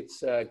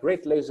 it's a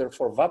great laser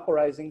for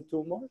vaporizing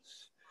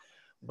tumors,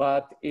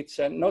 but it's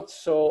a not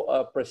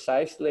so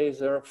precise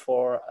laser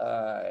for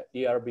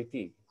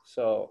ERBT.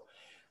 So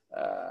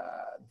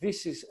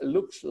this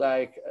looks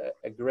like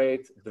a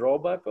great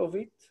drawback of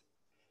it.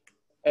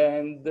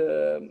 And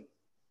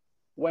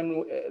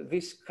when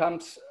this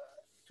comes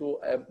to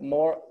a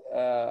more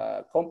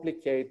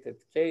complicated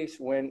case,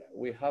 when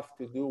we have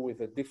to do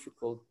with a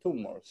difficult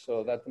tumor.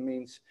 So that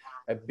means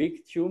a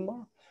big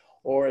tumor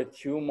or a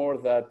tumor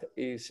that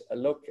is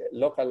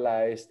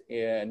localized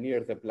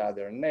near the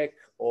bladder neck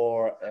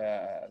or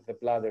the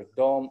bladder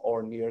dome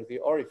or near the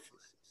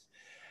orifices.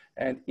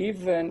 And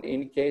even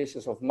in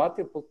cases of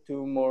multiple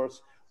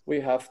tumors, we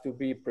have to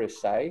be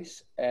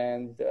precise.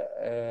 And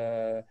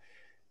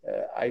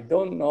I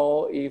don't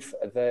know if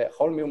the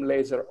Holmium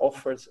laser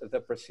offers the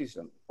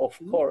precision. Of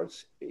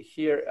course,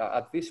 here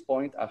at this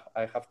point,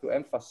 I have to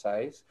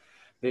emphasize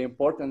the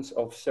importance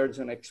of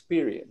surgeon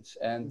experience.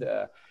 And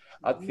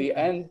at the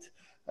end,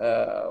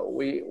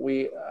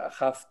 we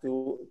have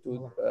to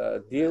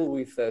deal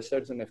with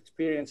surgeon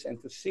experience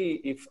and to see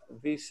if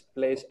this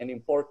plays an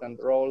important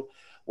role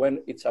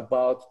when it's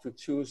about to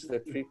choose the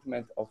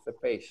treatment of the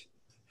patient.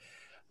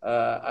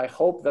 I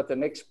hope that the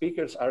next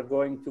speakers are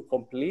going to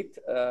complete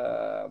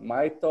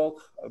my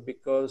talk,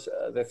 because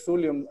the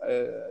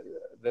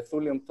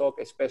thulium talk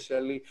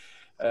especially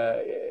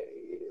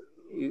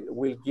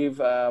will give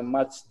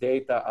much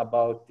data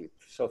about it.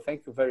 So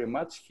thank you very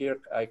much. Here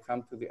I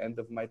come to the end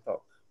of my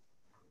talk.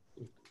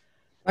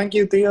 Thank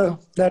you, Theo.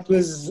 That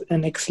was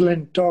an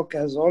excellent talk.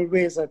 As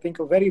always, I think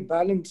a very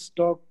balanced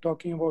talk,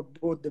 talking about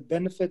both the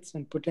benefits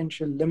and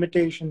potential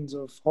limitations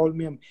of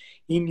Holmium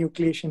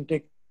enucleation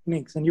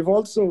techniques. And you've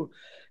also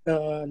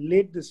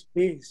laid the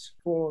space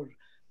for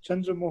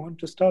Chandra Mohan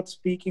to start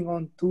speaking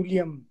on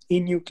thulium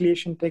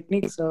enucleation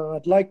techniques.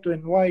 I'd like to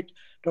invite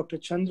Dr.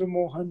 Chandra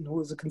Mohan, who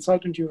is a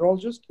consultant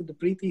urologist at the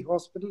Preeti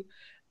Hospital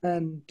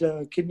and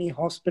Kidney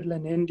Hospital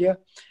in India.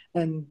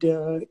 And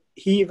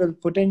he will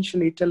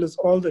potentially tell us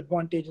all the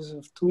advantages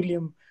of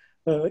thulium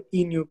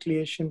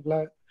enucleation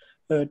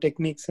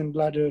techniques in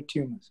bladder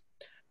tumors.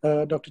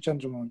 Dr.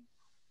 Chandra Mohan.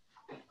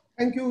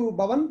 Thank you,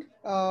 Bhavan.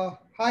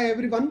 Hi,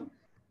 everyone.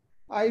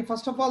 I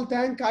first of all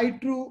thank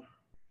iTRUE,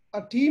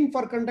 a team,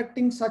 for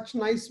conducting such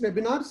nice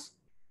webinars.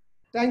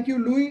 Thank you,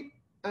 Louis,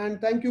 and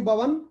thank you,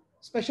 Bhavan.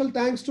 Special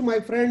thanks to my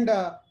friend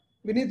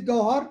Vineet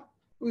Gauhar,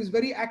 who is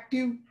very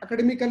active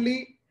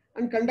academically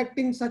and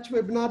conducting such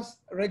webinars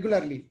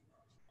regularly.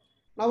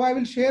 Now I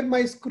will share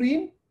my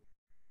screen.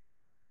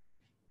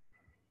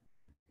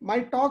 My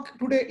talk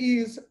today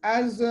is,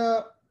 as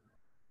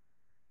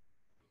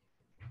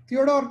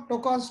Theodoros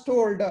Tokas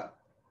told,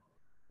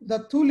 the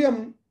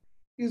thulium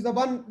is the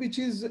one which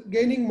is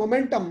gaining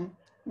momentum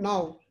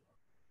now.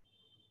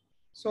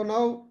 So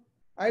now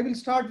I will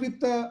start with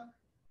the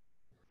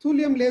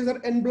thulium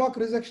laser en bloc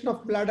resection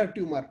of bladder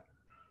tumor.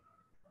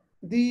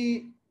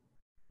 The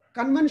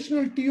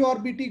conventional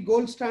TURBT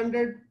gold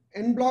standard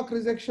en bloc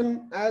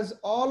resection, as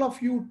all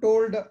of you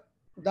told,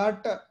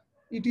 that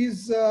it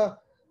is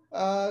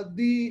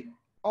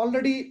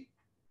already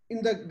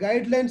in the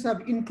guidelines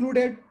have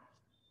included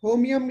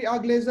Holmium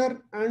YAG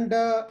laser and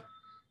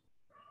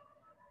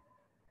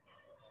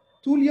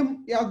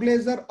thulium YAG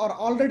laser are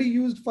already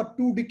used for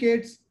 2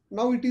 decades.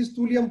 Now it is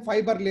thulium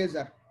fiber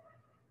laser.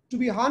 To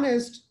be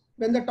honest,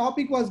 when the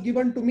topic was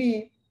given to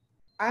me,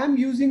 I am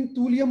using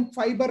thulium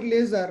fiber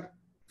laser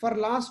for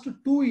last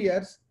 2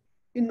 years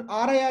in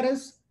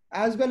RIRS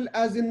as well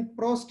as in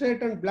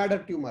prostate and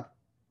bladder tumor.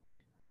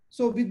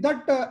 So with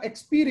that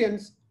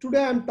experience,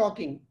 today I'm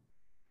talking.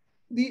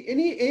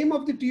 Any aim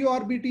of the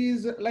TURBT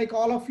is, like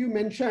all of you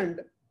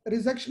mentioned,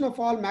 resection of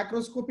all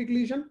macroscopic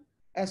lesion,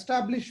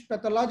 establish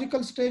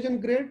pathological stage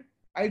and grade,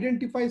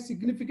 identify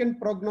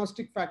significant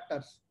prognostic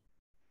factors.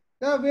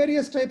 There are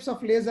various types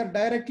of laser.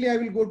 Directly I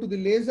will go to the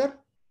laser.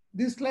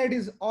 This slide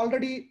is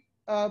already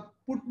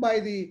put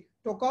by the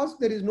Tokas.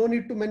 There is no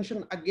need to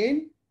mention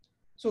again.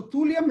 So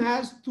thulium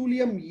has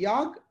thulium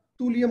YAG,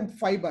 thulium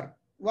fiber.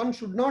 One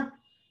should not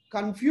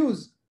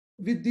confuse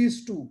with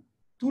these two.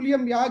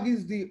 Thulium YAG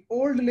is the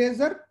old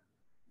laser.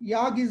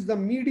 YAG is the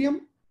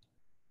medium.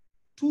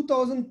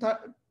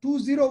 2013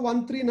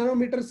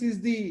 nanometers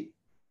is the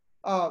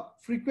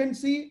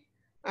frequency,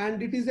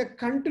 and it is a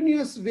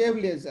continuous wave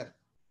laser.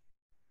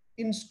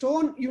 In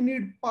stone, you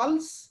need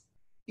pulse.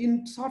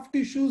 In soft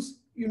tissues,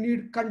 you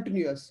need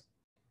continuous.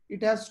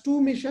 It has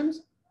 2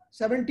 missions,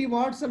 70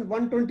 watts and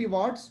 120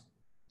 watts.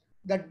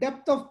 The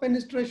depth of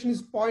penetration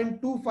is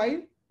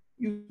 0.25.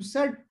 You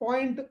said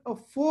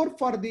 0.4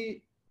 for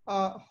the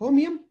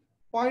Holmium.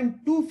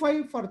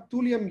 0.25 for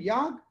thulium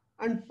YAG,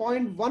 and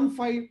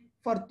 0.15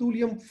 for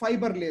thulium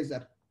fiber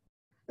laser.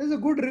 There is a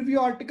good review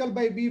article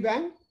by V.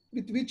 Wang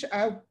with which I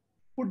have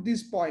put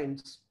these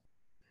points.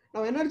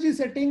 Now, energy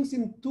settings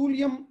in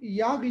thulium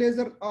YAG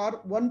laser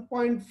are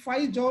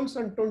 1.5 joules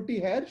and 20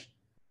 hertz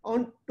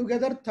on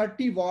together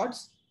 30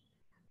 watts.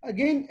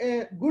 Again,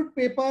 a good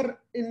paper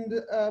in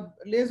the,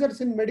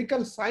 lasers in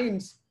medical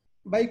science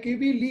by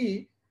K.V.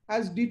 Lee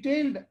has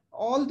detailed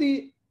all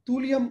the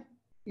thulium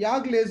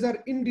YAG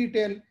laser in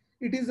detail.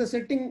 It is the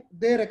setting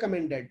they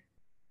recommended.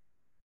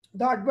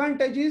 The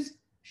advantage is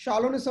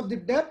shallowness of the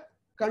depth,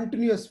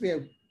 continuous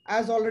wave,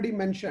 as already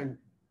mentioned.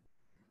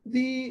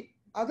 The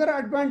other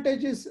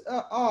advantages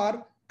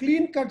are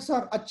clean cuts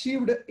are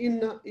achieved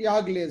in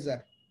YAG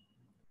laser.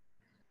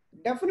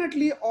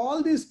 Definitely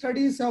all these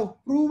studies have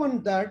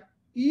proven that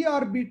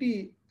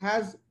ERBT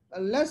has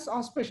less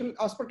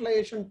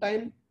hospitalization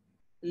time,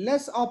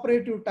 less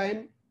operative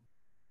time,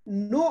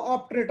 no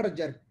operator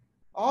jerk.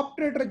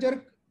 Operator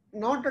jerk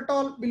not at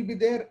all will be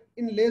there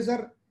in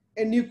laser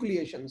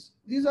enucleations.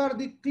 These are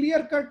the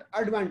clear-cut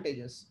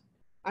advantages.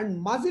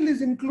 And muzzle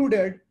is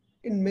included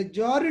in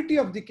majority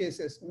of the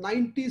cases,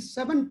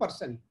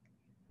 97%.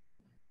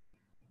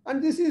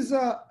 And this is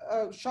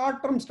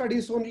short-term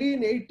studies only.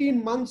 In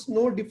 18 months,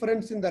 no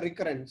difference in the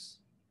recurrence.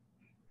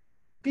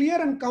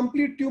 Clear and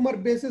complete tumor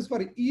bases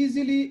were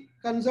easily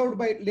conserved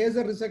by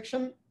laser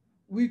resection.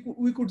 We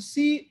could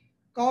see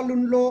Carl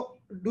Lundlow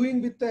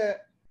doing with a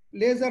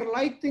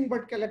laser-like thing,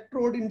 but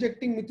electrode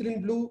injecting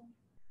methylene blue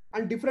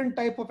and different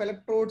type of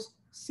electrodes.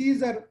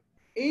 Caesar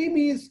aim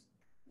is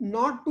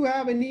not to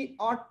have any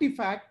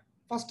artifact.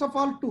 First of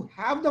all, to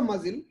have the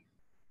muzzle.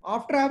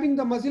 After having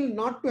the muzzle,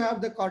 not to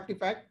have the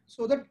artifact,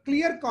 so that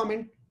clear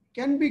comment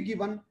can be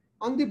given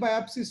on the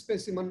biopsy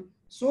specimen,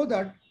 so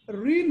that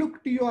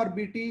relook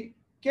TURBT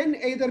can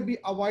either be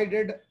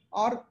avoided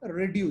or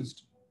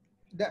reduced.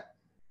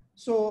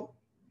 So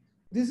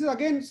this is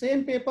again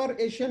same paper,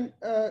 Asian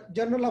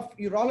Journal of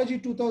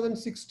Urology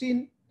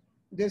 2016.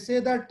 They say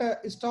that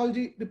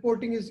histology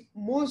reporting is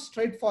most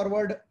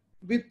straightforward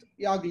with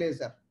YAG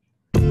laser.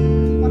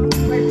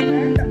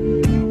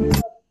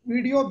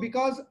 Video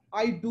because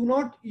I do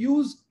not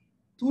use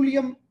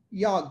thulium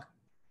YAG.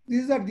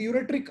 These are the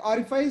ureteric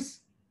orifice.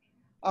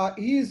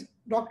 He is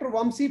Dr.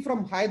 Vamsi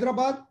from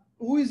Hyderabad,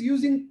 who is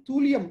using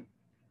thulium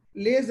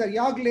laser,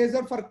 YAG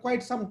laser for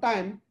quite some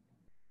time.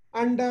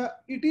 And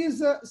it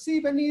is, see,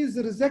 when he is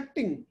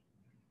resecting,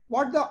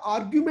 what the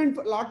argument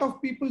a lot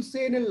of people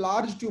say in a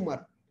large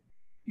tumor,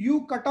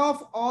 you cut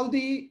off all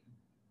the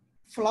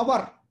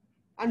flower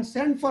and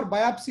send for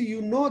biopsy,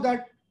 you know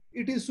that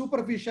it is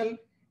superficial.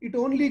 It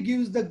only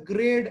gives the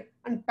grade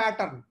and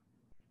pattern.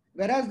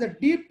 Whereas the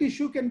deep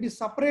tissue can be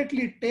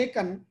separately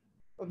taken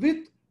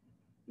with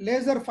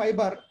laser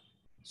fiber,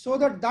 so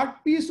that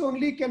that piece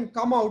only can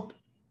come out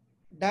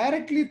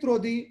directly through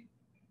the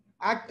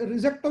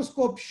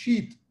resectoscope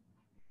sheath.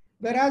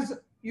 Whereas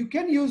you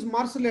can use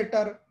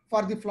marcelator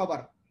for the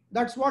flower.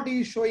 That's what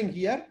he is showing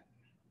here.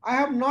 I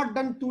have not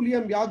done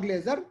thulium YAG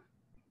laser.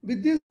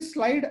 With this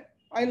slide,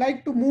 I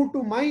like to move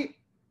to my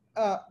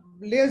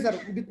laser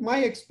with my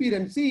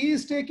experience. See, he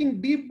is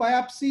taking deep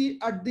biopsy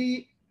at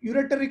the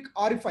ureteric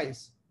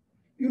orifice.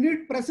 You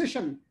need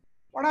precision.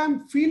 What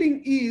I'm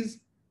feeling is,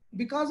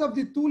 because of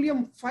the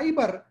thulium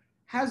fiber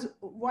has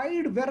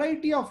wide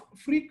variety of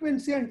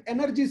frequency and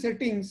energy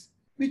settings,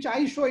 which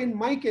I show in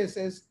my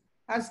cases,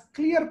 has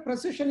clear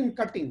precision in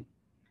cutting.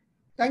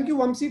 Thank you,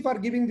 Vamsi, for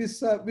giving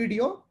this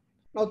video.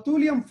 Now,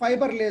 thulium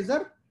fiber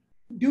laser,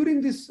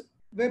 during this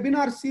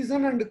webinar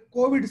season and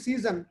COVID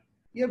season,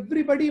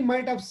 everybody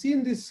might have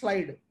seen this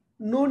slide.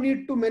 No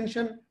need to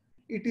mention,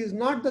 it is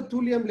not the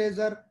thulium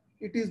laser,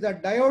 it is the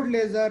diode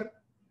laser.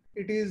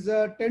 It is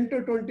 10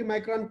 to 20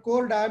 micron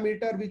core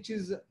diameter, which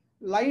is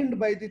lined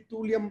by the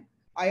thulium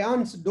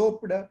ions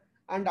doped.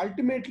 And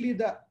ultimately,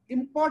 the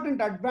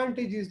important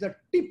advantage is the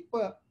tip,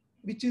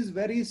 which is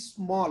very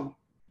small.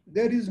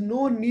 There is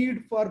no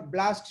need for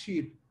blast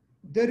sheet.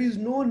 There is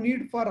no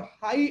need for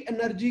high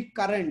energy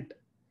current.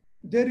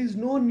 There is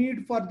no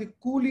need for the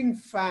cooling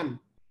fan.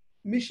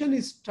 Mission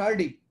is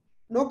sturdy.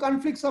 No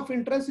conflicts of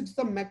interest. It's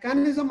the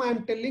mechanism I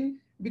am telling,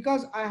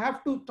 because I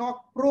have to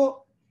talk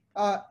pro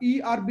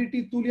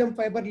ERBT thulium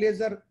fiber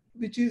laser,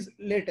 which is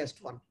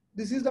latest one.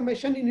 This is the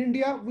machine in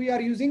India we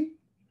are using.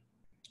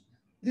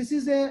 This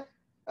is a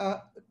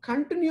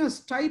continuous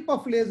type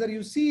of laser.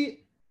 You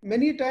see,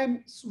 many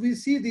times we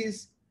see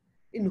this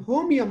in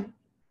Holmium,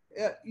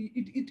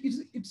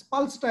 it's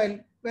pulse style,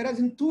 whereas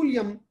in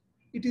thulium,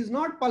 it is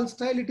not pulse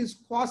style, it is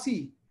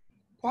quasi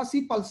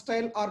pulse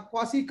style or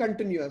quasi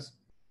continuous.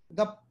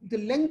 The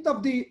length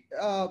of the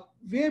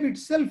wave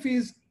itself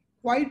is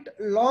quite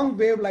long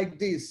wave like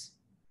this.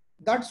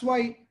 That's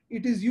why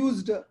it is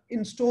used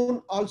in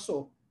stone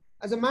also.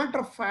 As a matter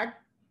of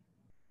fact,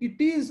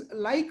 it is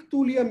like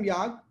thulium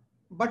YAG,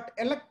 but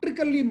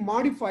electrically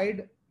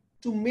modified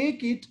to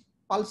make it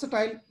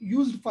pulsatile,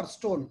 used for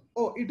stone.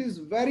 Oh, it is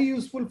very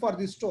useful for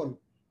the stone.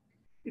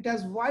 It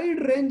has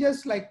wide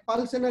ranges like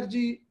pulse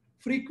energy,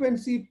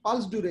 frequency,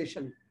 pulse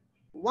duration.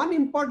 One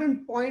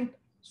important point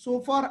so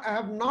far I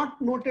have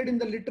not noted in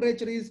the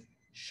literature is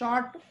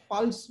short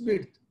pulse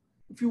width.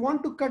 If you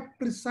want to cut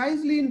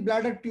precisely in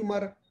bladder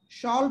tumor,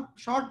 short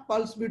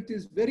pulse width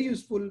is very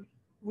useful.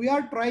 We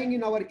are trying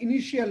in our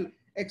initial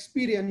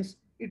experience.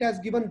 It has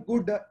given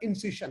good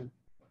incision.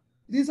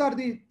 These are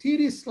the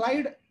theory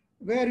slide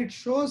where it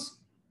shows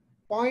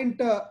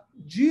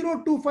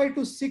 0.025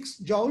 to 6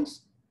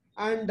 joules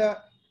and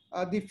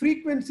the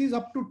frequency is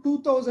up to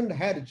 2000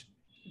 hertz.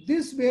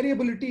 This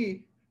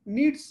variability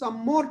needs some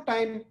more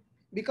time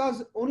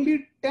because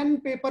only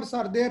 10 papers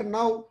are there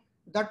now.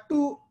 That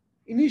too,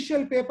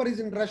 initial paper is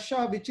in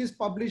Russia, which is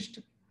published,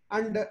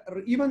 and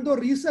even though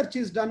research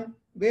is done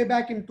way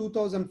back in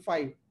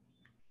 2005.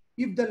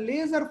 If the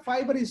laser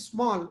fiber is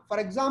small, for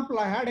example,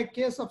 I had a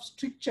case of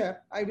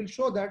stricture, I will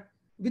show that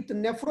with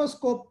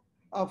nephroscope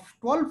of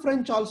 12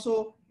 French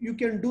also, you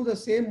can do the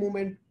same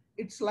movement.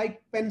 It's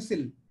like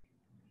pencil.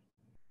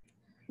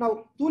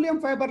 Now,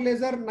 thulium fiber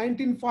laser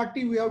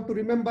 1940, we have to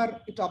remember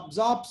it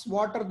absorbs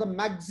water the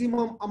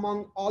maximum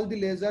among all the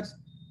lasers.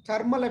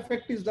 Thermal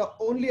effect is the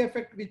only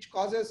effect which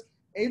causes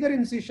either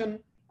incision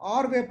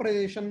or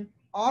vaporization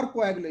or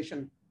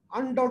coagulation.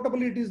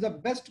 Undoubtedly, it is the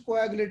best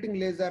coagulating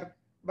laser,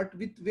 but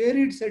with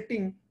varied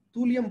setting,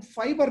 thulium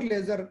fiber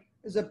laser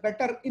is a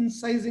better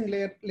incising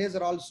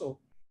laser also.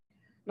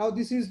 Now,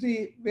 this is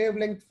the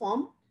wavelength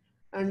form,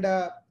 and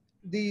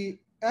the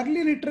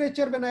early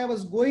literature when I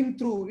was going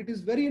through, it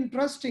is very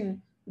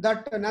interesting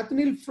that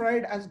Nathaniel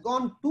Fried has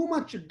gone too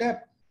much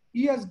depth.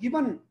 He has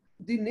given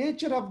the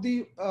nature of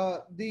the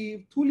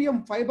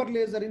thulium fiber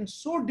laser in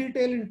so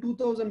detail in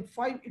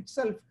 2005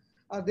 itself.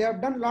 They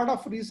have done a lot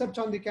of research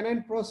on the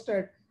canine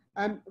prostate.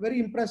 I'm very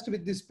impressed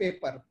with this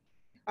paper.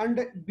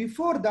 And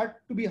before that,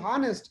 to be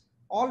honest,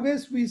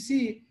 always we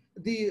see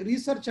the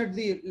research at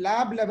the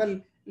lab level,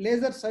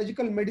 laser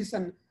surgical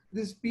medicine.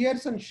 This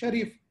Pierce and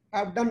Sharif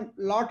have done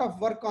a lot of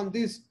work on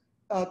this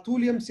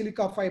thulium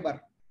silica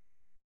fiber.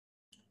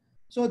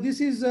 So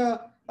this is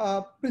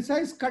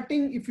precise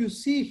cutting. If you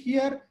see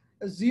here,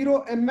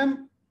 0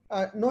 mm,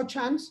 no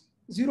chance,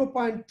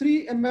 0.3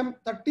 mm,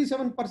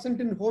 37%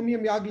 in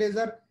Holmium YAG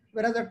laser,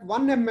 whereas at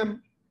 1 mm,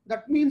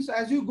 that means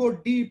as you go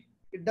deep,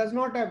 it does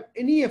not have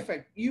any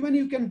effect. Even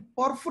you can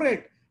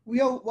perforate. We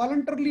have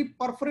voluntarily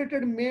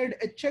perforated, made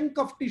a chunk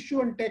of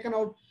tissue and taken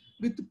out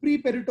with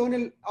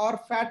pre-peritoneal or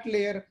fat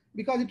layer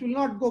because it will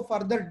not go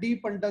further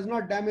deep and does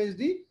not damage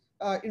the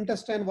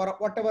intestine or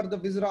whatever the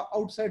viscera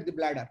outside the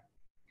bladder.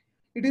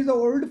 It is the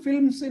old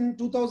films in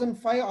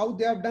 2005, how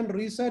they have done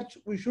research.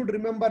 We should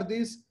remember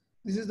this.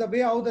 This is the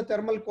way how the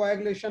thermal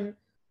coagulation.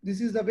 This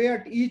is the way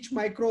at each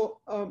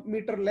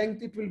micrometer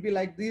length, it will be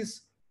like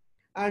this.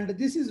 And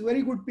this is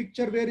very good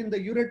picture where in the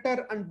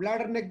ureter and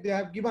bladder neck they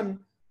have given.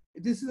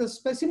 This is a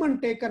specimen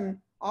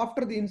taken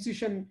after the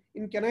incision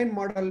in canine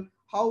model,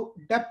 how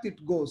depth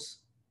it goes.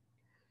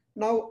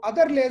 Now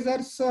other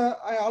lasers,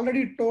 I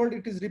already told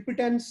it is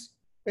repitance.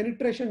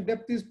 Penetration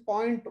depth is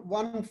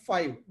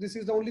 0.15. This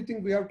is the only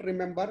thing we have to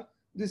remember.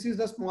 This is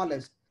the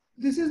smallest.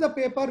 This is the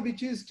paper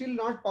which is still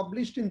not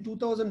published in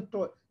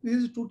 2020. This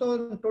is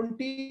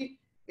 2020.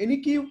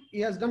 Enikiv, he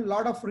has done a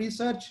lot of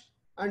research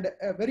and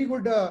a very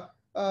good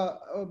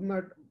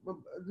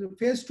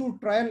phase 2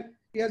 trial.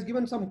 He has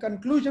given some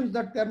conclusions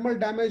that thermal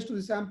damage to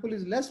the sample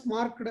is less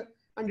marked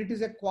and it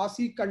is a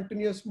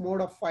quasi-continuous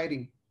mode of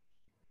firing.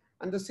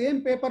 And the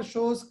same paper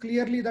shows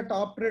clearly that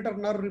operator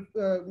nerve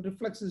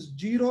reflex is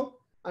 0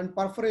 and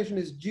perforation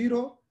is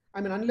 0.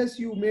 I mean, unless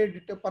you made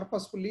it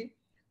purposefully,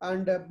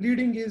 and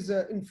bleeding is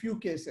in few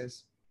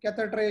cases.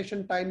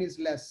 Catheterization time is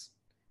less.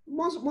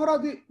 More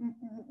of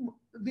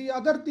the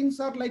other things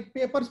are like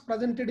papers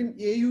presented in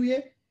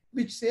AUA,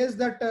 which says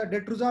that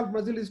detrusal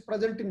muscle is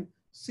present in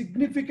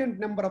significant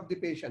number of the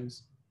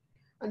patients.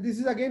 And this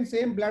is again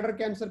same bladder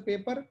cancer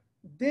paper.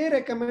 They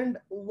recommend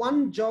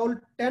 1 joule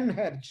 10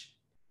 hertz.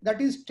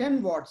 That is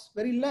 10 watts,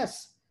 very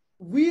less.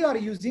 We are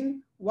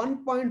using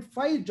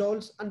 1.5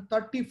 joules and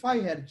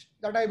 35 hertz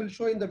that I will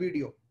show in the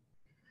video.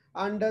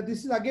 And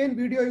this is again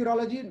video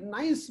urology,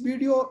 nice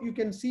video you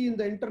can see in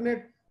the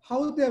internet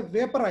how they have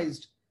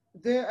vaporized.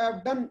 They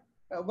have done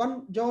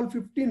 1 joule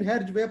 15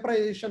 hertz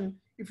vaporization.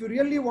 If you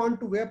really want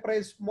to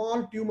vaporize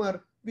small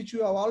tumor, which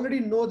you have already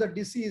know the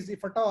disease,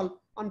 if at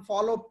all, and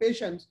follow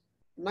patients,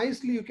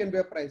 nicely you can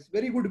vaporize.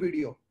 Very good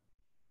video.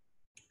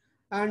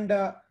 And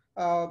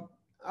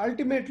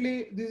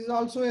ultimately, this is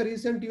also a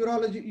recent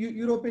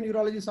European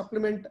urology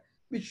supplement,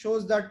 which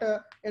shows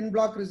that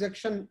en-bloc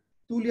resection,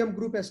 thulium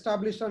group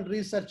established on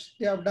research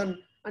they have done,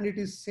 and it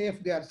is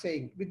safe, they are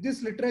saying. With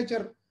this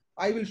literature,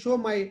 I will show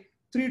my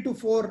 3 to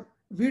 4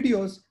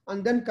 videos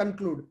and then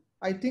conclude.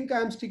 I think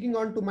I am sticking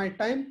on to my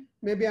time.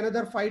 Maybe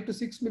another 5 to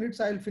 6 minutes,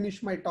 I will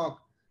finish my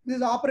talk. This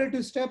is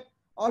operative step.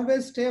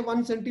 Always stay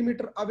 1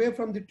 centimeter away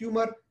from the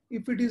tumor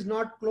if it is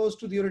not close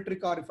to the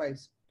ureteric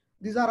orifice.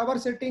 These are our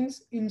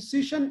settings.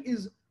 Incision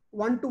is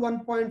 1 to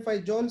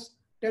 1.5 joules,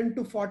 10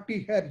 to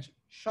 40 hertz,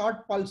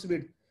 short pulse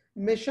width.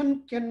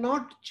 Meson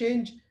cannot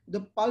change the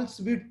pulse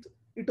width.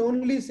 It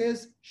only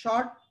says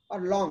short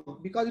or long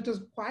because it is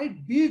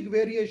quite big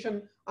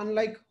variation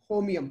unlike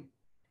Holmium.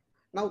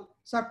 Now,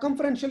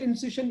 circumferential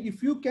incision,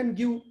 if you can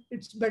give,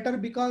 it's better,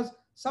 because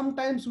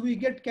sometimes we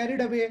get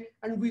carried away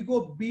and we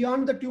go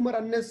beyond the tumor,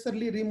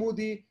 unnecessarily remove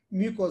the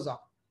mucosa.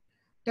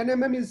 10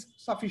 mm is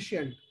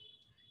sufficient.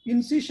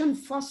 Incision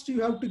first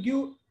you have to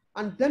give,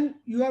 and then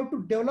you have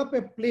to develop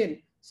a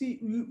plane. See,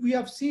 we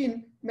have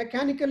seen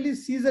mechanically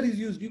scissor is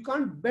used. You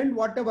can't bend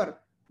whatever,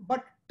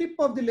 but tip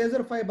of the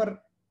laser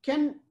fiber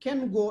can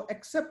go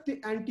except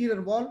the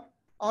anterior wall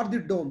or the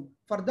dome.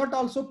 For that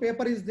also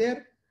paper is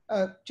there.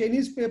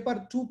 Chinese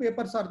paper, 2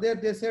 papers are there.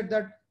 They said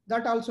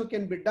that also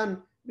can be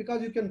done,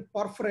 because you can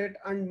perforate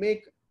and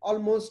make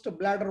almost a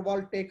bladder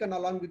wall taken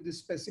along with this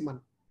specimen.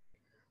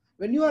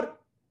 When you are,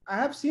 I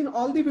have seen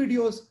all the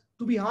videos.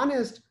 To be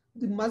honest,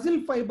 the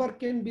muscle fiber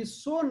can be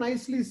so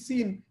nicely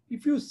seen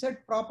if you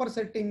set proper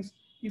settings.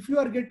 If you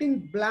are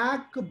getting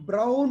black,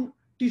 brown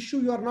tissue,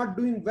 you are not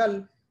doing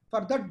well.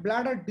 For that,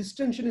 bladder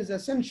distension is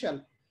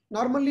essential.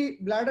 Normally,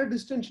 bladder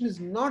distension is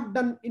not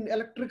done in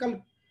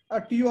electrical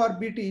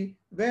ERBT,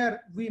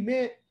 where we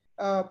may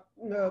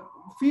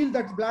feel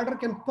that bladder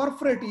can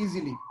perforate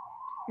easily.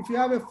 If you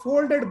have a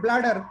folded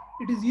bladder,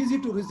 it is easy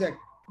to resect,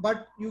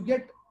 but you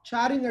get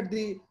charring at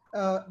the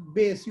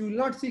base. You will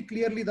not see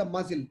clearly the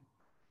muscle.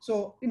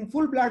 So in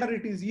full bladder,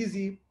 it is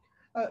easy.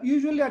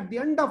 Usually at the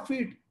end of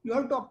it, you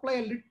have to apply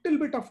a little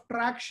bit of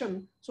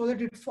traction so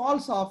that it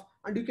falls off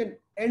and you can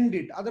end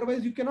it.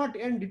 Otherwise, you cannot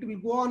end it. It will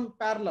go on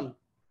parallel.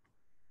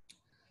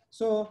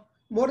 So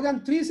more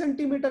than 3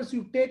 centimeters,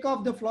 you take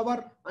off the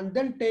flower and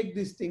then take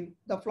this thing.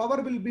 The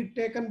flower will be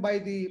taken by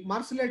the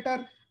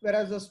marcellator,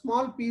 whereas a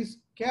small piece,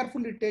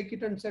 carefully take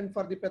it and send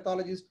for the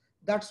pathologist.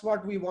 That's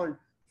what we want.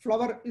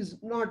 Flower is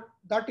not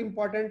that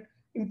important,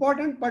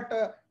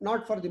 but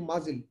not for the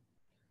muzzle.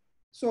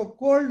 So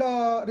cold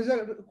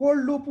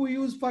loop we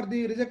use for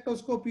the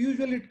resectoscope.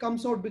 Usually it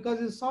comes out because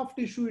it's soft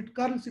tissue, it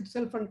curls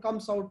itself and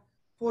comes out.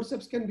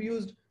 Forceps can be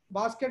used.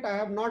 Basket, I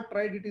have not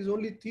tried. It is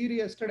only theory.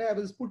 Yesterday I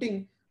was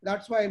putting,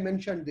 that's why I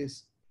mentioned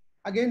this.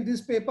 Again,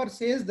 this paper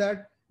says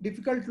that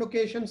difficult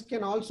locations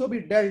can also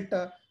be dealt.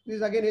 This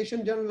is again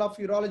Asian Journal of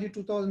Urology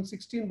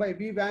 2016 by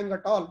V. Wang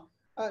et al.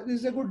 This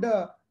is a good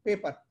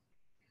paper.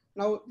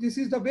 Now, this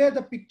is the way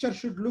the picture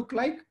should look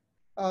like.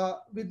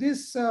 With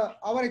this,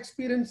 our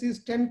experience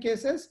is 10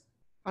 cases,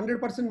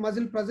 100%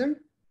 muscle present,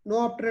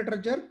 no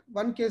obturator jerk,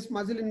 1 case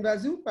muscle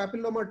invasive,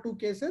 papilloma 2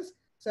 cases,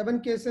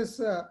 7 cases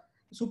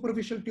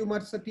superficial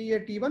tumors, TA,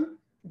 T1,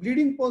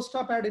 bleeding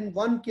post-op had in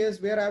 1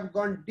 case where I have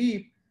gone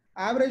deep.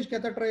 Average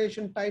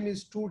catheterization time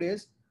is 2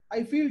 days.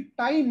 I feel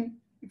time,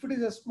 if it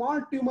is a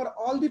small tumor,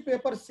 all the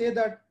papers say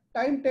that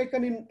time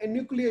taken in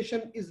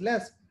enucleation is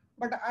less,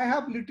 but I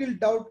have little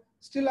doubt.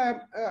 Still, I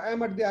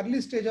am at the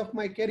early stage of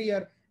my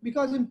career,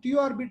 because in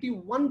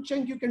TURBT, 1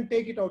 chunk you can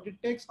take it out. It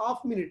takes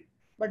half minute,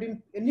 but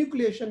in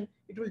enucleation,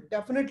 it will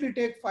definitely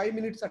take 5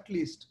 minutes at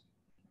least.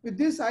 With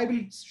this, I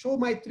will show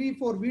my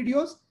 3-4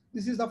 videos.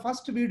 This is the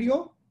first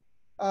video,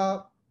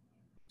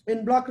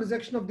 in block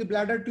resection of the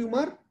bladder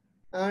tumor.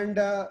 And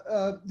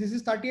this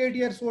is 38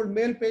 years old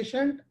male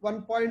patient,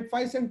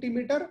 1.5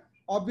 centimeter.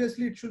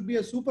 Obviously, it should be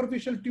a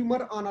superficial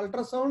tumor on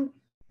ultrasound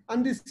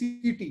and the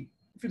CT.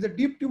 If it's a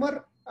deep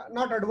tumor,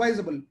 not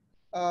advisable.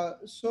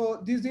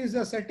 So this is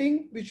a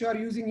setting which you are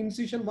using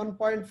incision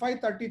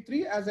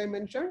 1.533 as I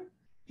mentioned.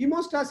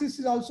 Hemostasis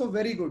is also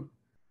very good.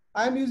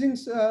 I am using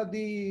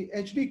the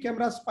HD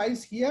camera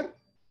Spice here.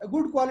 A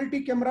good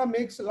quality camera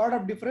makes a lot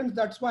of difference.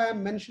 That's why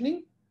I'm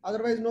mentioning.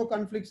 Otherwise, no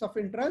conflicts of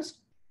interest.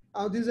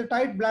 This is a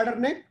tight bladder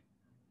neck.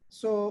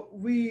 So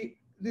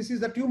this is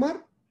the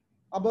tumor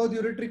above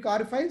the ureteric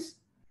orifice,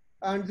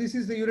 and this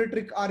is the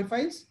ureteric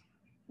orifice.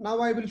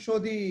 Now I will show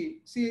the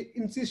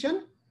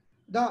incision.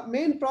 The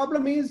main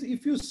problem is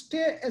if you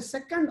stay a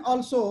second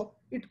also,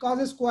 it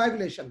causes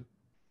coagulation.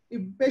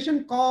 If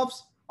patient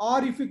coughs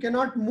or if you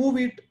cannot move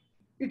it,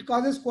 it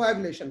causes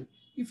coagulation.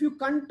 If you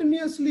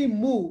continuously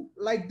move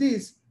like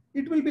this,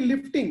 it will be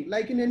lifting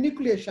like in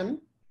enucleation.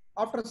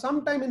 After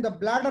some time in the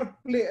bladder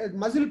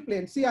muscle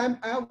plane, see I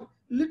have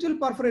little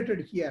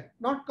perforated here,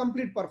 not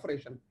complete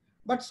perforation,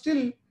 but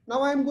still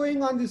now I am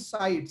going on the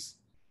sides.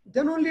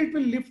 Then only it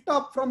will lift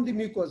up from the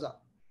mucosa.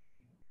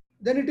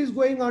 Then it is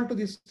going on to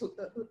the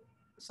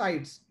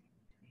sides.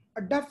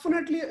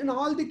 Definitely in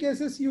all the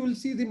cases you will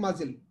see the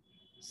muscle.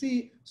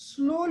 See,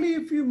 slowly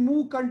if you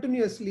move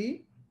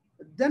continuously,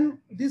 then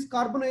this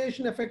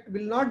carbonization effect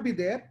will not be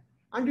there,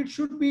 and it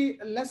should be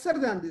lesser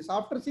than this.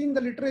 After seeing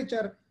the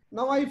literature,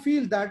 now I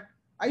feel that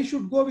I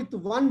should go with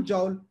 1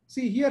 joule.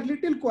 See here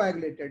little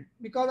coagulated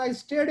because I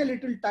stayed a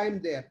little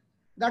time there.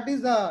 That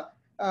is the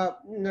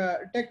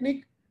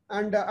technique.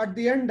 And at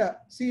the end,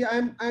 see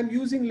I'm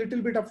using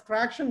little bit of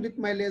traction with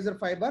my laser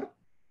fiber,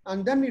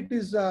 and then it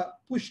is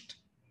pushed.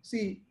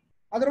 See,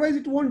 otherwise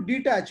it won't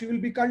detach. You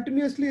will be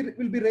continuously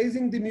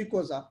raising the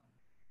mucosa.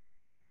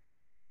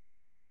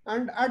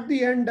 And at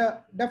the end,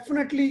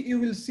 definitely you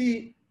will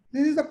see,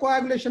 this is the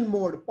coagulation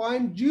mode,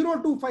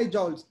 0.025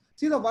 joules.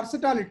 See the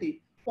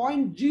versatility,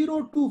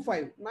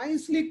 0.025,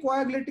 nicely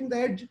coagulating the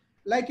edge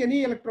like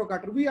any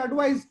electrocutter. We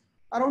advise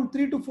around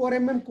 3 to 4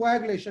 mm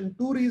coagulation.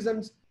 2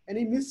 reasons,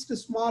 any missed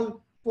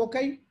small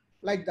foci,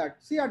 like that.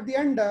 See, at the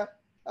end,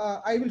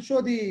 I will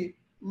show the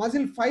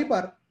muscle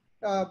fiber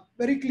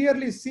very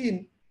clearly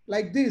seen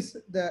like this,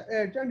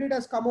 and it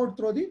has come out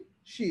through the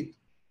sheath.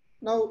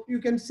 Now you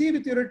can see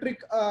with ureteric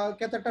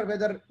catheter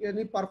whether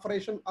any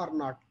perforation or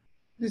not.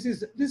 This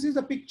is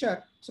a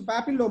picture. So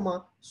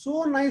papilloma,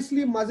 so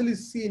nicely muscle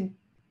is seen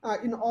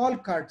in all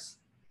cuts.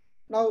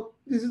 Now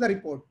this is the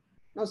report.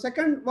 Now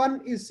second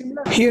one is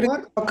similar. Here is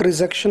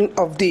resection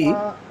of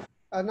the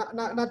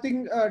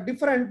nothing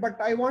different, but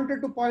I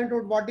wanted to point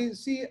out what is.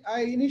 See,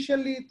 I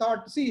initially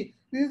thought, see,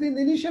 this is in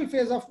the initial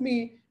phase of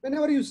me.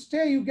 Whenever you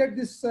stay, you get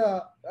this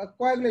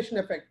coagulation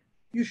effect.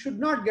 You should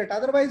not get,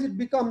 otherwise it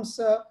becomes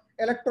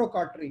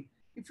electrocautery.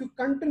 If you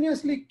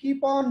continuously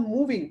keep on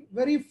moving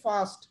very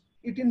fast,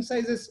 it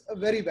incises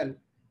very well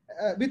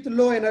with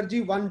low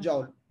energy 1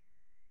 joule.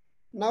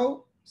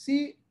 Now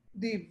see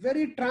the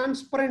very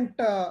transparent,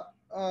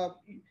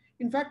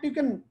 in fact you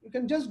can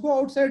just go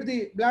outside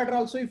the bladder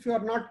also if you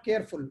are not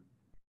careful.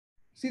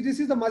 See, this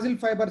is the muscle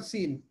fiber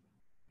seen.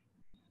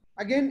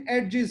 Again,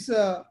 edge is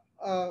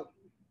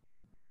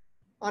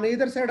on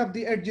either side of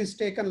the edge is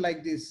taken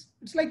like this.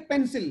 It's like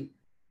pencil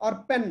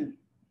or pen.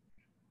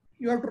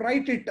 You have to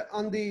write it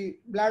on the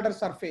bladder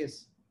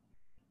surface.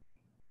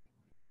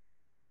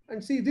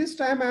 And see, this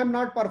time I am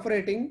not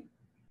perforating.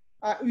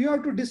 You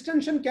have to,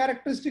 distension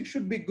characteristic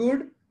should be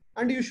good,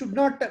 and you should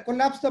not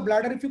collapse the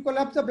bladder. If you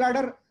collapse the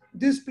bladder,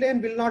 this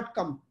plane will not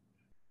come.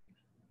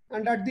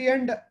 And at the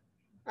end,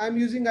 I am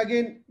using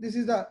again, this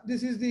is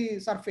the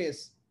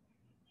surface.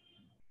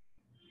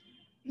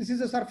 This is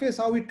the surface,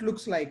 how it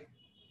looks like.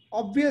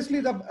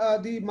 Obviously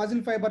the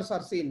muscle fibers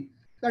are seen.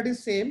 That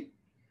is same.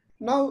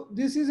 Now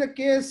this is a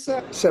case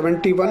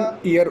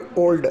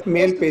 71-year-old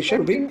male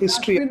patient with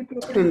history of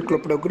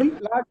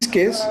clopidogrel. Large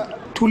case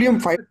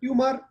thulium fiber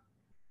tumor,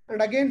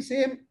 and again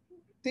same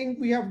thing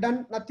we have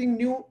done, nothing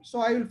new. So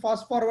I will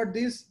fast forward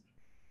this.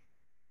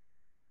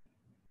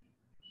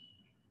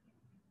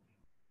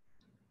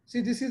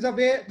 See, this is the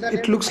way that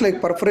it looks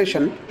like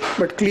perforation,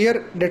 but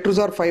clear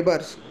detrusor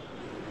fibers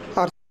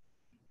are.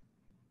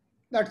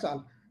 That's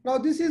all. Now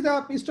this is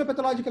the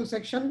histopathological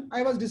section.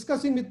 I was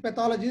discussing with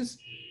pathologists.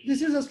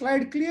 This is a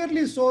slide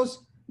clearly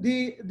shows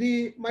the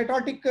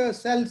mitotic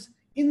cells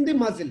in the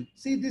muscle.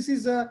 See, this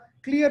is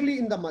clearly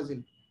in the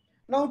muscle.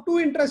 Now two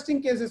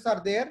interesting cases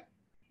are there.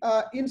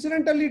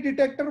 Incidentally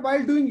detected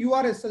while doing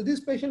URSL.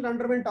 This patient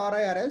underwent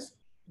RIRS,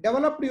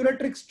 developed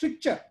ureteric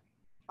stricture,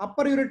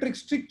 upper ureteric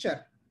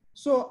stricture.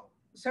 So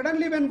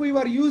suddenly when we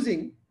were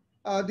using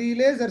the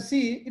laser,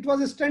 see, it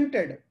was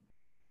stented.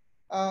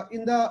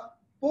 In the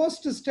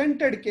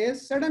post-stented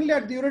case, suddenly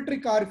at the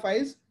ureteric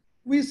orifice,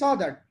 we saw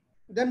that.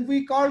 Then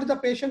we called the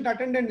patient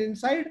attendant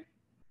inside,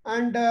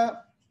 and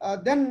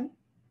then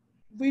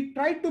we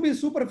tried to be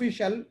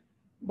superficial.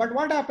 But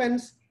what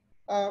happens,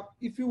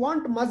 if you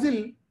want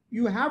muscle,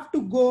 you have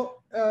to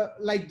go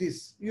like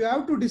this. You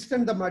have to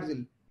distend the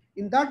muscle.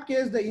 In that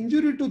case, the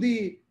injury to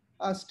the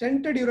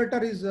stented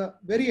ureter is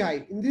very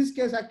high. In this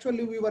case,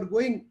 actually, we were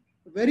going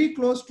very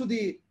close to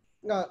the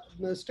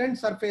stent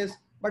surface,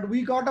 but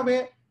we got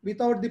away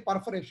without the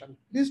perforation.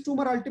 This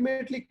tumor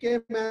ultimately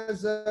came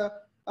as a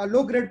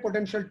low-grade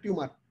potential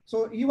tumor.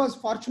 So he was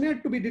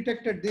fortunate to be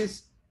detected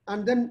this,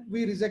 and then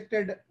we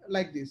resected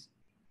like this.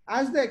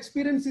 As the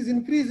experience is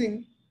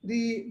increasing,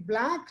 the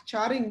black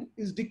charring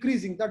is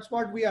decreasing. That's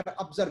what we are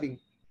observing.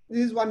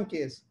 This is one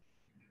case.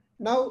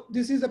 Now,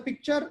 this is a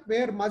picture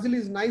where muscle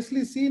is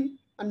nicely seen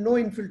and no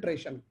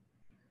infiltration.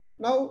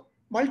 Now,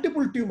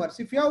 multiple tumors.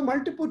 If you have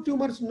multiple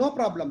tumors, no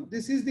problem.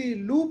 This is the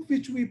loop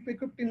which we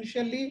picked up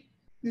initially.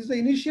 This is the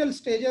initial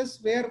stages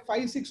where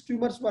 5-6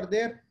 tumors were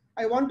there.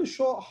 I want to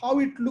show how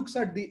it looks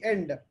at the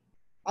end.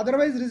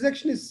 Otherwise,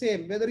 resection is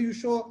same, whether you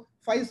show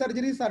 5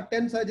 surgeries or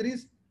 10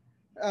 surgeries.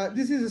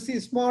 This is a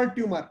small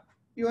tumor.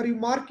 You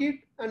mark it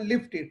and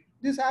lift it.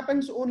 This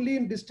happens only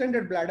in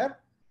distended bladder,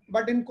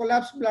 but in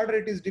collapsed bladder,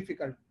 it is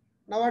difficult.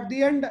 Now at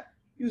the end,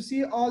 you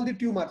see all the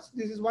tumors.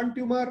 This is one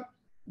tumor.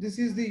 This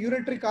is the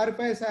ureteric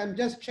orifice. I am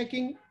just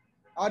checking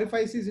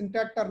orifice is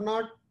intact or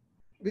not.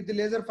 With the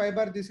laser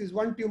fiber, this is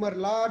one tumor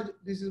large.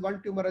 This is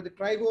one tumor at the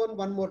trigone,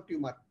 one more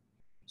tumor.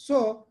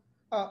 So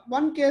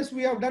one case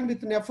we have done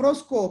with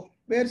nephroscope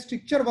where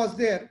stricture was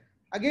there.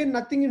 Again,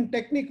 nothing in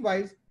technique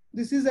wise.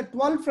 This is a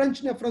 12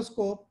 French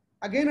nephroscope.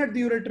 Again at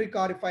the ureteric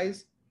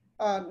orifice.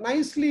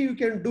 Nicely you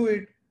can do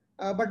it.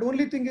 But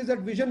only thing is that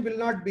vision will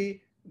not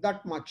be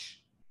that much.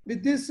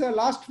 With this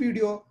last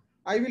video,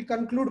 I will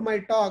conclude my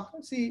talk.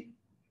 See,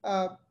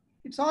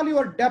 it's all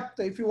your depth.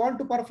 If you want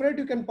to perforate,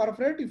 you can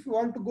perforate. If you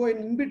want to go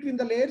in between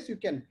the layers, you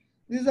can.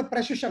 This is a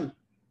precision.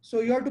 So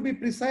you have to be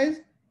precise.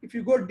 If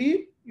you go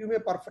deep, you may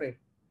perforate.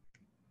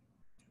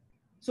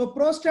 So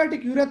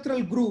prostatic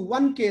urethral groove,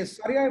 one case.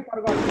 Sorry, I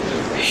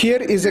forgot. Here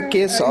is a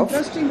case of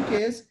interesting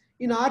case.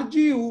 In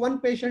RGU,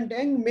 one patient,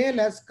 young male,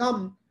 has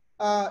come.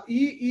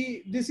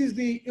 This is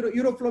the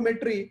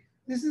uroflowmetry.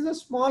 This is a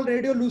small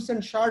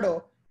radiolucent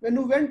shadow. When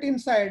you went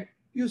inside,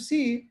 you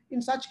see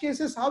in such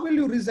cases, how will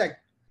you resect?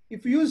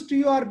 If you use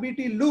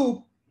ERBT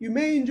loop, you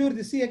may injure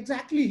the, see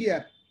exactly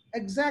here.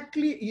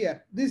 Exactly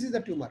here. This is the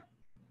tumor.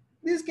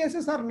 These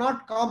cases are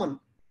not common.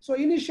 So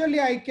initially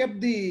I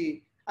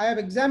have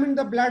examined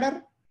the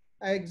bladder.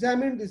 I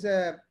examined this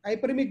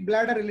hyperemic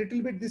bladder a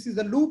little bit. This is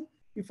the loop.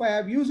 If I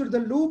have used the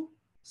loop,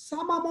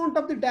 some amount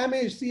of the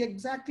damage, see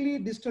exactly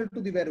distal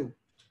to the verruc.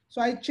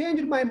 So I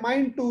changed my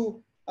mind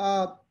to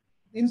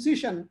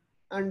incision,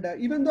 and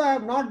even though I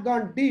have not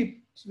gone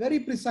deep, it's very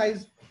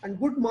precise and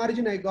good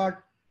margin I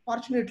got.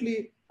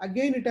 Fortunately,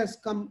 again it has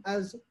come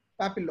as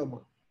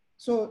papilloma.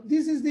 So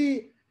this is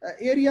the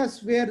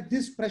areas where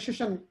this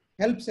precision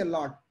helps a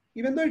lot.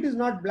 Even though it is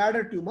not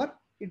bladder tumor,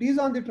 it is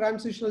on the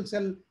transitional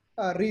cell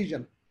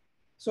region.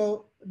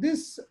 So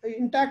this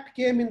intact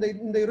came in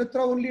the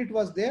urethra only, it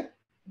was there.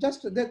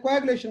 Just the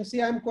coagulation,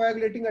 see I am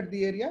coagulating at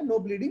the area, no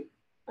bleeding,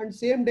 and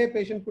same day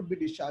patient could be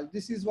discharged.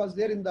 This was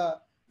there in the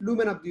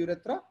lumen of the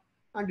urethra,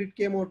 and it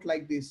came out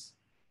like this.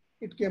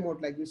 It came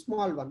out like this,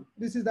 small one.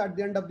 This is at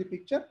the end of the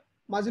picture.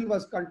 Muscle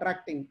was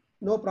contracting,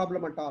 no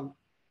problem at all.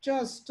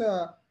 Just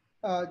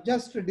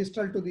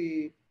distal to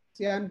the,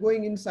 see I am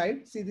going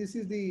inside. See this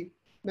is the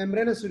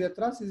membranous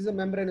urethra. This is a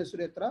membranous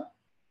urethra.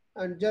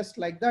 And just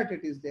like that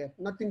it is there,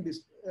 nothing,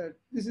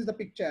 this is the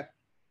picture.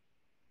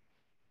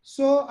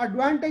 So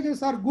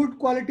advantages are good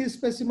quality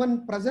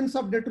specimen, presence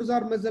of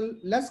detrusor muscle,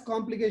 less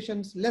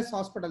complications, less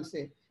hospital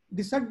stay.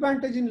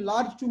 Disadvantage in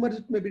large tumors,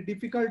 it may be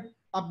difficult,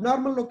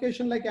 abnormal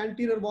location like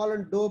anterior wall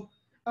and dope,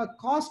 a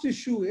cost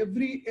issue,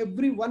 every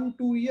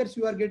 1-2 years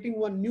you are getting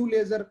one new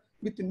laser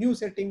with new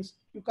settings,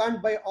 you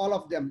can't buy all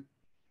of them.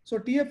 So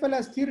TFL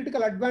has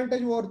theoretical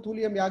advantage over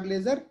thulium YAG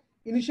laser,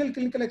 initial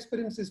clinical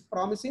experience is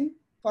promising.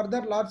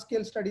 Further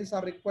large-scale studies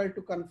are required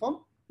to confirm.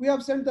 We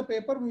have sent the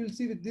paper. We will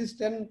see with these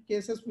 10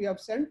 cases we have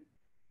sent.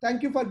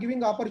 Thank you for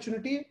giving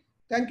opportunity.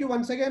 Thank you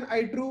once again,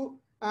 iTRUE,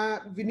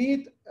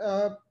 Vineet,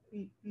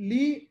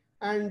 Lee,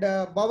 and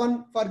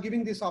Bhavan for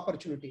giving this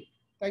opportunity.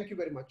 Thank you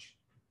very much.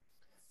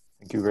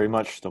 Thank you very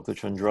much, Dr.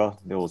 Chandra.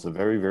 There was a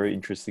very, very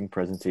interesting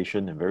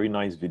presentation and very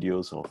nice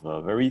videos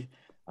of very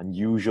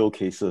unusual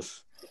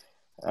cases.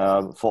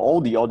 For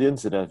all the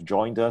audience that have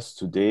joined us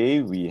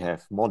today, we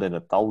have more than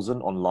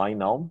 1,000 online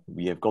now.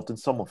 We have gotten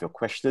some of your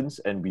questions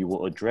and we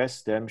will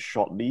address them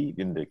shortly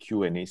in the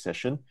Q&A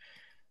session.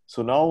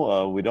 So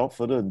now, without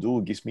further ado,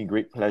 it gives me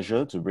great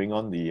pleasure to bring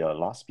on the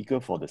last speaker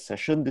for the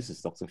session. This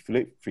is Dr.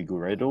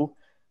 Figueiredo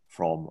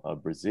from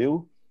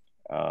Brazil.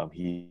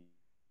 He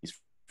is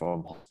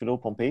from Hospital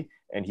Pompeii,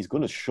 and he's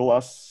going to show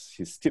us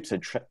his tips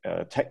and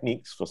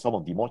techniques for some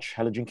of the more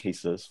challenging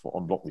cases for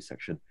en-bloc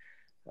resection.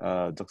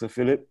 Dr.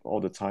 Philip, all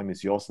the time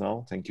is yours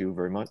now. Thank you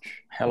very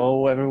much.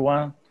 Hello,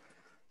 everyone.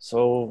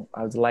 So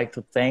I would like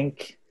to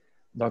thank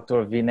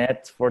Dr.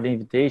 Vineet for the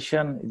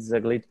invitation. It's a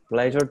great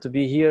pleasure to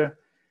be here.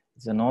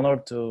 It's an honor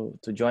to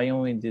join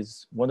you in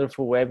this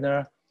wonderful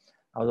webinar.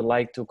 I would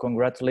like to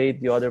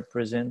congratulate the other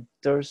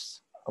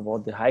presenters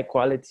about the high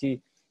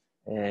quality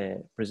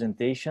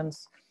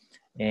presentations.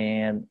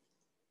 And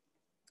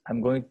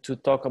I'm going to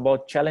talk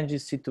about challenging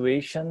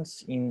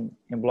situations in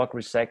en-bloc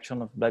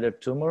resection of bladder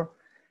tumor.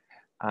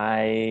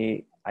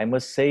 I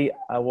must say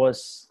I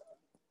was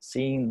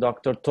seeing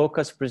Dr.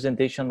 Tokas'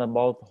 presentation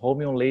about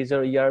Holmium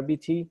laser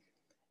ERBT,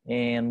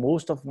 and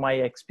most of my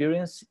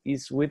experience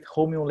is with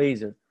Holmium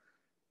laser.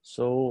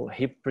 So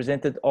he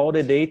presented all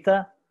the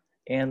data,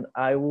 and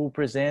I will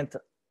present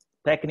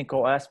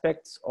technical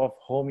aspects of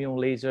Holmium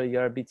laser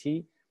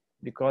ERBT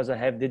because I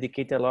have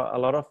dedicated a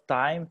lot of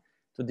time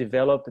to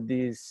develop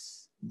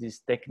this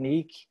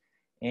technique,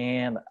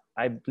 and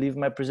I believe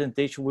my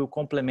presentation will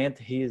complement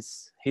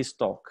his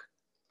talk.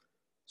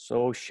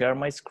 So share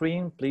my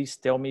screen. Please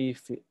tell me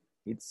if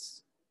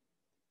it's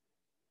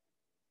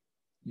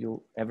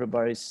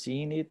everybody's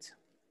seeing it.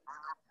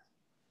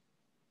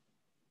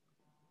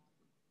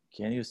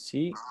 Can you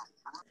see?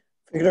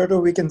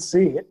 Figueiredo, we can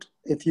see it.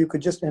 If you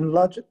could just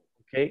enlarge it.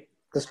 Okay.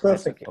 That's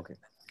perfect. Okay.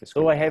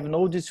 So I have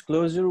no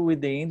disclosure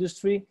with the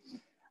industry.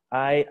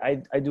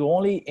 I do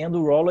only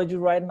endourology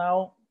right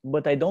now,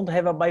 but I don't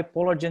have a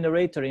bipolar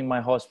generator in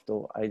my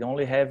hospital. I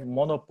only have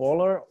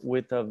monopolar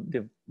with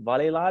the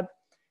Valley Lab.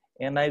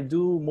 And I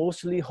do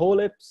mostly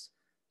HOLEPs.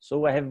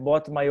 So I have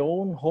bought my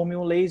own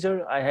Holmium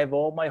laser. I have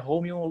all my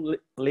Holmium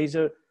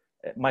laser,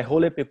 my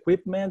HOLEP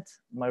equipment,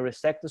 my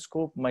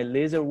resectoscope, my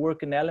laser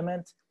working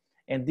element.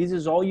 And this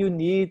is all you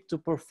need to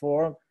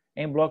perform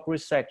en-bloc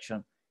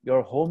resection.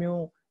 Your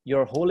Holmium,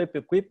 your HOLEP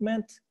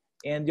equipment,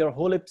 and your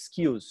HOLEP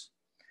skills.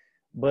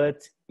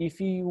 But if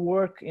you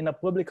work in a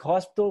public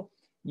hospital,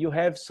 you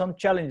have some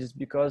challenges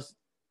because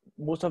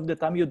most of the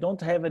time you don't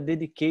have a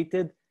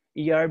dedicated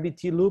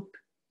ERBT loop.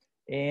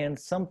 And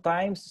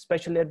sometimes,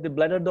 especially at the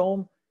bladder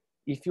dome,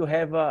 if you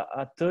have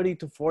a 30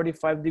 to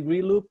 45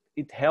 degree loop,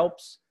 it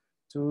helps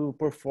to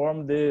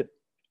perform the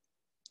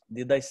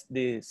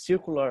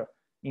circular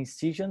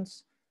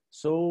incisions.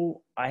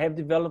 So I have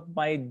developed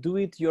my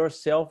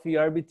do-it-yourself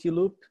ERBT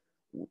loop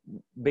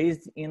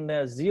based in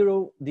a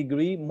 0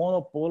 degree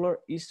monopolar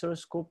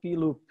hysteroscopy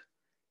loop.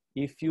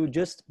 If you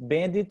just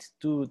bend it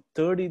to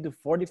 30 to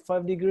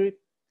 45 degree,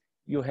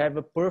 you have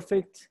a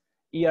perfect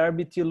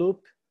ERBT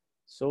loop.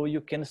 So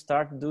you can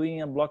start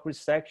doing en-bloc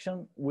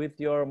resection with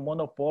your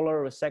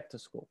monopolar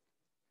resectoscope.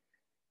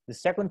 The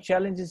second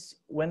challenge is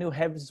when you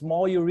have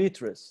small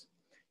urethras.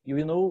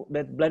 You know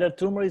that bladder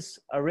tumor is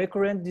a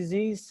recurrent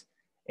disease,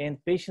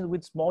 and patients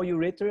with small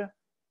urethra,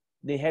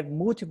 they have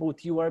multiple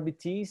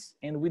TURBTs,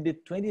 and with the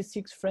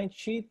 26 French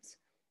sheets,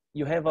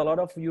 you have a lot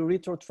of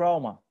urethral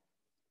trauma.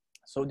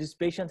 So this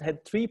patient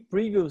had 3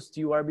 previous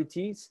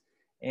TURBTs,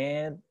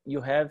 and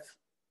you have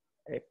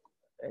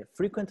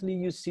frequently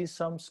you see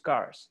some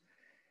scars.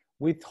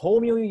 With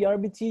Holmium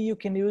ERBT, you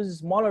can use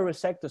smaller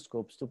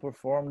resectoscopes to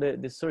perform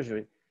the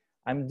surgery.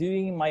 I'm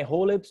doing my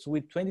HOLEPs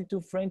with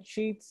 22 French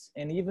sheets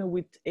and even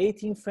with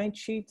 18 French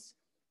sheets,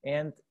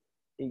 and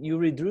you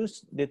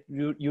reduce the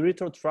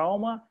urethral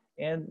trauma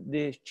and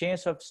the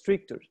chance of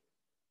strictures.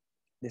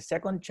 The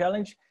second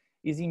challenge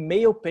is in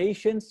male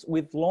patients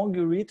with long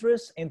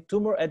urethras and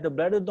tumor at the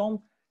bladder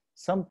dome.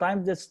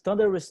 Sometimes the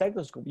standard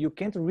resectoscope, you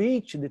can't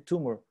reach the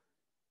tumor.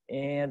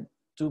 And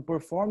to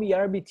perform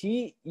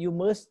ERBT, you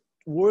must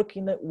work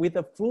with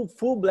a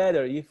full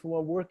bladder. If you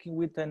are working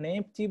with an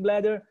empty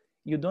bladder,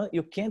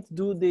 you can't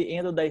do the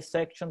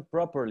endodissection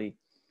properly.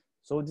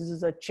 So this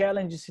is a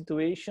challenging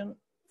situation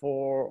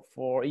for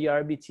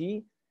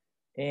ERBT.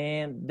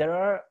 And there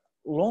are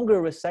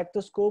longer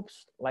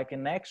resectoscopes, like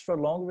an extra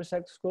long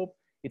resectoscope.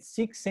 It's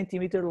 6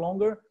 centimeters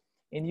longer,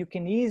 and you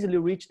can easily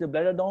reach the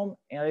bladder dome.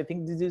 And I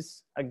think this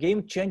is a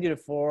game changer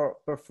for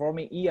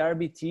performing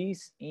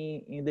ERBTs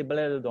in the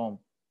bladder dome.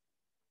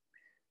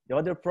 The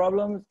other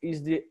problem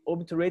is the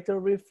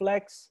obturator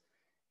reflex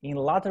in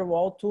lateral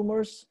wall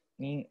tumors.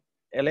 In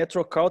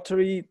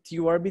electrocautery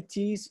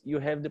TURBTs, you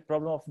have the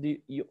problem of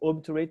the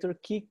obturator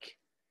kick.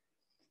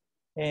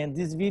 And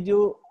this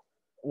video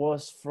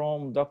was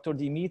from Dr.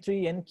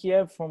 Dmitry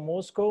Enkiev from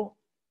Moscow,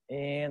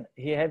 and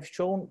he have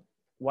shown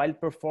while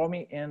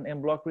performing an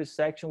en bloc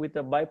resection with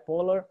a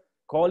bipolar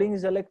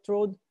Collins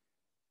electrode,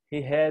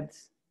 he had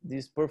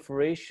this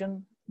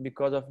perforation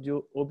because of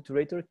the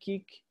obturator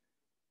kick.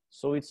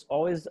 So it's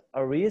always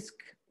a risk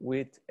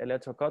with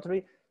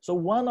electrocautery. So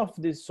one of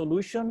the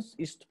solutions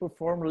is to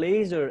perform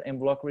laser en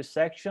bloc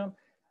resection.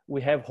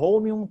 We have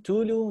Holmium,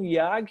 Thulium,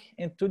 YAG,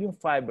 and Thulium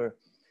fiber.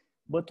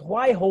 But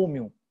why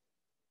Holmium?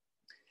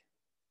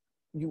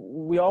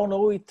 We all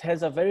know it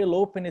has a very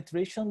low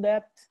penetration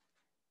depth,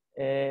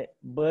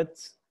 but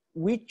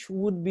which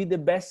would be the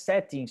best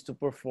settings to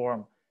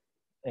perform?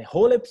 A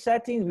HOLEP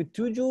setting with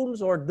 2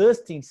 joules or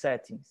dusting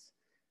settings?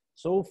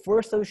 So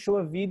first I'll show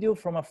a video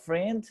from a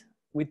friend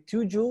with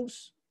 2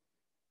 joules.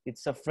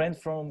 It's a friend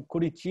from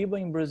Curitiba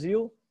in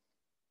Brazil,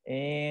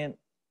 and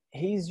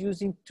he's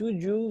using 2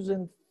 joules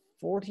and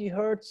 40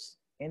 hertz,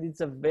 and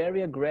it's a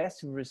very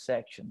aggressive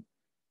resection.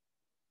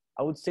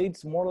 I would say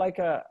it's more like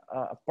a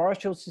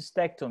partial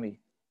cystectomy.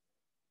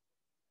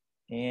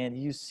 And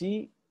you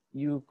see,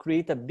 you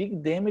create a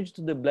big damage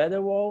to the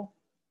bladder wall.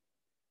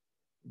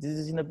 This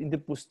is in the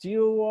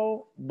posterior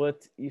wall,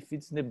 but if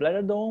it's in the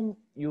bladder dome,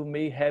 you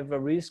may have a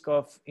risk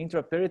of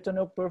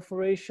intraperitoneal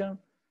perforation.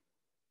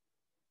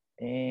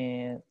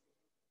 And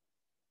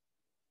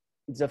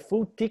it's a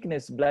full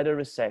thickness bladder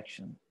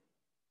resection.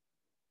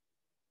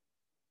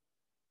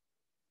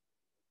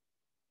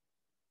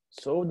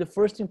 So the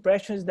first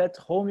impression is that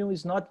Holmium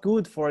is not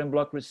good for en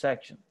bloc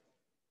resection.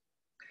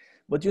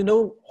 But you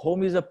know,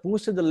 Holmium is a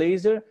pulsed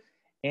laser,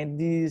 and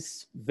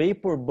this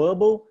vapor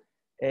bubble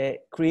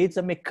creates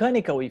a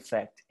mechanical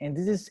effect. And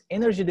this is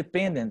energy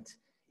dependent.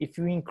 If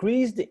you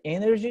increase the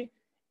energy,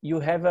 you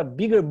have a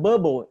bigger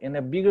bubble and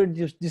a bigger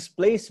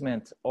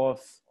displacement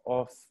of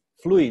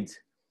fluid.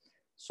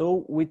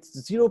 So with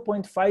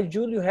 0.5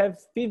 joule, you have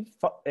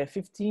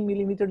 15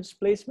 millimeter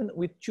displacement.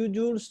 With 2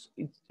 joules,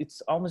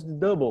 it's almost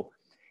double.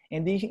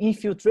 And the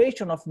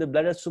infiltration of the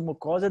bladder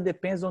submucosa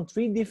depends on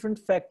 3 different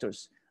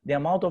factors: the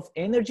amount of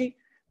energy,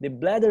 the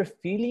bladder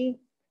filling,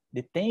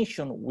 the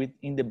tension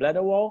within the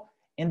bladder wall,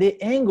 and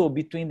the angle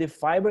between the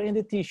fiber and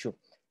the tissue.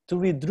 To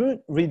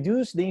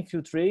reduce the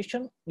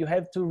infiltration, you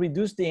have to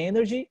reduce the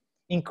energy,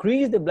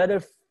 increase the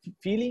bladder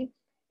filling,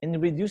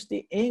 and reduce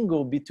the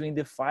angle between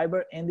the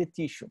fiber and the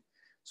tissue.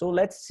 So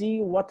let's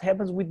see what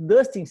happens with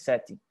dusting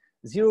setting,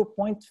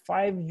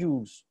 0.5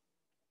 joules.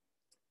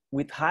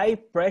 With high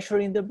pressure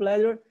in the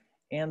bladder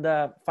and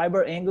a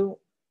fiber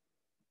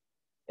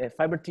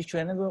tissue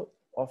angle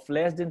of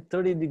less than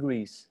 30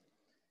 degrees.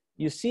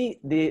 You see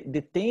the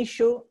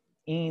tension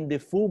in the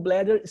full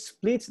bladder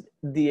splits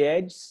the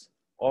edges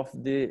of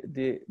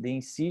the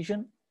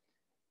incision,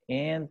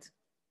 and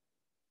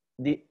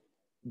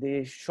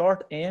the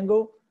short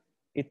angle,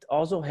 it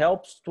also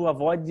helps to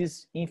avoid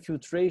this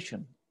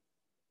infiltration.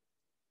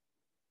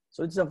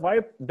 So it's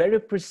a very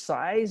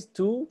precise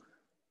tool,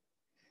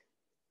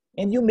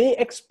 and you may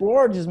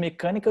explore these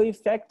mechanical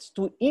effects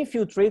to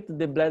infiltrate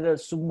the bladder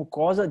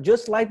submucosa,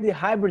 just like the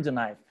hybrid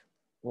knife,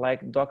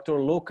 like Dr.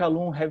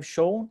 Lokalun have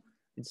shown.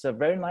 It's a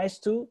very nice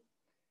tool.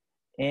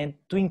 And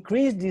to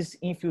increase this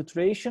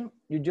infiltration,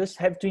 you just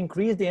have to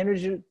increase the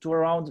energy to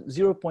around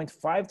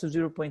 0.5 to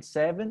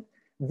 0.7,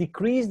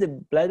 decrease the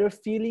bladder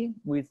filling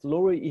with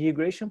lower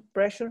irrigation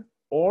pressure,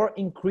 or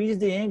increase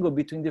the angle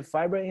between the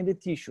fiber and the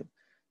tissue.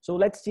 So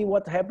let's see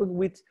what happened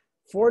with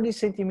 40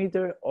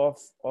 centimeters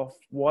of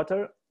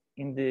water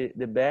in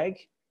the bag.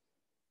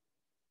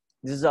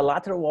 This is a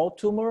lateral wall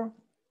tumor.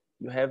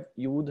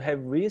 You would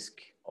have risk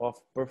of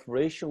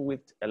perforation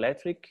with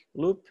electric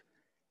loop.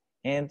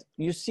 And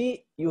you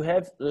see you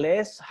have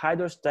less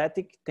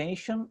hydrostatic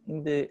tension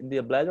in the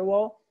bladder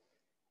wall,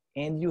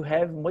 and you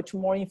have much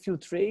more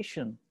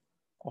infiltration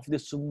of the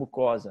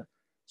submucosa.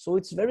 So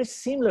it's very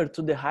similar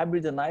to the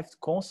hybrid knife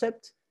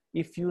concept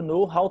if you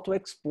know how to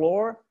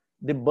explore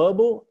the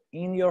bubble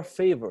in your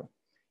favor.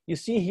 You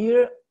see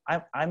here,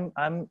 I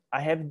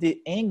have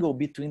the angle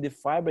between the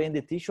fiber and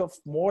the tissue of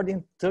more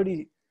than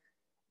 30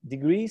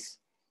 degrees.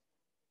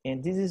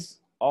 And this is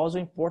also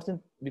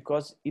important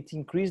because it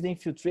increased the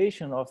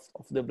infiltration of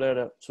the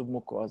bladder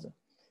submucosa.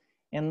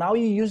 And now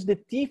you use the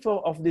tip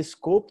of the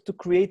scope to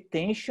create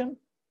tension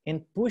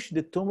and push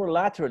the tumor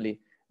laterally.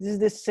 This is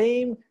the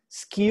same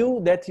skill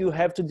that you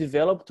have to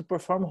develop to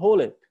perform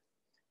HOLEP.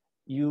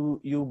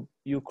 You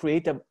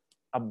create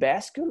a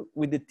bascule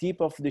with the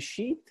tip of the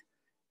sheet,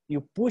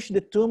 you push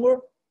the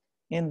tumor,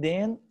 and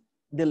then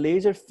the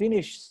laser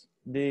finishes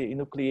the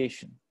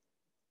enucleation.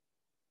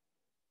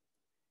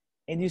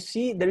 And you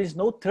see there is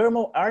no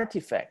thermal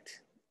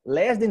artifact,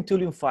 less than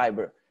thulium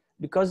fiber,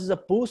 because it's a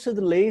pulsed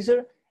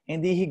laser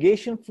and the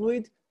irrigation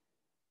fluid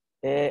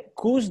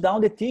cools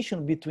down the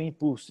tissue between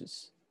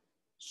pulses.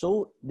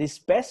 So the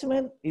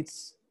specimen,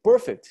 it's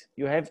perfect.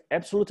 You have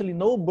absolutely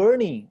no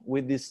burning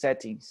with these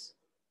settings.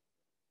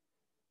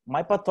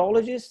 My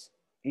pathologist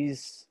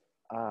is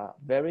a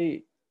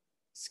very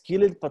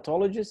skilled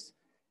pathologist,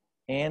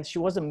 and she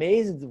was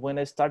amazed when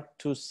I started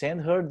to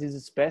send her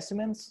these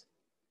specimens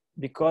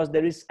because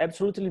there is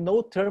absolutely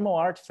no thermal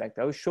artifact.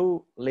 I will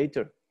show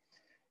later.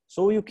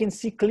 So you can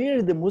see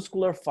clearly the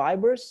muscular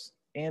fibers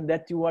and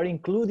that you are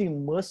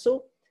including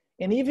muscle,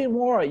 and even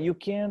more, you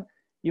can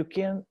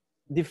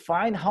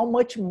define how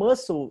much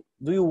muscle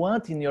do you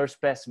want in your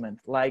specimen.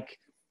 Like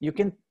you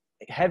can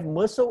have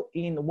muscle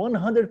in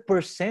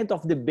 100%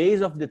 of the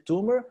base of the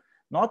tumor,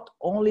 not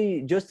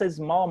only just a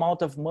small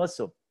amount of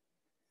muscle.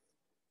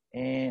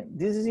 And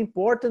this is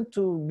important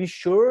to be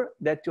sure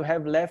that you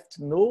have left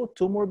no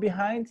tumor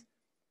behind.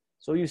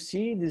 So you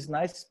see this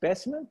nice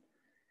specimen.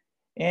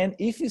 And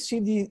if you see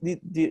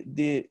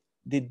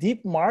the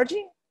deep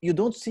margin, you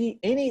don't see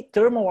any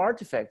thermal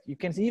artifact. You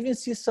can even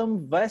see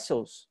some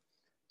vessels.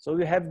 So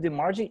you have the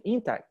margin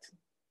intact.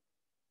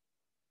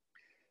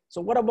 So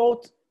what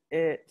about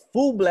a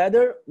full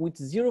bladder with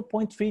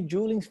 0.3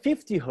 joule in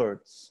 50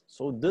 Hertz?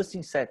 So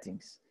dusting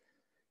settings.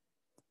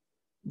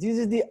 This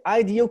is the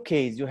ideal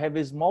case. You have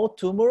a small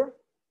tumor.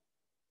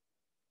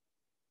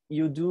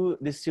 You do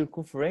the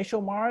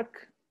circumferential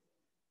mark.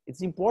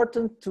 It's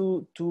important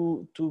to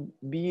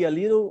be a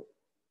little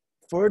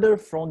further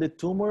from the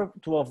tumor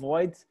to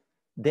avoid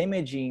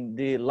damaging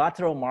the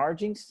lateral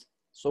margins.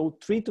 So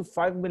 3 to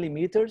 5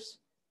 millimeters.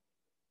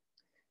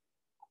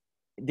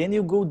 Then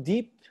you go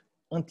deep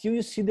until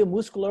you see the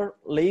muscular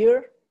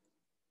layer.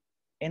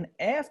 And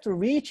after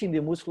reaching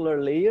the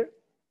muscular layer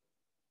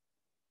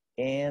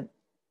and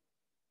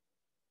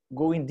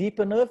going deep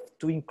enough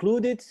to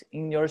include it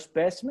in your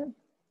specimen,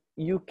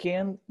 you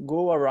can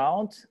go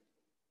around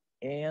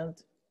and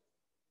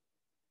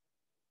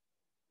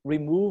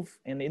remove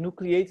and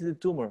enucleate the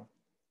tumor.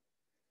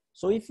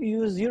 So if you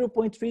use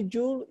 0.3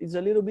 joule, it's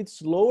a little bit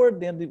slower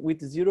than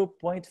with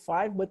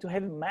 0.5, but you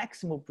have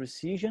maximum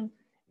precision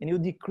and you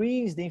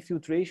decrease the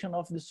infiltration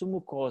of the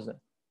submucosa.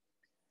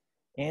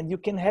 And you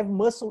can have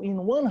muscle in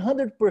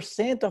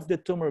 100% of the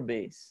tumor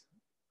base.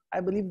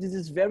 I believe this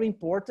is very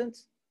important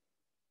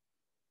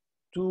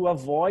to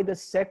avoid a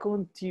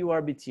second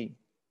TURBT.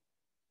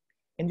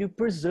 And you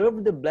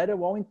preserve the bladder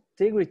wall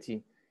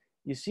integrity.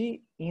 You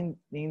see, in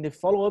the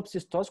follow-up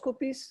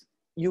cystoscopies,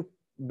 you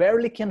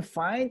barely can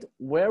find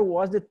where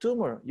was the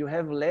tumor. You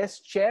have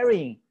less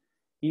sharing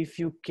if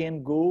you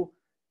can go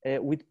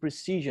with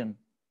precision.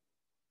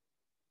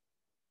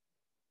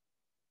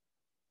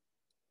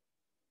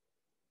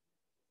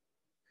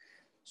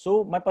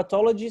 So my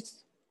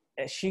pathologist,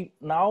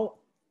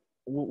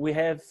 we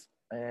have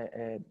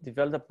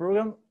developed a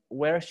program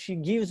where she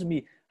gives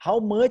me how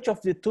much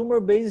of the tumor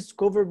base is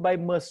covered by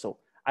muscle.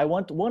 I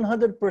want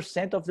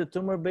 100% of the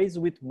tumor base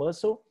with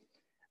muscle.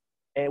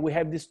 We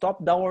have this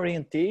top-down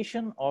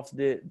orientation of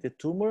the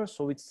tumor,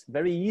 so it's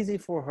very easy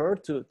for her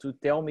to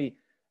tell me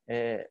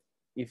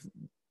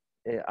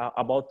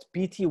about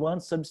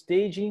PT1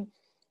 substaging.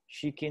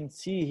 She can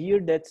see here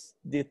that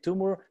the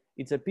tumor,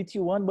 it's a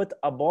PT1, but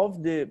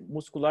above the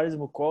muscularis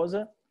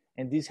mucosa,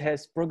 and this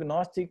has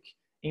prognostic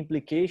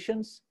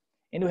implications.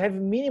 And we have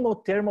minimal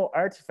thermal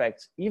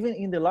artifacts, even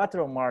in the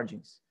lateral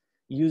margins,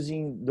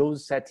 using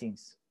those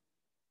settings.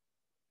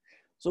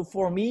 So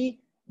for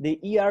me, the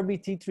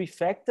ERBT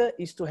trifecta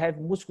is to have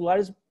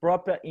muscularis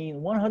propria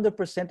in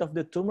 100% of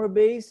the tumor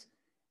base.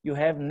 You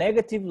have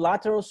negative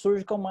lateral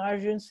surgical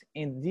margins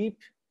and deep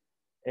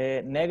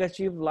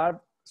negative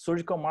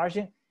surgical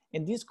margin.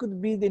 And this could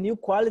be the new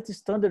quality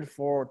standard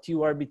for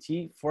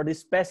TURBT for the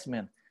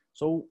specimen.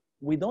 So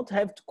we don't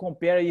have to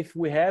compare if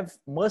we have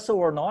muscle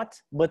or not,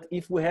 but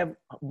if we have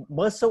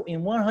muscle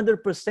in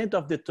 100%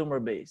 of the tumor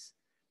base.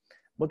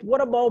 But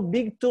what about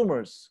big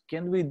tumors?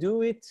 Can we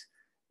do it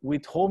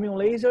with Holmium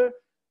laser?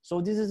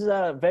 So this is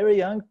a very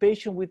young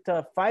patient with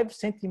a 5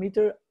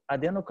 centimeter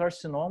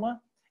adenocarcinoma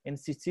and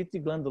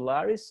cystite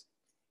glandularis.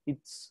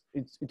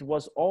 It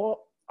was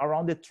all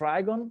around the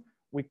trigon.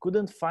 We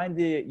couldn't find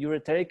the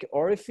ureteric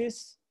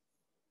orifice.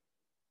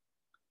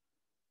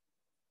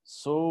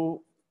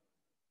 So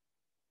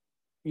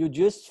you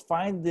just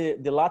find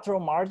the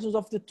lateral margins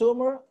of the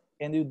tumor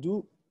and you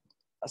do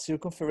a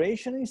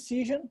circumferential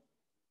incision.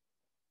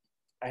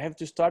 I have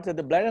to start at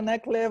the bladder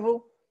neck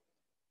level.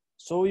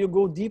 So you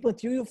go deep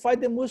until you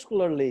find the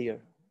muscular layer.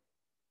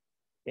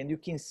 And you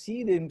can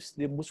see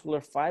the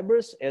muscular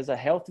fibers as a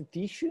healthy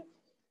tissue.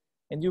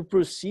 And you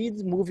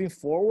proceed moving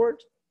forward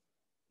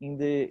in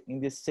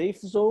the safe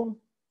zone.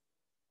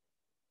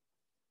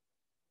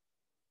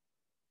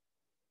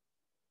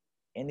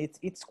 And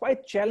it's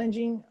quite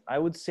challenging. I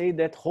would say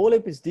that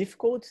HOLEP is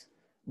difficult,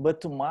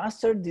 but to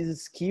master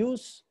these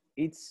skills,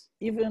 it's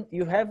even,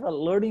 you have a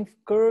learning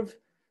curve.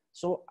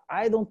 So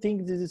I don't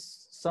think this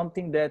is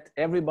something that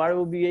everybody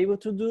will be able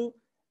to do.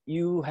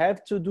 You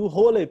have to do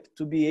HOLEP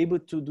to be able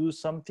to do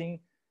something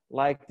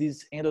like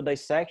this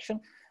endodissection.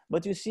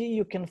 But you see,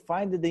 you can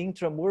find the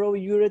intramural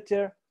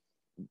ureter.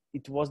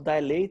 It was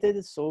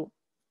dilated, so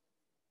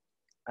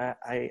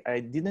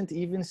I didn't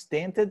even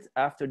stent it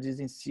after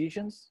these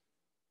incisions.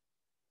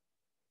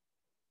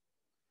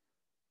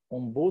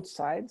 On both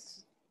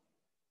sides.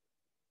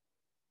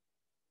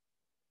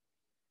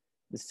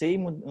 The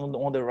same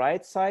on the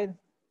right side.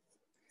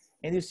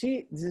 And you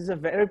see, this is a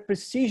very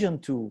precision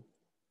tool.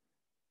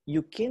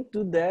 You can't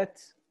do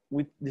that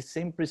with the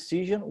same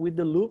precision with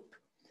the loop.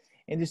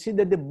 And you see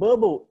that the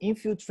bubble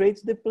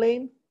infiltrates the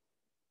plane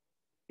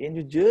and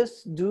you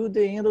just do the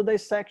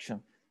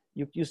endodissection.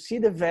 You see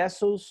the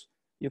vessels,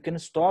 you can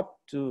stop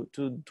to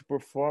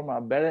perform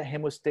a better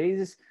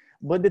hemostasis,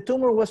 but the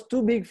tumor was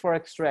too big for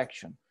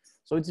extraction.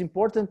 So it's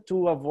important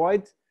to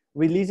avoid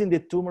releasing the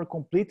tumor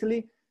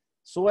completely.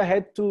 So I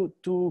had to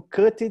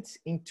cut it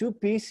in 2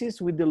 pieces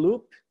with the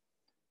loop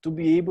to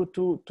be able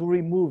to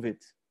remove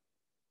it.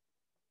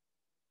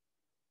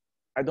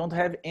 I don't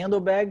have endo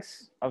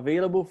bags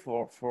available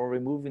for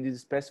removing these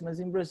specimens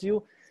in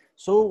Brazil.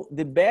 So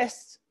the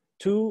best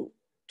tool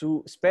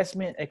to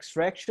specimen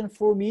extraction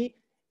for me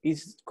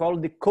is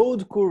called the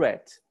cold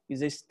curette.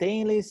 It's a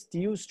stainless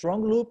steel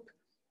strong loop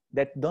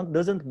that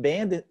doesn't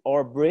bend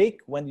or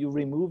break when you're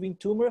removing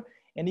tumor,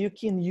 and you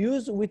can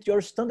use with your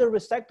standard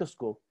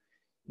resectoscope.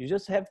 You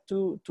just have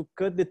to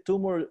cut the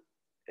tumor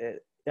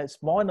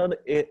small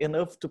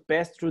enough to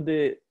pass through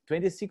the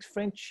 26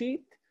 French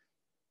sheet,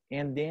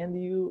 and then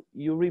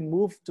you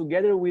remove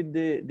together with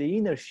the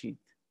inner sheet.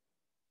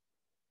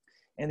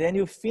 And then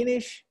you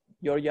finish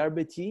your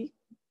ERBT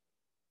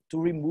to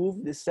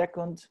remove the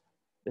second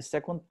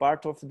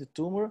part of the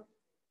tumor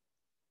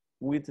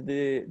with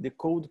the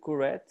cold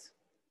curette.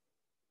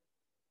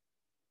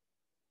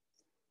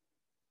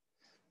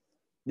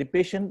 The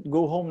patient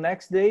go home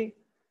next day.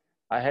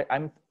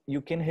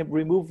 You can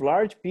remove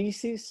large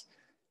pieces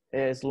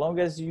as long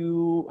as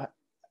you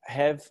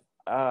have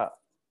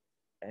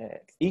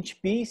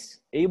each piece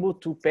able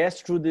to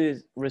pass through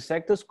the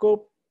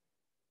resectoscope.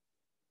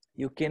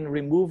 You can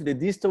remove the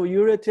distal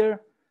ureter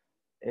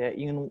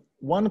in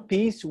 1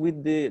 piece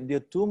with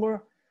the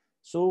tumor.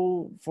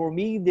 So for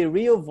me, the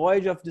real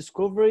voyage of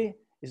discovery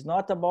is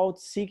not about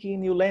seeking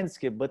new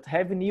landscape, but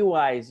having new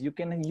eyes. You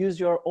can use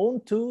your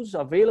own tools,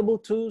 available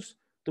tools,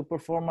 to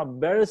perform a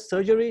better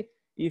surgery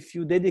if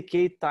you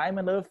dedicate time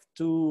enough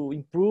to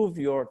improve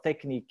your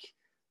technique.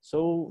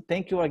 So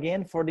thank you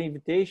again for the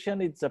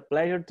invitation. It's a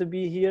pleasure to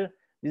be here.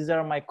 These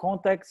are my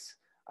contacts.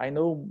 I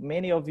know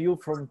many of you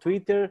from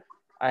Twitter.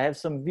 I have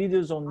some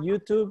videos on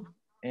YouTube,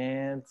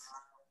 and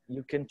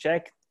you can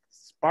check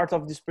part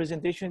of this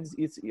presentation.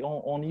 It's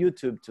on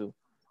YouTube too.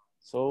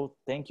 So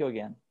thank you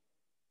again.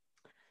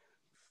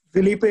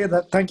 Felipe,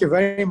 thank you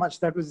very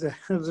much. That was a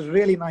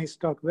really nice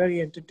talk,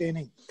 very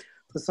entertaining.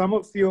 For some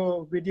of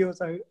your videos,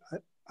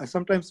 I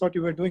sometimes thought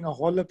you were doing a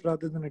HOLEP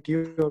rather than a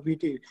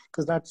TURBT,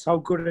 because that's how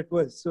good it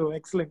was. So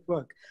excellent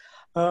work.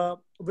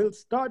 We'll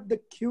start the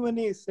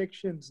Q&A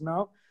sections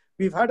now.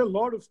 We've had a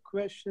lot of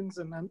questions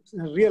and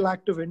real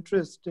active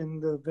interest in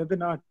the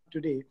webinar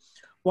today.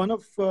 One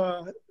of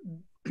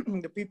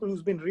the people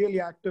who's been really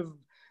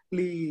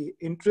actively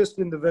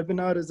interested in the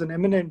webinar is an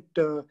eminent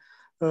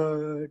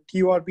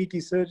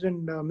TURBT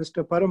surgeon,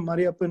 Mr. Param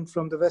Mariappan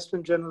from the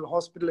Western General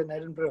Hospital in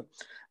Edinburgh.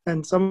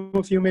 And some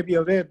of you may be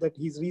aware that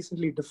he's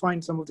recently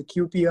defined some of the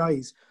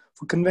QPIs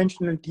for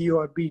conventional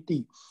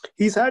TURBT.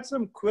 He's had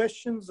some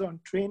questions on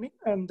training.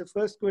 And the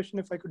first question,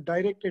 if I could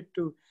direct it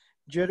to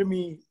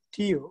Jeremy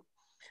Teoh.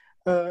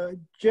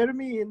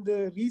 Jeremy, in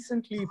the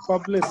recently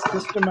published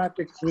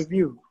systematic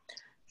review,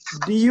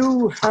 do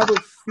you have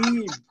a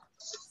feel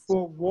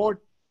for what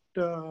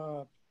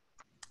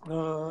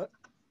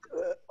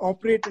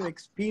operator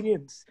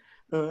experience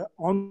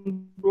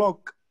on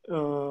block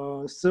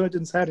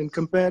surgeons had in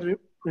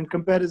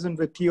comparison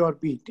with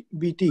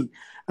TURBT?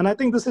 And I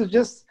think this is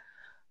just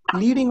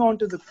leading on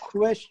to the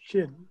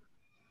question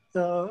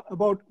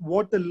about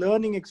what the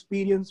learning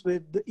experience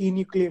with the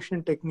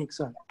enucleation techniques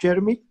are.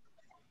 Jeremy?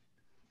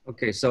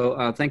 Okay,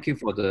 so thank you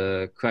for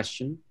the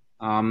question.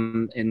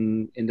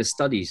 In the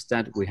studies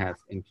that we have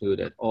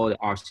included, all the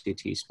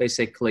RCTs,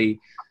 basically,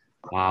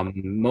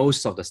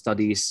 most of the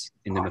studies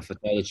in the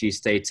methodology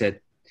stated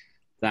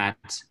that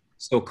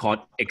so-called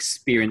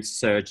experienced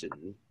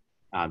surgeon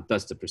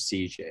does the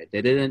procedure.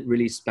 They didn't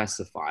really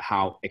specify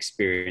how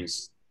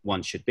experienced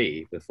one should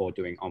be before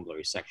doing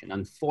umbilical resection.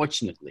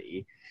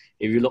 Unfortunately,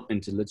 if you look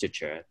into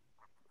literature,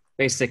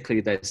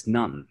 basically there's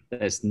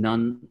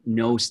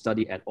no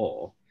study at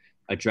all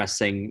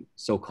addressing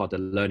so-called the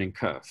learning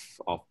curve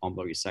of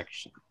umbilical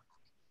resection.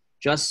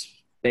 Just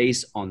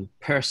based on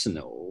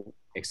personal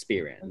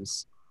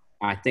experience,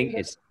 I think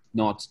it's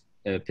not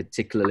a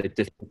particularly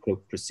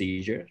difficult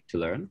procedure to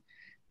learn.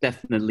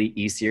 Definitely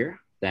easier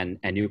than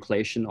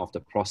enucleation of the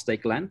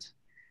prostate gland.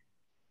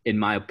 In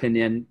my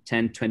opinion,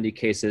 10, 20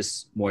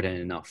 cases more than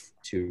enough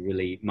to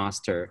really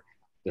master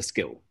the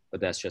skill, but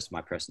that's just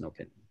my personal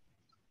opinion.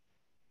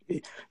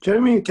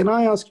 Jeremy, can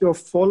I ask you a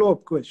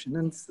follow-up question,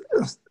 and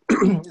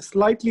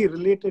slightly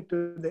related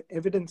to the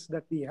evidence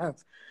that we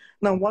have?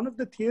 Now, one of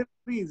the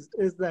theories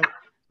is that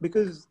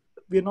because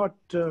we're not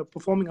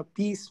performing a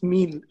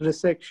piecemeal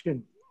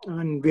resection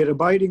and we're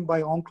abiding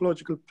by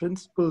oncological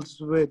principles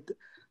with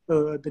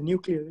the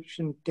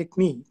nucleation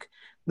technique,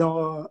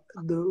 the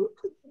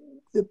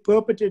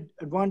purported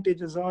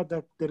advantages are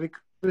that the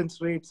recurrence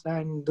rates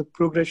and the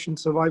progression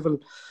survival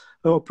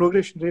or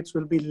progression rates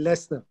will be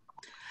lesser.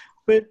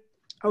 But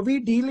are we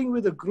dealing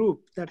with a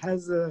group that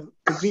has a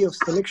degree of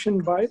selection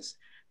bias?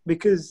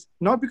 Because,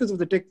 not because of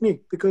the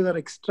technique, because our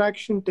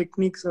extraction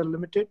techniques are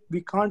limited.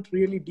 We can't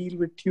really deal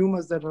with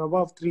tumors that are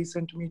above 3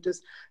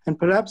 centimeters. And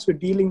perhaps we're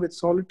dealing with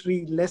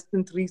solitary less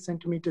than 3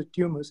 centimeter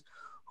tumors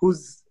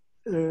whose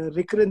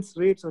recurrence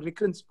rates or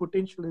recurrence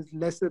potential is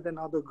lesser than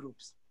other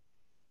groups.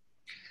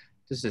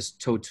 This is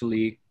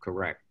totally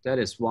correct. That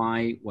is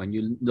why when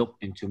you look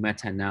into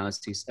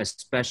meta-analyses,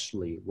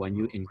 especially when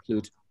you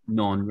include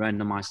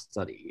non-randomized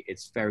study,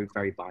 it's very,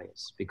 very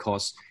biased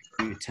because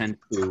you tend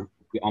to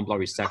do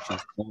umbilical resection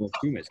of smaller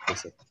tumors,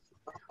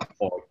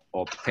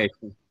 or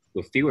patients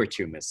with fewer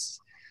tumors.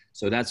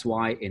 So that's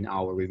why in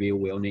our review,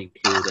 we only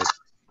included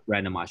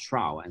randomized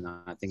trial, and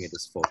I think it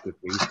is for good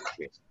reason.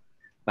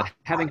 But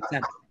having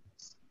said that,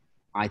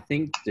 I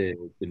think the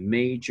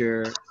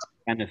major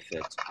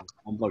benefit of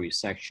umbilical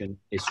resection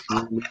is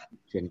really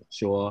to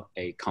ensure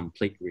a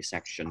complete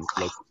resection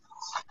locally.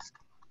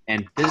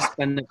 And this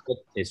benefit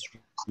is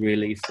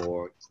really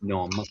for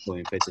non-muscle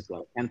invasive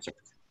bladder cancer.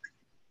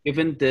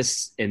 Given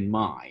this in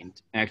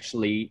mind,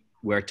 actually,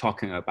 we're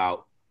talking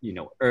about,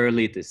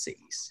 early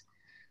disease.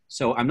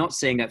 So I'm not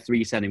saying that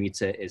 3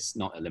 centimeter is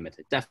not a limit,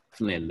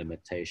 definitely a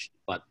limitation,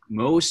 but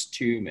most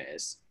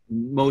tumors,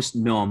 most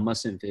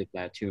non-muscle invasive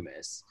bladder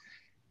tumors,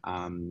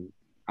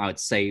 I would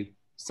say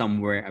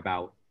somewhere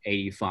about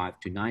 85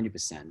 to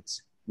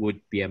 90% would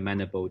be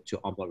amenable to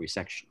umbilical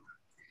resection.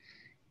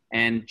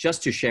 And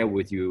just to share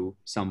with you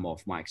some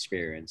of my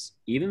experience,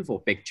 even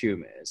for big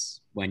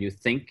tumors, when you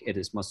think it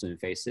is muscle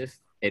invasive,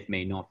 it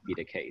may not be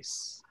the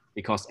case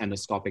because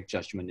endoscopic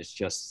judgment is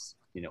just,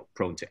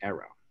 prone to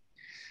error.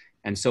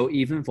 And so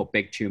even for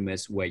big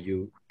tumors where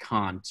you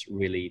can't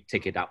really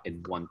take it out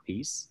in one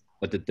piece,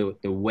 but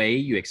the way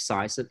you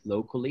excise it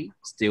locally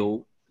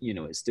still,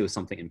 is still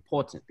something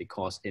important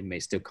because it may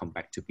still come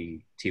back to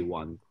be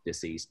T1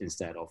 disease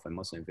instead of a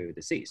muscle invasive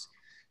disease.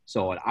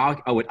 So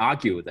I would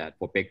argue that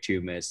for big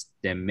tumors,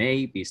 there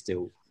may be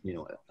still,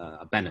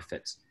 a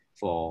benefit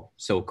for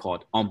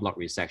so-called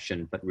umbilical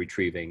resection, but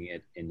retrieving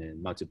it in a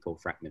multiple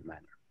fragment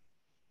manner.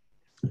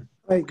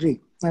 I agree.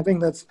 I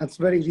think that's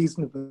very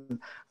reasonable.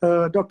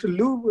 Dr.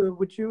 Liu,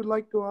 would you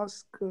like to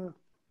ask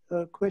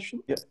a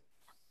question?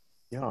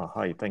 Yeah.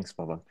 Hi. Thanks,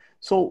 Bhavan.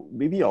 So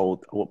maybe I'll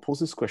pose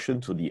this question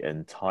to the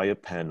entire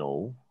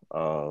panel.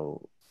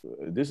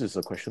 This is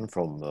a question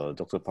from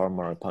Dr.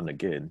 Paramarapan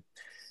again.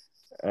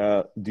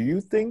 Do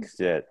you think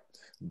that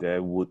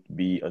there would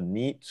be a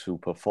need to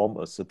perform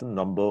a certain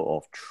number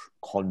of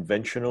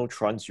conventional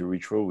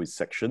transurethral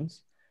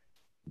resections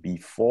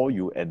before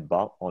you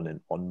embark on an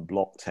en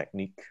bloc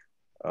technique,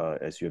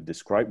 as you have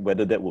described,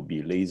 whether that would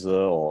be laser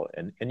or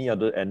any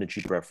other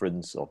energy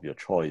preference of your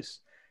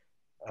choice?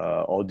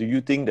 Or do you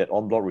think that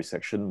en bloc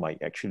resection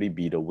might actually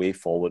be the way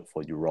forward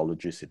for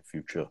urologists in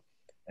future,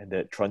 and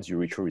that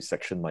transurethral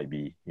resection might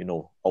be,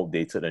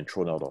 outdated and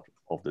thrown out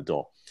of the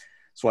door?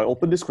 So I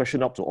open this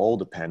question up to all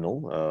the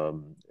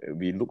panel.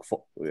 We look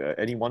for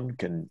anyone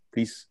can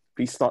please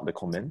start the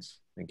comments.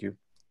 Thank you.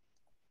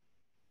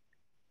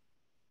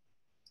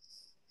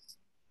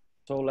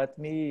 So let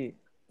me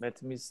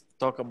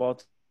talk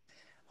about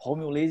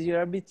Holmium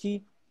laser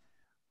ERBT.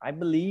 I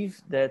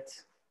believe that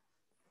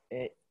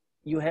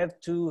you have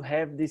to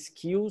have the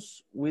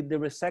skills with the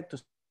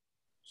resectoscope.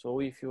 So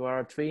if you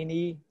are a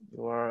trainee,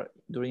 you are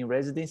doing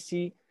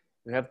residency,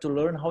 you have to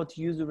learn how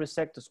to use the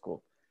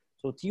resectoscope.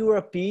 So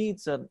TURP,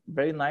 it's a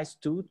very nice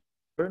tool to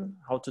learn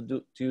how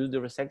to use the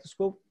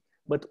resectoscope.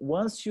 But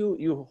once you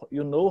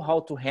know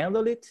how to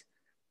handle it,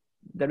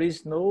 there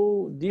is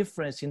no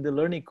difference in the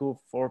learning curve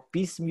for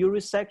piecemeal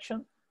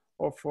resection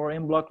or for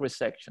en bloc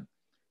resection.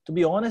 To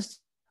be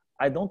honest,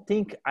 I don't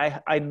think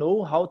I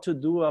know how to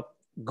do a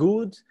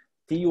good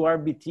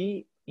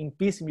TURBT in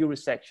piecemeal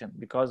resection,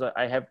 because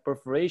I have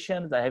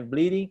perforations, I have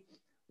bleeding.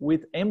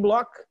 With en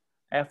bloc,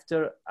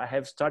 after I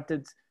have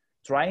started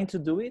trying to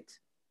do it,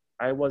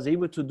 I was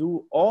able to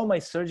do all my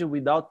surgery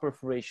without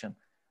perforation,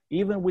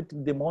 even with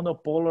the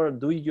monopolar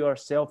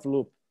do-it-yourself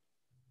loop.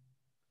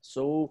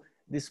 So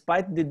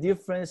despite the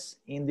difference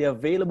in the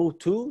available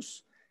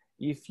tools,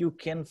 if you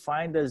can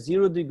find a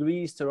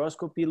 0-degree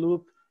stereoscopy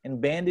loop and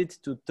bend it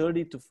to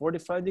 30 to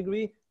 45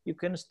 degree, you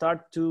can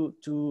start to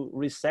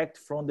resect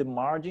from the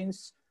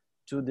margins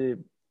to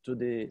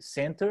the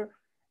center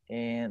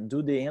and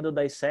do the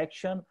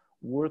endodissection,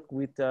 work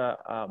with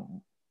a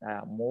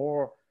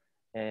more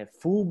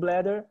full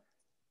bladder.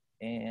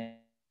 And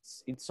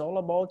it's all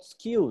about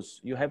skills.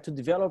 You have to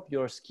develop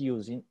your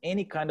skills in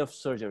any kind of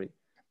surgery.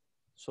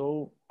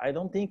 So I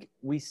don't think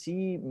we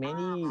see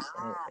many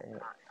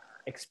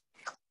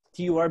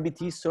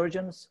TURBT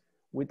surgeons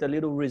with a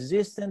little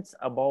resistance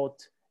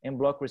about en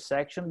bloc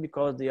resection,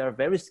 because they are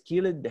very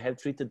skilled. They have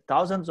treated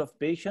thousands of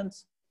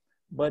patients,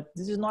 but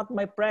this is not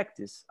my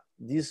practice.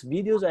 These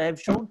videos I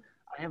have shown,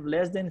 I have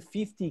less than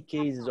 50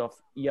 cases of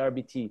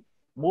ERBT.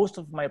 Most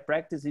of my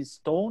practice is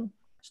stone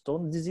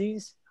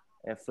disease,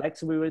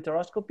 flexible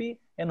ureteroscopy,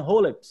 and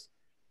HOLEPs.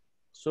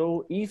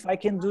 So if I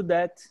can do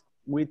that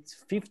with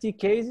 50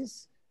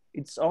 cases,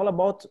 it's all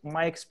about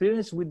my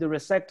experience with the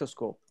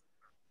resectoscope.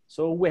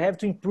 So we have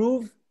to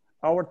improve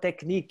our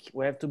technique.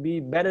 We have to be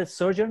better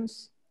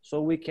surgeons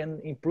so we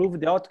can improve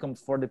the outcomes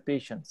for the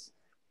patients.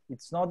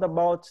 It's not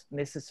about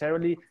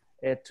necessarily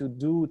to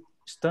do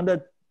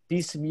standard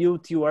piecemeal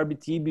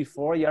TURBT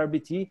before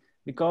ERBT,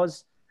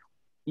 because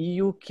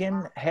you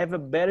can have a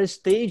better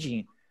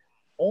staging.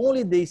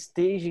 Only the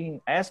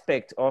staging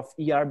aspect of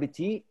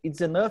ERBT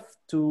is enough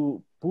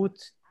to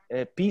put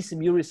a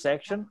piecemeal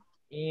resection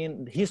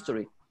in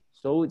history.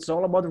 So it's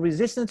all about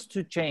resistance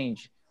to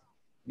change.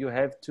 You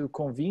have to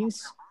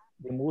convince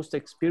the most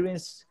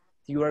experienced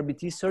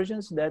TURBT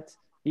surgeons that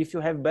if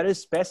you have better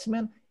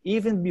specimen,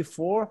 even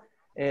before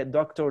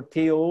Dr.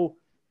 Teoh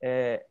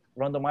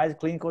randomized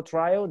clinical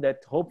trial,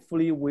 that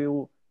hopefully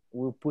will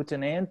put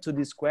an end to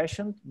this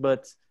question.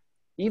 But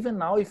even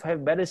now, if you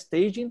have better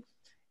staging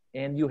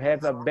and you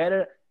have a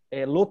better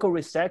local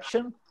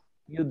resection,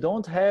 you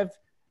don't have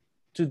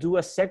to do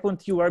a second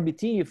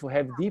TURBT. If you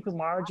have deep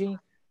margin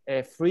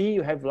free,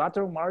 you have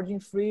lateral margin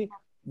free,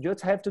 you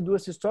just have to do a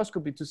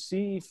cystoscopy to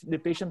see if the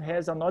patient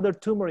has another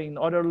tumor in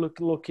other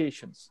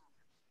locations.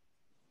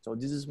 So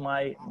this is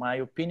my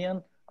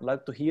opinion. I'd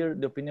like to hear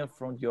the opinion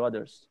from the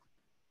others.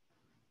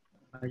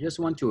 I just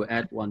want to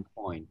add one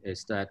point,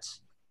 is that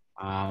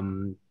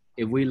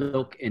if we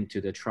look into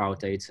the trial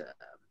data,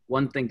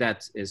 one thing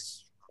that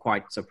is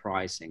quite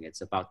surprising,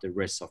 it's about the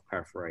risk of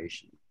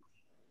perforation.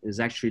 It's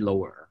actually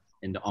lower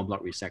in the en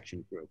bloc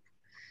resection group.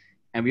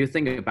 And when you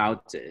think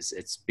about this,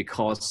 it's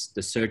because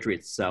the surgery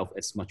itself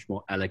is much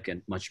more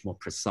elegant, much more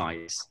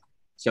precise.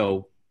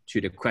 So to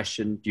the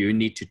question, do you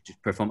need to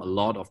perform a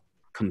lot of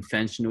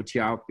conventional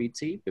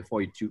TURBT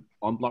before you do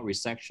en bloc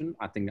resection?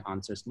 I think the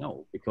answer is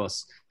no,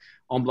 because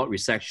en bloc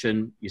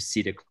resection, you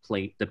see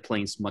the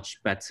planes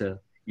much better.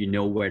 You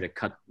know where to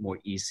cut more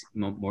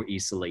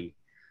easily.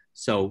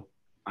 So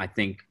I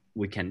think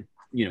we can,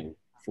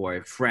 for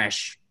a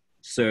fresh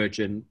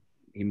surgeon,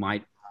 he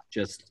might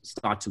just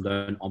start to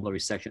learn en bloc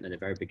resection at the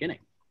very beginning.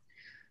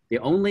 The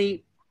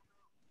only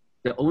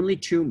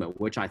tumor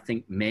which I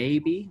think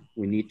maybe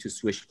we need to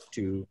switch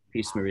to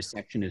piecemeal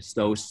resection is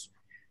those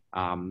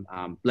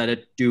bladder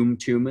dome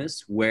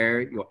tumors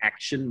where your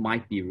action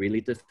might be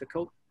really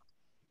difficult.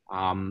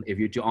 If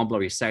you do en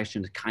bloc resection,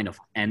 it's kind of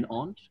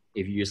end-on.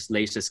 If you use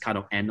laser, it's kind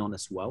of end-on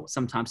as well.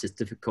 Sometimes it's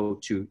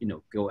difficult to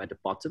go at the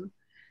bottom.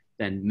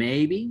 Then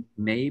maybe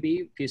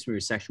piecemeal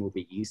resection will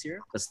be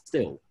easier, but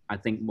still, I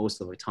think most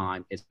of the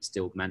time it's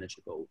still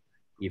manageable,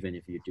 even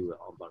if you do an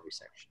en bloc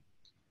resection.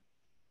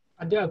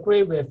 I do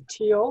agree with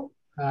Teoh,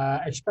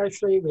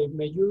 especially when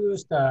you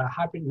use the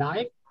hybrid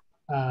knife.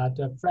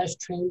 The fresh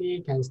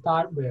trainee can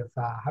start with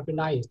hybrid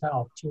knife instead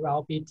of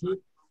TURBT.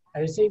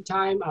 At the same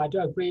time, I do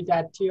agree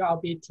that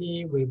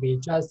TURBT will be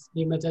just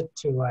limited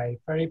to a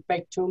very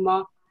big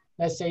tumor.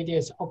 Let's say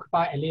this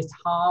occupy at least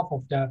half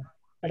of the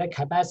bladder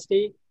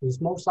capacity, which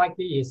most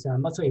likely is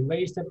muscle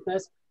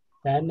invasiveness.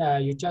 Then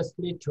you just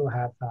need to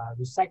have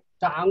resect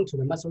down to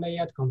the muscle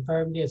layer to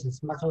confirm this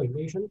is muscle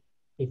invasion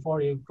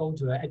before you go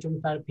to the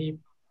adjuvant therapy,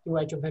 do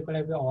adjuvant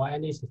therapy or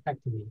any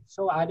cystectomy.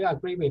 So I do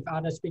agree with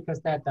other speakers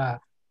that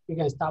we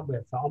can start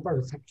with en bloc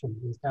resection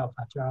instead of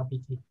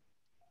TURBT.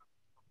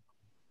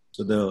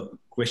 So the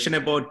question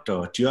about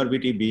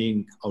TURBT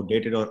being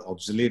outdated or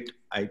obsolete,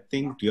 I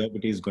think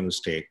TURBT is going to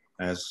stay.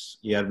 As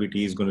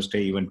ERBT is going to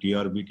stay, even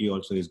TURBT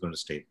also is going to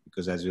stay.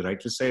 Because as you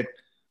rightly said,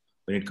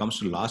 when it comes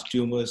to large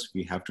tumors,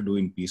 we have to do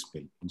in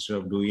piecemeal. Instead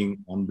of doing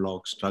en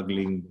bloc,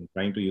 struggling,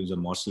 trying to use a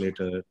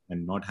morcellator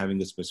and not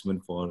having a specimen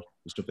for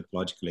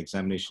histopathological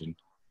examination,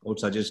 I would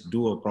suggest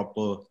do a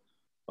proper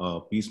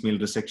piecemeal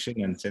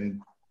resection and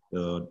send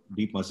the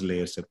deep muscle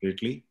layer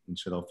separately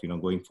instead of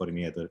going for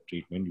any other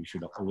treatment. You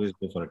should always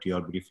go for a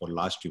TURBT for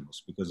large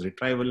tumors, because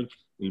retrieval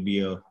will be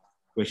a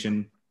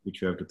question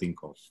which you have to think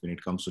of when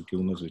it comes to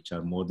tumors which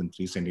are more than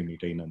 3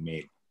 centimeter in a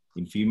male.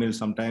 In female,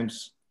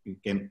 sometimes you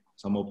can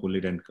somehow pull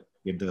it and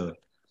get the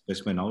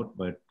specimen out,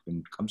 but when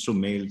it comes to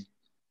males,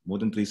 more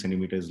than 3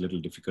 centimeters is a little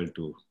difficult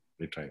to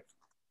retrieve.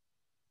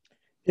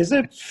 Is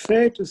it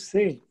fair to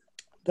say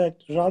that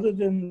rather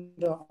than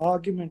the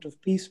argument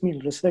of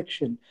piecemeal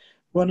resection,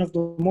 one of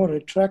the more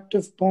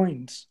attractive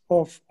points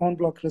of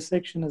en-bloc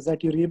resection is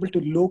that you're able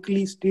to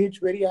locally stage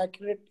very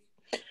accurately,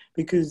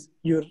 because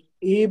you're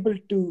able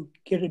to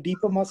get a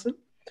deeper muscle,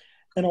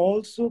 and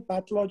also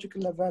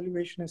pathological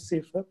evaluation is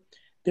safer.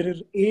 There are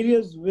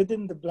areas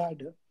within the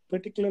bladder,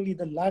 particularly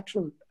the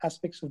lateral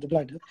aspects of the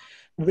bladder,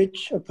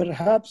 which are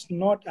perhaps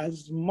not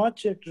as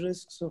much at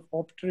risks of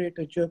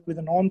obturator jerk with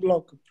an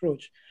en-bloc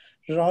approach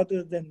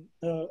rather than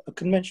a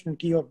conventional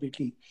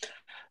TURBT.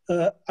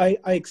 I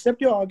accept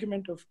your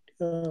argument of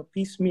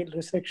piecemeal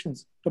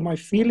resections, but my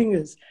feeling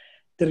is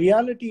the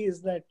reality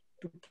is that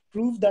to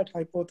prove that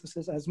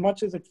hypothesis, as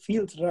much as it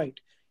feels right,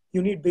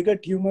 you need bigger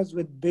tumors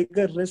with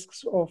bigger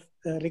risks of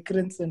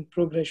recurrence and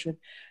progression.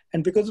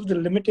 And because of the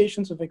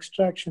limitations of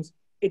extractions,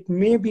 it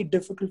may be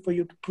difficult for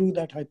you to prove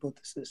that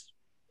hypothesis.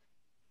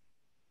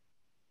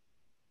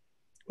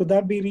 Would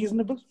that be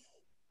reasonable?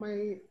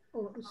 Sorry,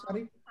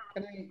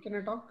 can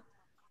I talk?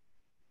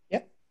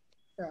 Yeah.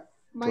 Yeah.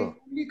 My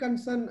only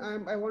concern,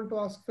 I want to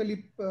ask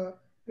Felipe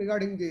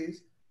regarding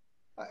this.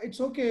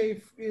 It's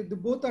okay if the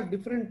both are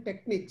different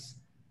techniques.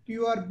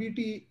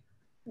 TURBT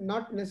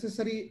not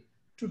necessary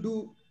to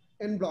do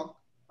en-bloc.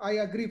 I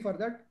agree for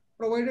that,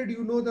 provided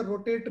you know the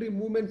rotatory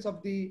movements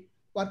of the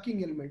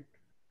working element.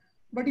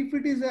 But if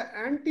it is an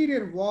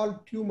anterior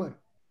wall tumor,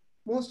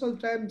 most of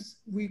the times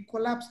we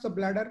collapse the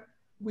bladder,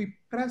 we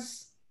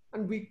press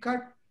and we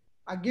cut,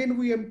 again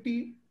we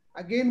empty,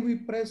 again we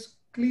press,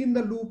 clean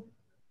the loop.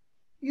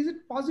 Is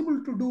it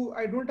possible to do,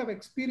 I don't have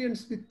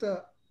experience with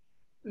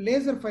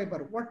laser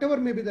fiber, whatever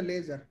may be the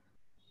laser,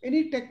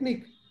 any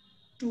technique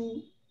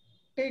to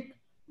take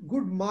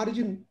good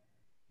margin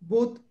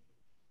both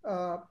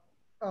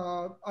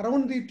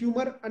around the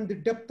tumor and the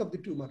depth of the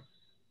tumor?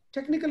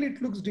 Technically,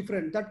 it looks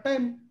different. That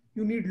time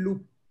you need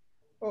loop.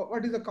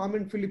 What is the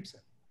comment, Felipe?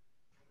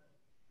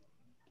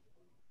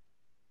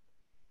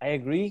 I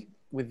agree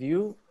with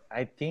you.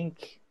 I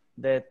think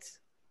that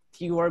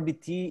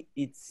TURBT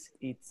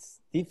it's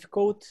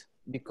difficult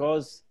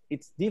because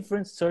it's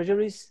different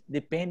surgeries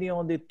depending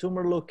on the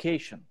tumor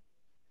location.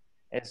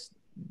 As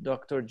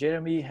Dr.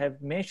 Jeremy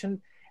have mentioned,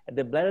 at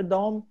the bladder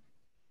dome,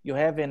 you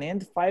have an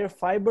end fire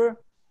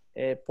fiber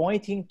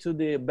pointing to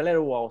the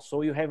bladder wall.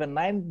 So you have a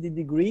 90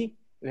 degree,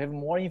 you have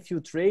more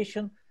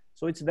infiltration.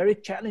 So it's very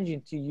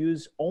challenging to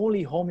use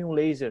only Holmium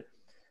laser.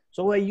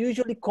 So I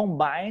usually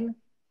combine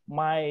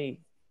my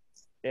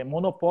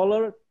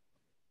monopolar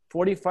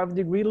 45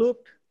 degree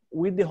loop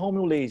with the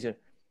Holmium laser.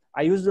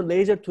 I use the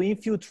laser to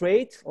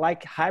infiltrate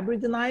like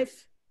hybrid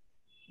knife.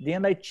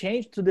 Then I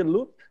change to the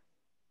loop.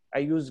 I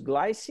use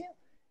glycine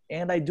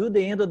and I do the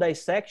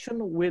endodissection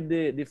with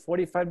the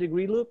 45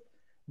 degree loop,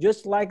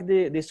 just like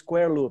the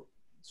square loop.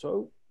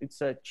 So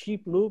it's a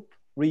cheap loop,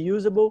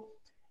 reusable.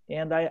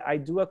 And I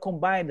do a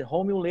combined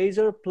Holmium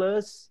laser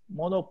plus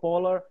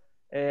monopolar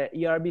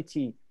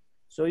ERBT.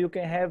 So you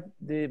can have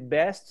the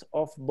best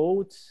of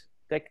both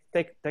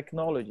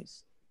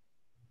technologies.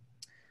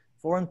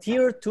 For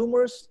anterior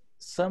tumors,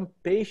 some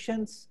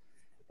patients,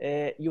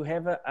 you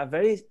have a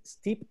very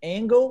steep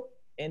angle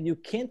and you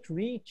can't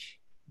reach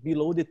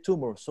below the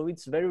tumor. So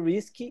it's very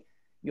risky.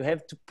 You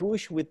have to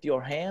push with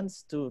your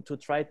hands to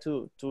try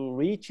to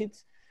reach it.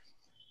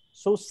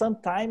 So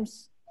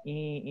sometimes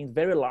in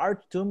very large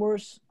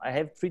tumors, I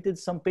have treated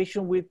some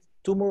patient with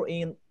tumor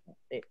in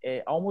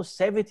almost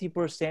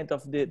 70%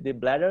 of the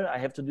bladder. I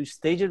have to do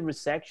staged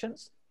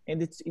resections,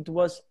 and it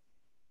was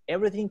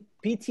everything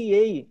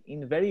PTA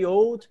in very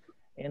old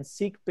and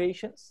sick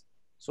patients.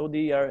 So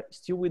they are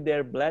still with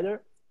their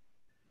bladder.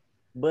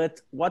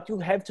 But what you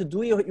have to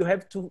do, you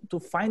have to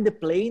find the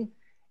plane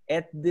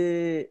at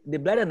the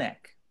bladder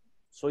neck.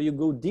 So you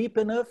go deep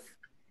enough,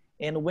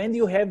 and when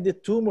you have the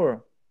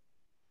tumor,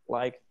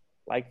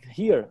 like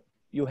here,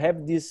 you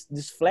have this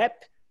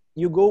flap,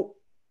 you go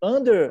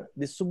under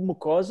the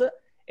submucosa,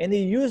 and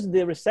you use the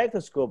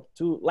resectoscope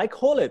to, like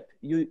HOLEP,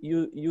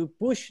 you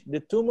push the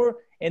tumor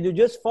and you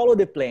just follow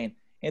the plane,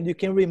 and you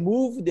can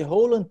remove the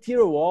whole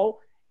anterior wall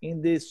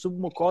in the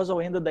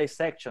submucosal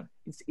endodissection.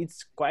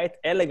 It's quite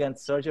elegant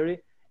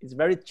surgery. It's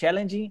very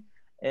challenging.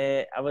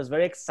 I was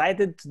very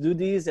excited to do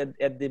this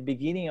at the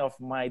beginning of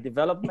my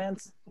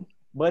development,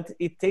 but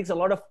it takes a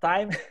lot of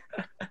time.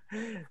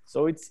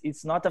 So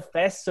it's not a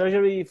fast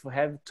surgery. If you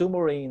have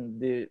tumor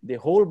in the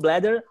whole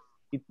bladder,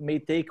 it may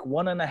take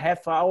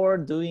 1.5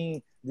 hours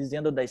doing this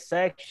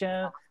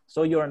endodissection.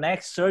 So your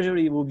next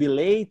surgery will be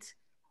late.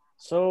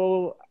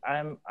 So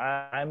I'm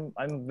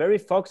very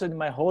focused on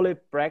my whole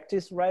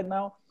practice right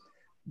now,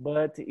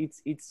 but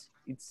it's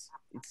it's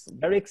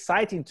very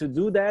exciting to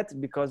do that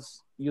because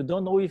you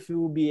don't know if you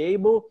will be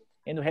able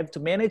and you have to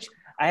manage.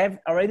 I have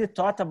already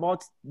thought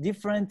about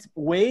different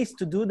ways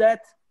to do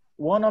that.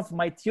 One of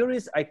my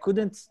theories, I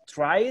couldn't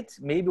try it,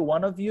 maybe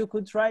one of you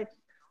could try,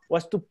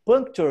 was to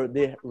puncture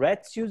the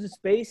reticular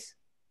space,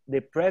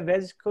 the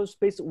prevesical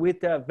space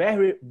with a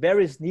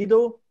various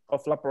needle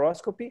of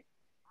laparoscopy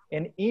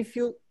and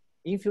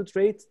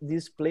infiltrate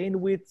this plane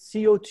with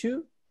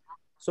CO2.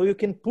 So you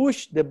can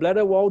push the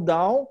bladder wall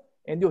down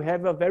and you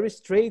have a very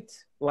straight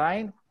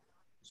line.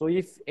 So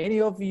if any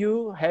of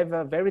you have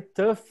a very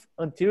tough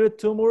anterior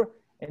tumor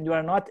and you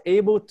are not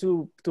able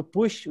to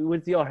push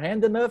with your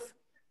hand enough,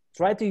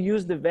 try to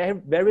use the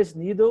various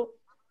needle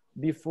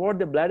before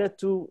the bladder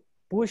to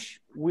push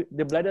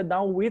the bladder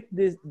down with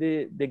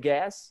the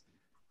gas.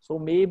 So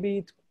maybe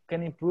it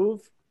can improve.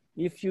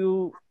 If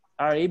you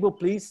are able,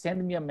 please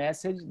send me a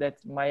message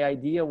that my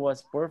idea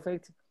was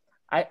perfect.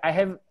 I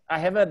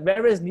have a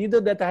various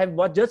needle that I have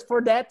bought just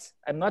for that.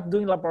 I'm not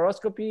doing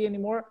laparoscopy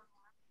anymore.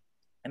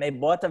 And I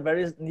bought a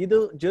various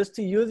needle just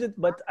to use it,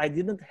 but I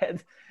didn't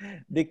have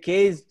the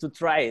case to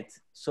try it.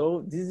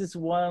 So this is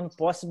one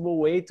possible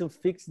way to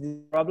fix this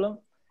problem.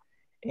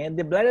 And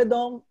the bladder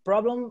dome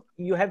problem,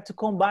 you have to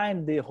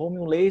combine the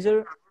Holmium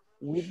laser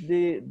with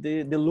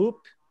the loop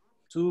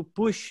to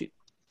push it.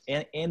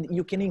 And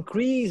you can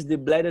increase the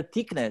bladder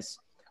thickness.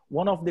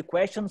 One of the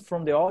questions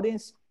from the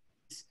audience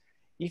is,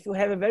 if you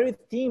have a very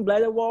thin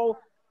bladder wall,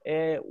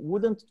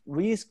 wouldn't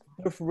risk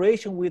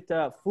perforation with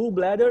a full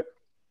bladder?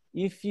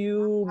 If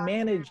you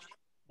manage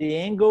the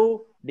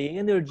angle, the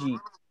energy,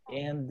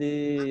 and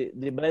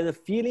the bladder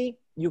filling,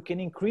 you can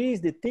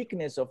increase the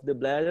thickness of the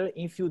bladder,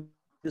 infiltrate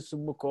the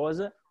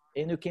submucosa,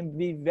 and you can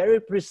be very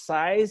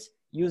precise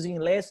using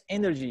less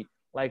energy,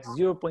 like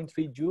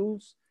 0.3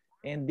 joules.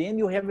 And then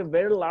you have a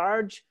very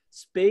large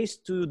space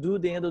to do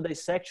the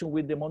endodissection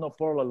with the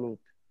monopolar loop.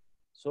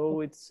 So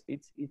it's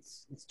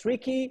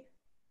tricky,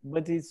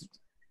 but it's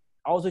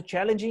also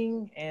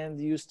challenging, and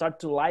you start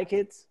to like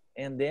it.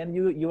 And then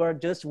you are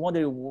just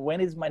wondering, when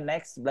is my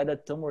next bladder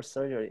tumor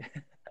surgery?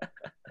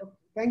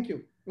 Thank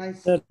you.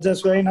 Nice.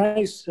 That's very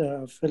nice,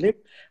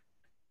 Felipe.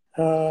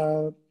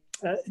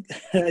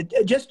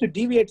 Just to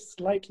deviate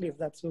slightly, if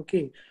that's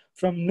okay,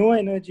 from no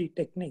energy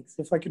techniques,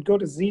 if I could go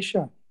to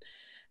Zeeshan.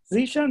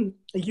 Zeeshan,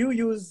 you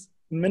use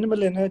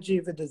minimal energy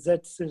with the Z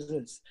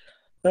scissors.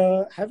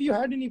 Have you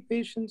had any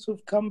patients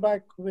who've come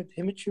back with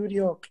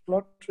hematuria or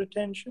clot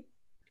retention?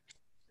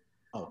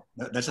 Oh,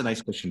 that's a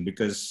nice question,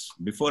 because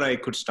before I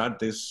could start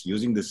this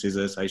using the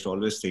scissors, I used to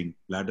always think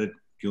bladder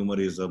tumor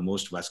is the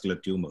most vascular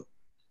tumor.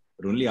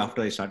 But only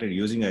after I started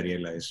using, I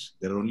realized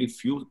there are only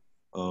few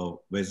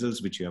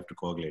vessels which you have to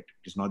coagulate.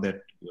 It's not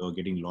that you're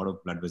getting a lot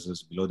of blood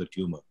vessels below the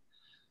tumor.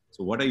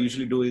 So what I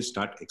usually do is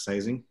start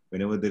excising.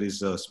 Whenever there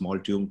is a small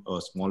tumor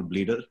or small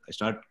bleeder, I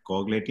start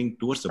coagulating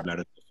towards the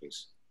bladder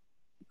surface,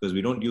 because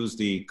we don't use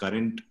the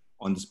current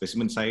on the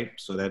specimen side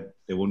so that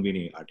there won't be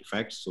any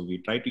artifacts. So we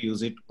try to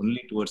use it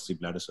only towards the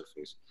bladder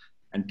surface.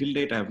 Until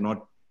date, I have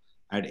not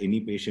had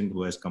any patient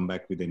who has come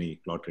back with any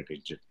clot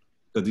retention.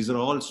 So these are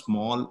all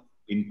small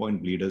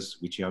pinpoint bleeders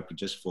which you have to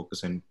just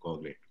focus and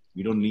coagulate.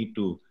 We don't need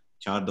to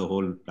char the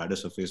whole bladder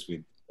surface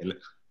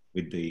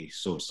with the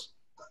source.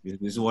 This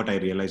is what I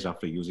realized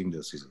after using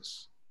the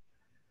scissors.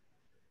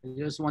 I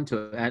just want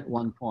to add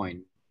one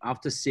point.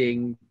 After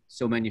seeing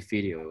so many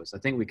videos, I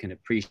think we can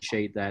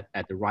appreciate that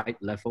at the right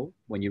level,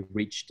 when you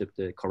reach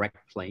the correct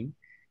plane,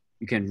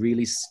 you can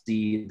really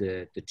see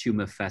the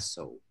tumor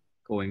vessel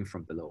going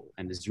from below.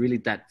 And it's really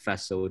that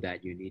vessel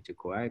that you need to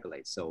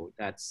coagulate. So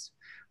that's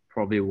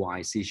probably why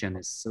Zeeshan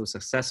is so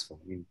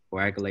successful. You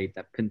coagulate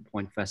that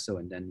pinpoint vessel,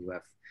 and then you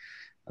have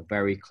a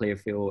very clear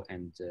field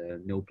and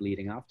no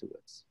bleeding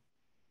afterwards.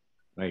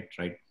 Right,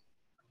 right.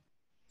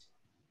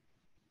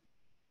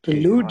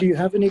 Lou, do you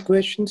have any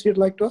questions you'd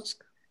like to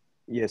ask?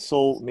 Yes,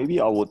 so maybe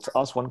I would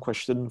ask one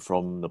question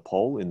from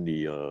Nepal in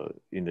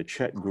the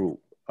chat group.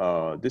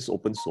 This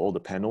opens to all the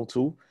panel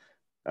too.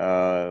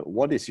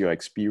 What is your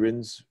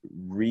experience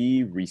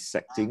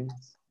resecting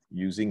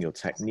using your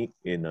technique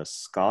in a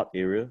scarred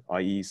area,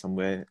 i.e.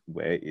 somewhere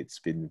where it's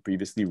been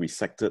previously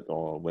resected,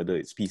 or whether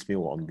it's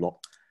piecemeal or en bloc?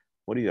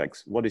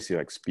 What is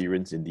your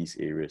experience in these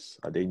areas?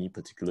 Are there any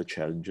particular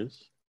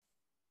challenges?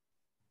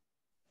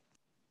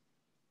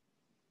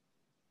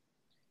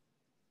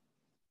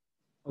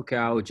 Okay,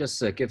 I'll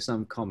just give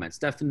some comments.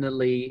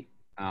 Definitely,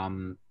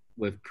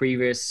 with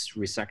previous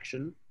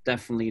resection,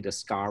 definitely the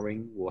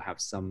scarring will have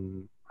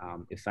some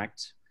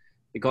effect,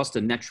 because the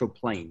natural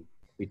plane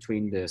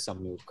between the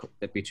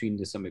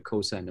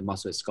submucosa and the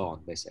muscle is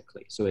gone,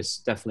 basically. So it's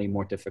definitely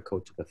more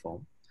difficult to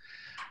perform.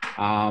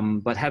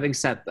 But having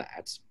said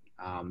that,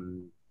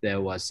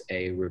 there was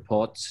a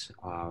report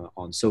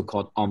on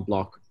so-called en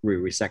bloc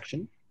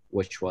resection,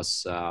 which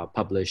was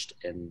published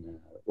in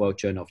World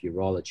Journal of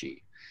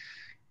Urology.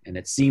 And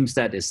it seems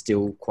that it's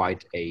still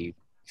quite a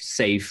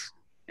safe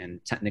and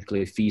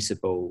technically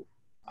feasible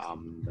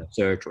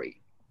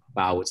surgery.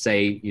 But I would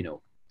say,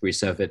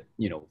 reserve it,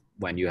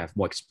 when you have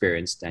more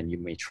experience, then you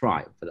may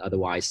try. But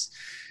otherwise,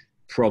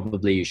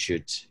 probably you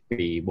should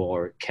be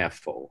more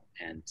careful.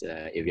 And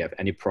if you have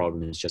any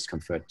problems, just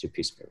convert to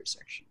piecemeal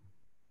resection.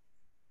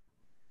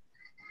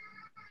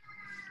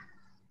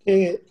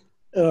 Okay,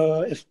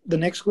 if the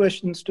next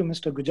question is to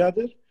Mr.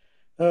 Gujadhur.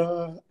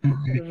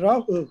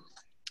 Rahul,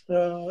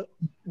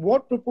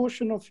 what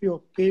proportion of your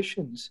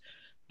patients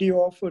do you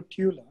offer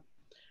TULA?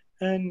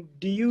 And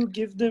do you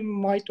give them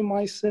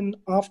mitomycin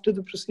after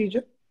the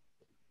procedure?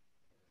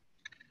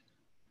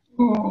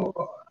 Oh,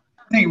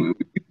 I think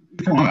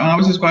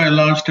ours is quite a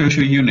large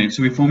tertiary unit,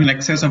 so we form in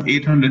excess of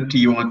 800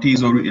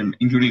 TURTs, or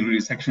including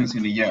resections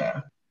in a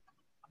year.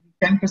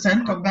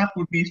 10% of that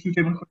would be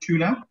suitable for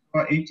TULA,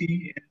 or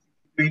 80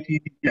 to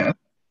 80 years.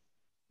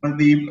 But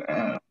the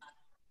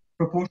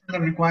proportion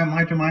that require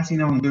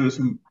mitomycin on those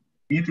who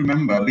need to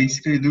remember,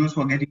 basically those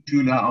who are getting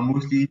TULA are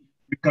mostly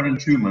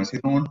recurrent tumors. They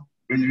don't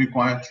really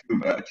require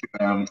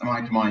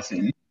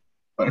mitomycin.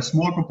 But a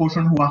small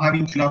proportion who are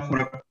having TULA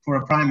for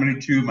a primary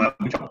tumor,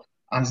 which,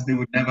 as they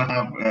would never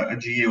have a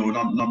GA or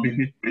not be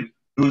fit with,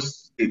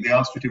 those they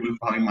are suitable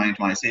for having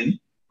mitomycin.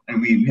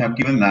 And we have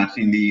given that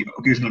in the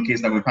occasional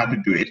case that we've had to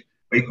do it.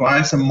 But it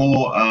requires some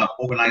more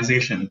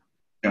organization.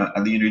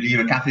 You leave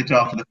a catheter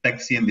after the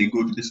flexi and they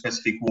go to the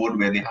specific ward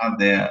where they have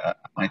their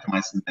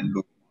mitomycin and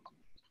go.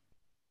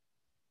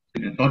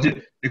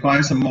 It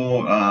requires some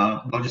more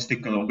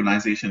logistical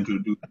organization to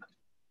do that,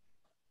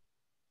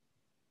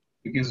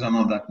 because there are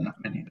not that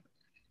many.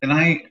 Can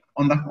I,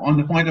 on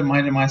the point of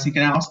mitomycin,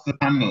 can I ask the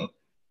panel?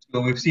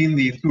 So we've seen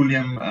the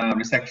thulium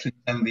resections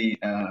and the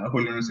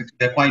Holmium resections;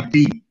 they're quite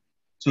deep.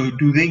 So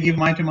do they give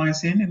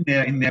mitomycin in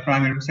their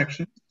primary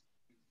resection?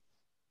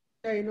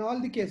 Yeah, in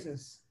all the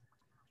cases.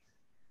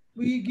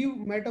 We give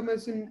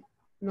mitomycin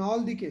in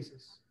all the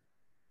cases.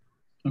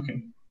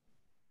 Okay.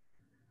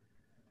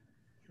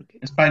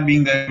 Despite the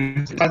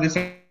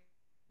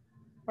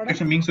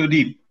resection being so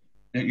deep,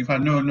 you've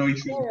had no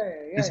issue.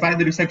 Despite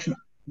the resection.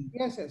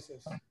 Yes.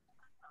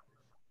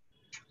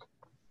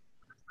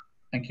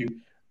 Thank you.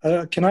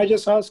 Can I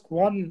just ask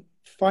one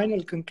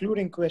final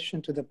concluding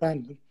question to the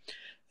panel?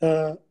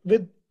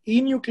 With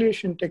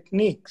enucleation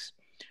techniques,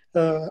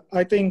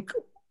 I think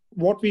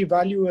what we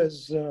value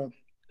as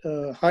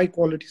high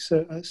quality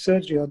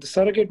surgery, or the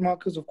surrogate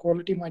markers of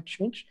quality, might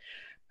change,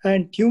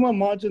 and tumor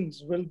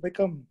margins will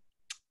become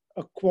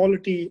a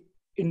quality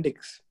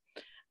index,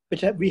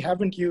 which we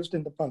haven't used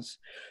in the past.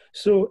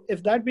 So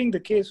if that being the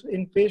case,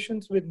 in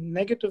patients with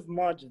negative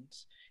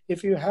margins,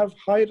 if you have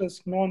high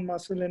risk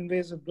non-muscle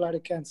invasive bladder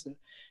cancer,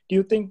 do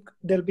you think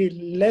there'll be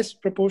less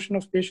proportion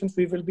of patients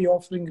we will be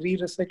offering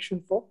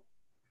re-resection for?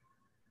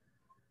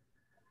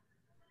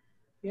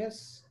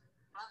 Yes.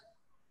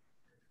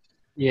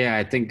 Yeah,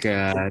 I think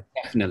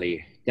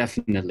definitely.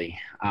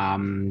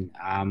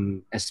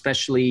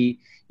 Especially,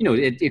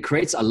 it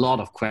creates a lot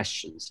of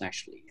questions,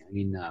 actually. I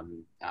mean,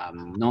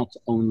 not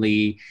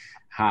only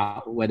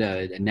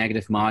whether a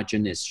negative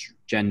margin is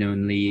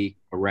genuinely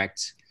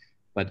correct,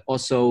 but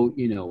also,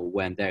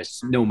 when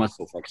there's no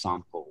muscle, for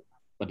example,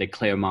 but a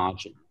clear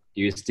margin,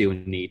 do you still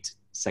need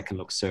second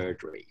look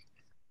surgery?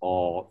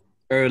 Or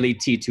early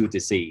T2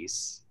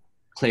 disease,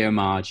 clear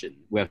margin,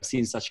 we have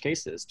seen such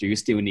cases. Do you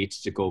still need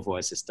to go for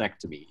a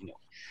cystectomy?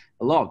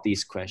 A lot of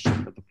these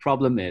questions, but the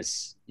problem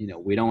is,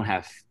 we don't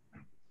have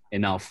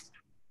enough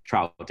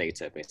trial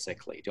data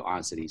basically to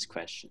answer these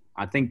questions.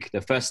 I think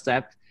the first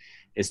step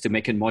is to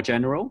make it more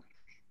general,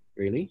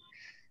 really.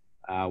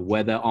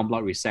 Whether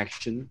on-block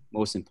resection,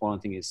 most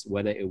important thing is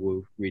whether it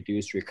will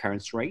reduce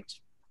recurrence rate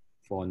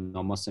for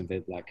non-muscle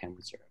invasive bladder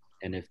cancer.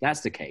 And if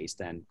that's the case,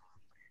 then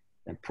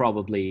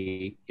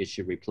probably it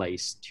should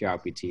replace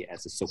TURBT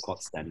as a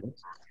so-called standard.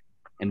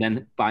 And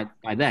then by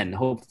then,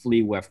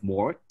 hopefully we have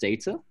more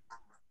data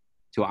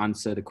to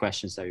answer the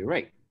questions that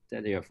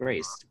you have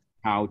raised,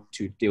 how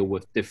to deal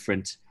with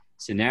different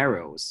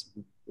scenarios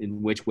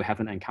in which we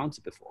haven't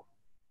encountered before.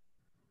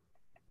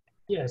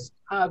 Yes,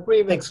 I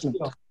agree with Excellent.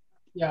 you.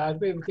 Yeah, I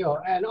agree with you.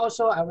 And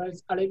also, I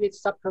was a little bit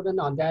supplement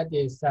on that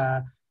is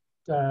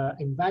the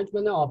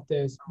invention of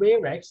this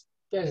VREX.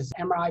 There is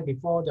MRI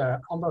before the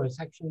on-block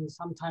resection.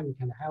 Sometimes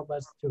can help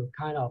us to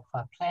kind of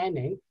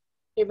planning.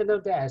 Even though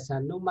there's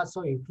no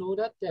muscle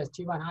included, there's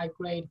T1 high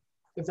grade.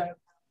 If the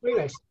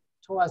VREX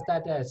told us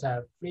that there's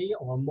 3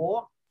 or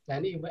more,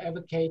 then it will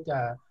advocate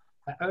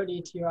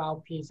early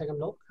TRLP second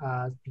look.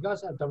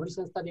 Because the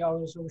recent study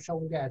also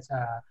showed that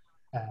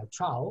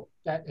trial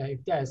that if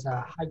there's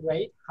a high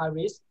grade, high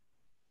risk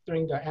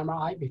during the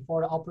MRI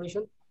before the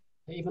operation,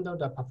 even though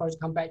the preferred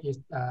comeback is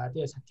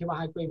there's T1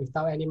 high grade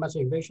without any muscle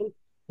invasion,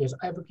 there's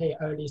advocate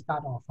early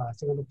start of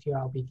second look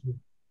TRLPT.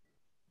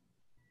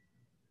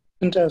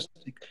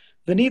 Fantastic.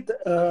 Vineet,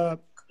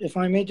 if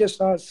I may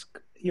just ask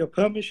your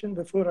permission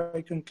before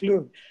I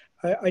conclude,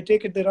 I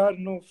take it there are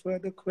no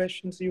further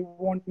questions you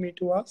want me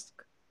to ask?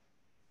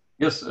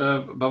 Yes,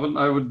 Bhavan,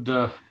 I would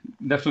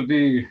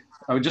definitely,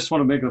 I would just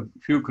want to make a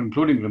few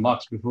concluding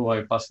remarks before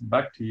I pass it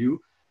back to you.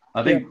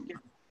 I think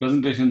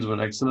presentations were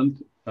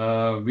excellent.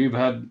 We've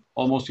had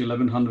almost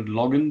 1,100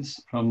 logins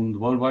from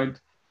worldwide.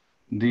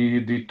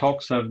 The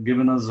talks have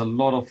given us a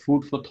lot of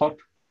food for thought.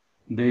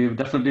 They've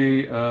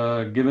definitely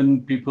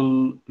given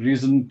people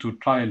reason to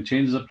try and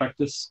change the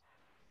practice.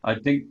 I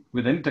think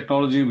with any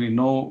technology, we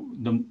know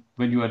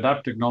when you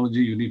adapt technology,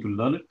 you need to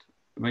learn it.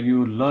 When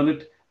you learn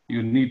it,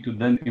 you need to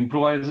then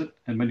improvise it.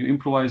 And when you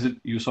improvise it,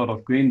 you sort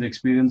of gain the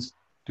experience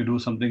to do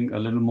something a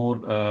little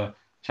more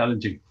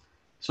challenging.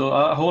 So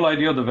our whole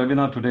idea of the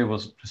webinar today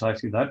was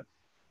precisely that.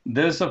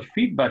 There's a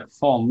feedback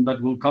form that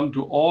will come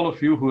to all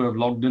of you who have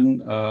logged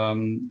in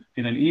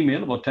an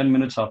email about 10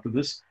 minutes after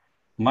this.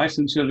 My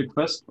sincere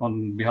request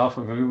on behalf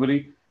of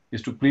everybody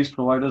is to please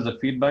provide us the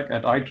feedback.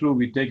 At iTRUE,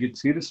 we take it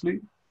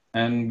seriously,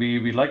 and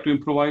we like to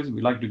improvise.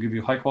 We like to give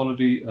you high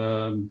quality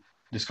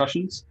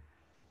discussions.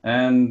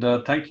 And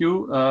thank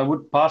you. I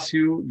would pass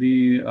you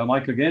the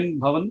mic again,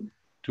 Bhavan,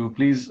 to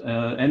please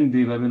end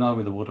the webinar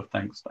with a vote of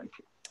thanks. Thank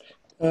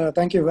you.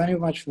 Thank you very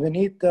much,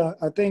 Vineet.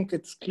 I think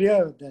it's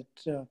clear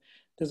that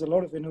there's a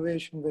lot of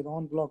innovation with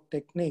on-block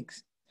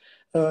techniques.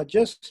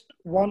 Just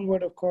one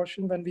word of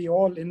caution: when we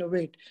all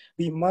innovate,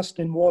 we must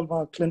involve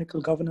our clinical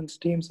governance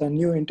teams and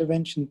new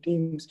intervention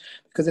teams,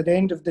 because at the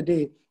end of the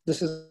day,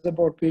 this is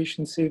about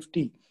patient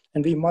safety,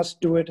 and we must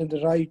do it in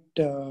the right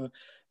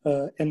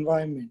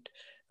environment.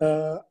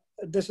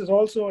 This is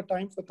also a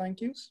time for thank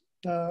yous.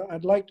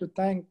 I'd like to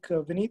thank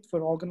Vineet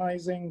for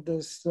organizing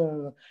this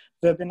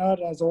webinar.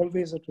 As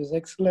always, it was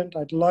excellent.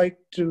 I'd like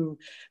to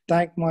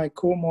thank my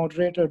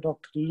co-moderator,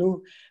 Dr.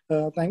 Lou.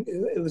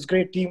 It was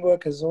great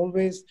teamwork as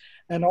always.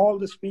 And all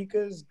the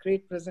speakers,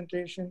 great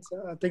presentations.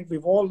 I think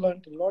we've all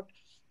learned a lot.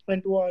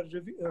 And to our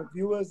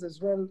viewers as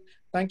well,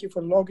 thank you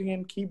for logging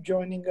in. Keep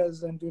joining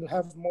us, and we'll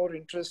have more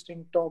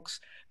interesting talks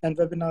and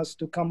webinars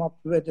to come up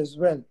with as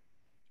well.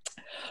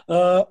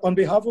 On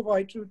behalf of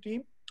iTRUE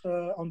team,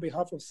 on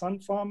behalf of Sun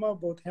Pharma,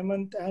 both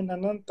Hemant and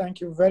Anand,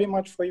 thank you very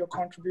much for your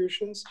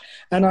contributions.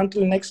 And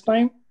until next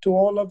time, to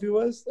all our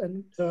viewers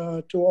and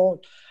to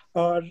all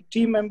our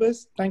team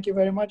members, thank you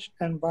very much,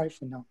 and bye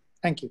for now.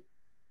 Thank you.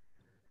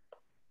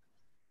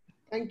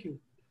 Thank you.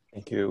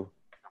 Thank you.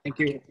 Thank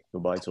you.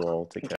 Goodbye to all. Take care.